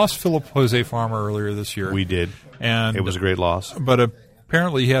right? we lost Philip Jose Farmer earlier this year. We did. and It was a great loss. But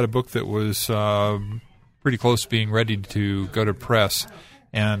apparently he had a book that was pretty close to being ready to go to press.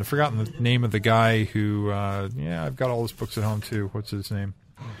 And I've forgotten the name of the guy who, I've got all his books at home too. What's his name?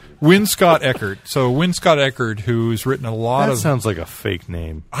 Win Scott Eckert. So Win Scott Eckert, who's written a lot That of... sounds like a fake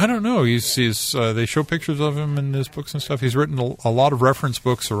name. I don't know. He's they show pictures of him in his books and stuff. He's written a lot of reference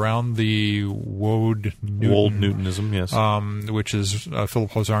books around the Wold Newtonism, yes. which is Philip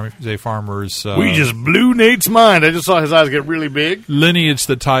Jose Farmer's We just blew Nate's mind. I just saw his eyes get really big. lineage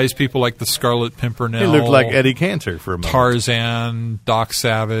that ties people like the Scarlet Pimpernel. He looked like Eddie Cantor for a moment. Tarzan, Doc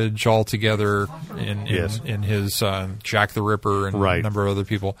Savage, all together in his Jack the Ripper and Right. a number of other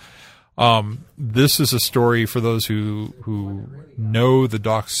people. This is a story for those who know the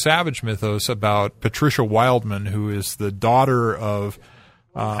Doc Savage mythos about Patricia Wildman, who is the daughter of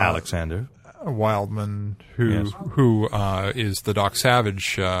Alexander. Wildman, who is the Doc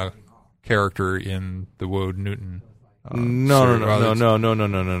Savage character in the Woad Newton. No.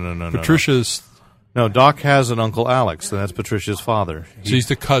 Patricia's. No, Doc has an Uncle Alex, and that's Patricia's father. She's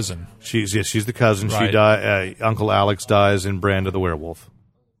the cousin. She's the cousin. Right. Uncle Alex dies in Brand of the Werewolf.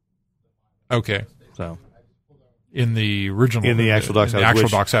 Okay. So In the original, in the actual Doc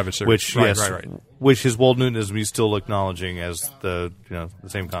Savage, Doc Savage series. which right, yes, right. which his Wold Newtonism he's still acknowledging as the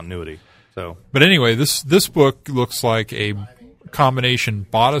same continuity. So But anyway, this book looks like a combination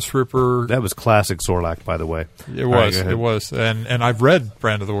bodice ripper. that was classic Zorlak, by the way. It All right, was, go ahead. it was, and I've read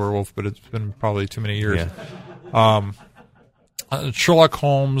Brand of the Werewolf, but it's been probably too many years. Yeah. Sherlock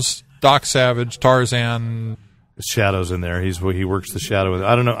Holmes, Doc Savage, Tarzan. Shadow's in there. He works the Shadow.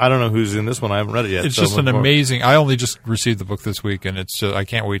 I don't know who's in this one. I haven't read it yet. It's so just an look for- amazing. I only just received the book this week, and it's. I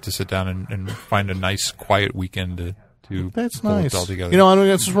can't wait to sit down and find a nice, quiet weekend to That's pull nice. it all together. You know, I'm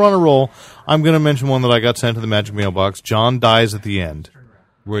just on a roll. I'm going to mention one that I got sent to the Magic Mailbox. John Dies at the End.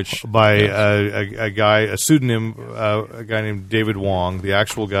 which By a guy, a pseudonym, a guy named David Wong. The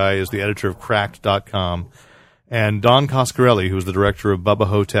actual guy is the editor of Cracked.com. And Don Coscarelli, who was the director of Bubba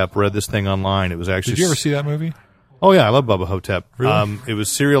Hotep, read this thing online. It was actually... did you ever see that movie? Oh, yeah, I love Bubba Hotep. Really? It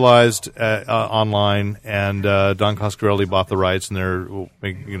was serialized online, and Don Coscarelli bought the rights, and they're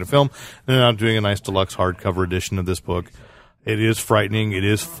making a film. They're now doing a nice deluxe hardcover edition of this book. It is frightening. It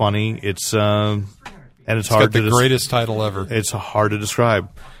is funny. It's... and and it's got hard the greatest title ever. It's hard to describe.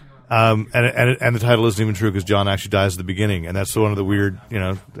 And the title isn't even true because John actually dies at the beginning, and that's one of the weird,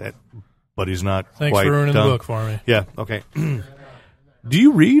 but he's not Thanks quite for ruining done. the book for me. Yeah, okay. Do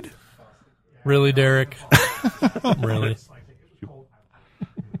you read? Really, Derek? Really?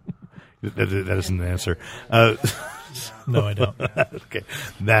 That isn't an answer. No, I don't. Okay,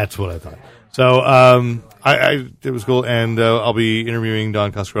 that's what I thought. So it was cool, and I'll be interviewing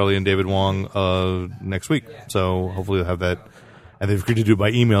Don Coscarelli and David Wong next week. So hopefully I'll have that. And they've agreed to do it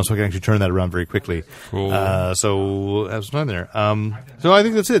by email, so I can actually turn that around very quickly. Cool. So we'll have some time there. So I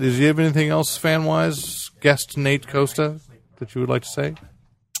think that's it. Do you have anything else fan-wise, guest Nate Costa, that you would like to say?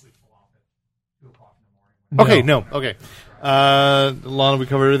 No. Okay, no. Okay. Lana, we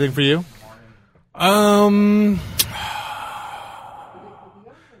covered everything for you?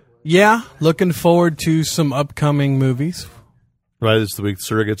 Yeah, looking forward to some upcoming movies. Right, it's the week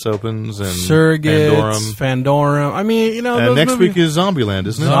Surrogates opens and Surrogates, Pandorum. Fandorum. I mean, those Next movies, week is Zombieland,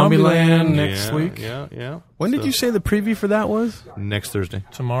 isn't it? Zombieland next Yeah, week. Yeah. When did you say the preview for that was? Next Thursday.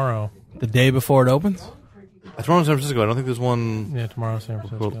 Tomorrow. The day before it opens? Tomorrow in San Francisco. I don't think there's one. Yeah, tomorrow, San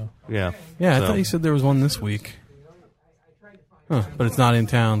Francisco. Yeah. Yeah, I So- thought you said there was one this week. Huh, but it's not in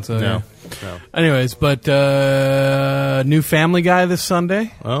town, so No. yeah. Anyways, but new Family Guy this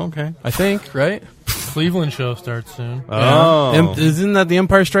Sunday, Oh, okay. I think, right? Cleveland show starts soon. Oh. Isn't that the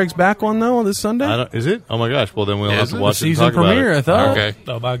Empire Strikes Back one, though, this Sunday? Is it? Oh, my gosh. Well, then we'll have Is to it? watch The it and season talk about premiere, it. I thought. Okay.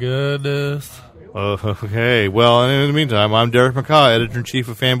 Oh, my goodness. Okay. Well, in the meantime, I'm Derek McCaw, editor-in-chief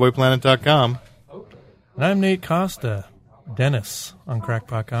of FanboyPlanet.com. And I'm Nate Costa, Dennis on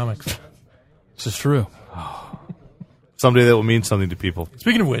Crackpot Comics. This is true. Someday that will mean something to people.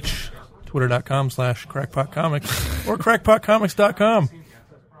 Speaking of which, twitter.com/crackpotcomics or crackpotcomics.com.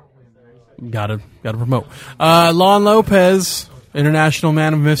 Gotta promote. Lon Lopez, International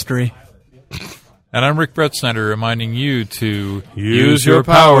Man of Mystery. And I'm Rick Brett Snyder, reminding you to Use your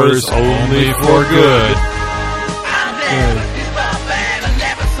powers only for good.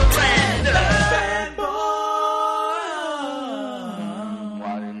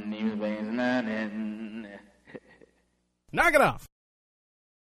 Knock it off.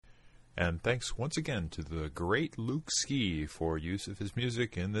 And thanks once again to the great Luke Ski for use of his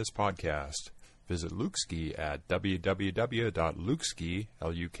music in this podcast. Visit Luke Ski at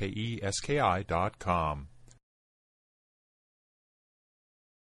www.lukeski.com.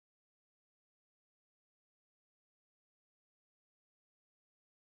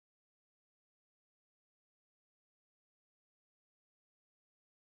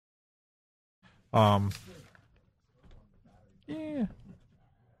 Yeah.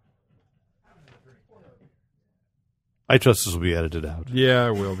 I trust this will be edited out. Yeah,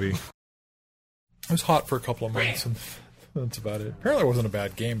 it will be. It was hot for a couple of months, and that's about it. Apparently it wasn't a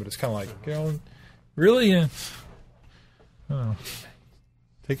bad game, but it's kind of like, really? I don't know.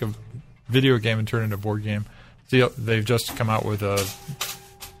 Take a video game and turn it into a board game. See, they've just come out with a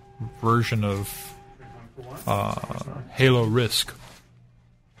version of Halo Risk.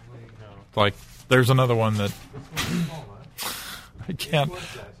 Like, there's another one that... I can't.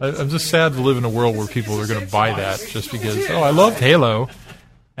 I'm just sad to live in a world where people are going to buy that just because, I loved Halo,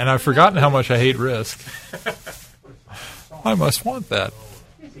 and I've forgotten how much I hate Risk. I must want that.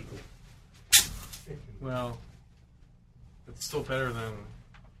 Well, it's still better than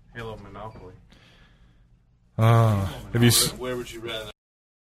Halo Monopoly. Have you? Where would you rather?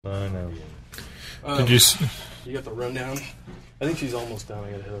 I know. Did you? You got the rundown? I think she's almost done. I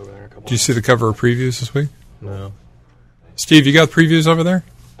got to head over there in a couple. Did you see the cover of previews this week? No. Steve, you got previews over there?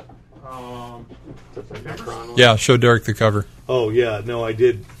 Yeah, show Derek the cover. Oh, yeah. No, I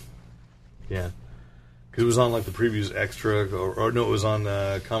did. Yeah. Because it was on, like, the previews extra, or no, it was on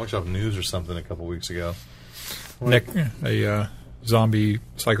Comic Shop News or something a couple weeks ago. Nick, a zombie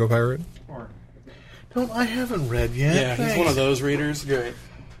psychopirate. I haven't read yet. Yeah, he's one of those readers. Great.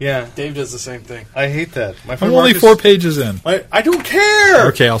 Yeah. Dave does the same thing. I hate that. My I'm friend only Marcus, 4 pages in. I don't care!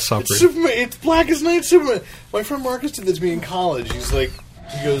 Okay, I'll stop It's reading. Superman. It's Black as Night Superman. My friend Marcus did this to me in college.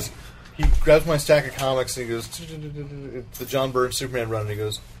 He grabs my stack of comics and he goes, it's the John Byrne Superman run, and he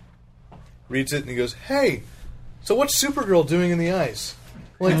goes, reads it, and he goes, hey, so what's Supergirl doing in the ice?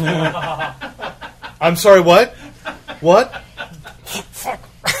 Like, I'm sorry, what? What?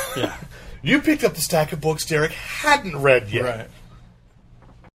 Yeah. You picked up the stack of books Derek hadn't read yet. Right.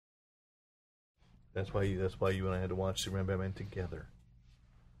 That's why you and I had to watch Superman Batman together.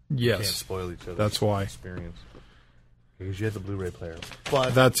 Can't Yes, spoil each other's that's why. experience. Because you had the Blu-ray player.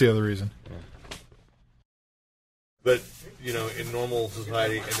 But That's the other reason. But, in normal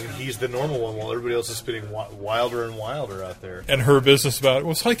society, and then he's the normal one while everybody else is spinning wilder and wilder out there. And her business about it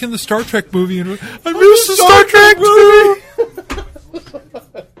was like in the Star Trek movie. And I miss the Star Trek movie.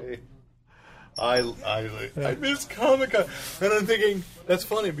 I miss Comic-Con. And I'm thinking, that's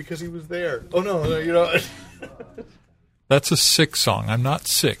funny because he was there. Oh, no, That's a sick song. I'm not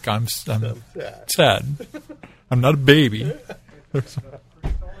sick. I'm sad. I'm not a baby.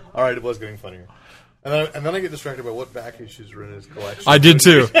 All right, it was getting funnier. And then I get distracted by what back issues are in his collection. I did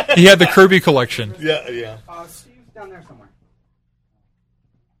too. He had the Kirby collection. Yeah. Steve's down there somewhere.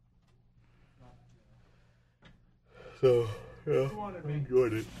 So, yeah, I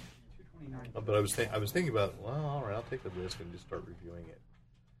enjoyed it. But I was thinking about, well, all right, I'll take the risk and just start reviewing it.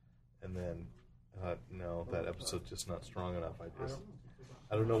 And then, no, that episode's just not strong enough.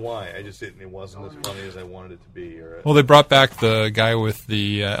 I don't know why. I just didn't. It wasn't as funny as I wanted it to be. Well, they brought back the guy with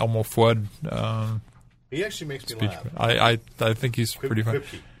the Elmo Fudd. He actually makes me laugh. I think he's pretty funny.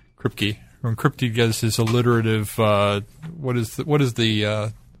 Kripke. When Kripke gets his alliterative, what is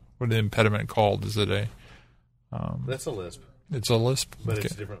the impediment called? Is it a? That's a lisp. It's a lisp, but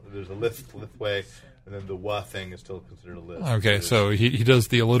it's different. There's a lisp way, and then the wah thing is still considered a lisp. Okay, so he does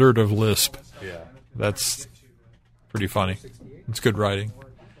the alliterative lisp. Yeah, that's pretty funny. It's good writing.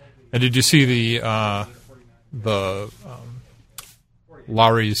 And did you see the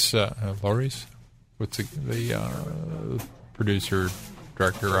Laurie's? What's the producer,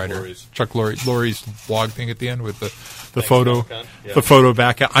 director, writer? Chuck Lorre's blog thing at the end with the photo, the photo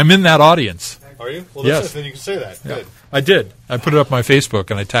back. I'm in that audience. Are you? Well, yes. Then you can say that. Yeah. Good. I did. I put it up on my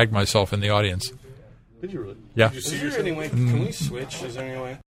Facebook and I tagged myself in the audience. Did you really? Yeah. Did you see Is there any way? Can we switch? Is there any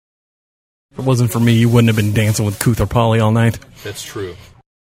way? If it wasn't for me, you wouldn't have been dancing with Kuth or Polly all night. That's true.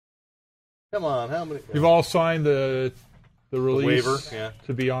 Come on, how many? You've all signed the release waiver,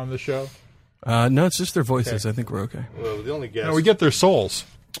 to be on the show? No, it's just their voices. Okay. I think we're okay. Well, the only guest. No, we get their souls.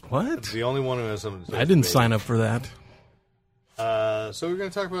 What? The only one who has something to say. I didn't sign up for that. So we're going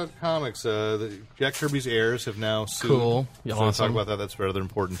to talk about comics. Jack Kirby's heirs have now sued. Cool. Yeah, so awesome. Talk about that. That's rather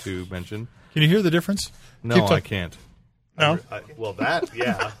important to mention. Can you hear the difference? No, I can't. No? Well, that,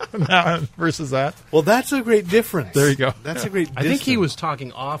 yeah. Versus that? Well, that's a great difference. There you go. That's a great I think he was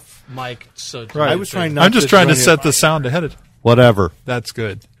talking off mic. So right. I was trying not I'm just trying to set the sound ahead of whatever. That's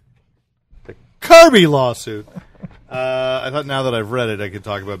good. The Kirby lawsuit. I thought now that I've read it, I could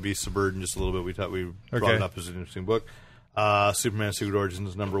talk about Beasts of Burden just a little bit. We thought we brought it up as an interesting book. Superman Secret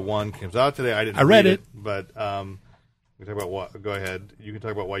Origins #1 comes out today. I didn't read it, but we can talk about what. Go ahead. You can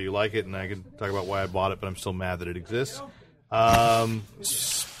talk about why you like it, and I can talk about why I bought it, but I'm still mad that it exists. Because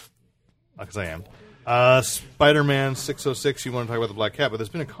I am. Spider-Man 606, you want to talk about the Black Cat, but there's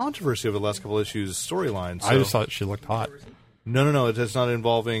been a controversy over the last couple issues storylines. So. I just thought she looked hot. No, it's not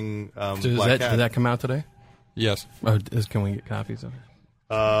involving Black Cat. Did that come out today? Yes. Oh, can we get copies of it?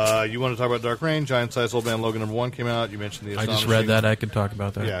 You want to talk about Dark Reign? Giant Size Old Man Logan #1 came out. You mentioned the I just read that. I could talk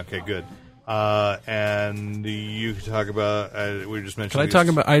about that. Yeah, okay, good. And you could talk about, we just mentioned. Can I talk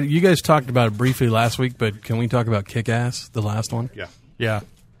about, you guys talked about it briefly last week, but can we talk about Kick-Ass, the last one? Yeah. Yeah.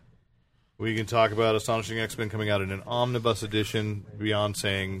 We can talk about Astonishing X-Men coming out in an omnibus edition, beyond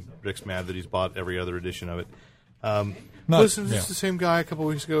saying Rick's mad that he's bought every other edition of it. Listen, this is the same guy a couple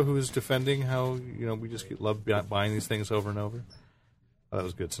weeks ago who was defending how, we just love buying these things over and over. Oh, that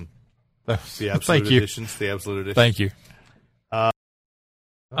was Goodson. The absolute editions. The absolute editions. Thank you. I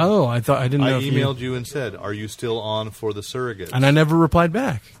didn't know. I emailed you and said, "Are you still on for the surrogates?" And I never replied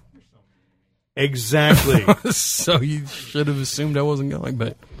back. Exactly. So you should have assumed I wasn't going.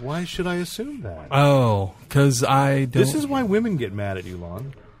 But why should I assume that? Oh, because I don't. This is why women get mad at you,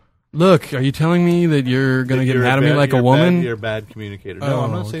 Lon. Look, are you telling me that you're going to get mad at me like a woman? You're a bad communicator. No,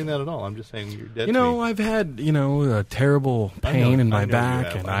 I'm not saying that at all. I'm just saying you're dead. I've had a terrible pain in my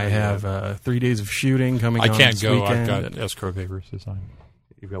back, and I have 3 days of shooting coming. I can't this go. weekend. I've got escrow papers to sign.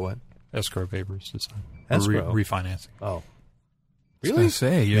 You've got what? Escrow papers to sign. Escrow? Refinancing. Oh, really?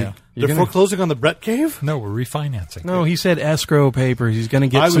 They're foreclosing on the Brett Cave? No, we're refinancing. No, he said escrow papers. He's going to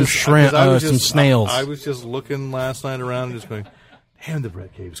get some shrimp, some snails. I was just looking last night around and just going, "Damn, the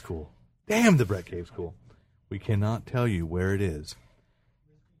Brett Cave's cool. Damn, the Brett Cave's cool." We cannot tell you where it is.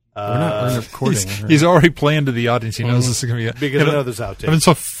 We're not recording. He's already playing to the audience. He knows this is going to be because I know there's outtakes. I've been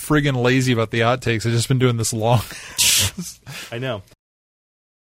so friggin' lazy about the outtakes. I've just been doing this long. I know.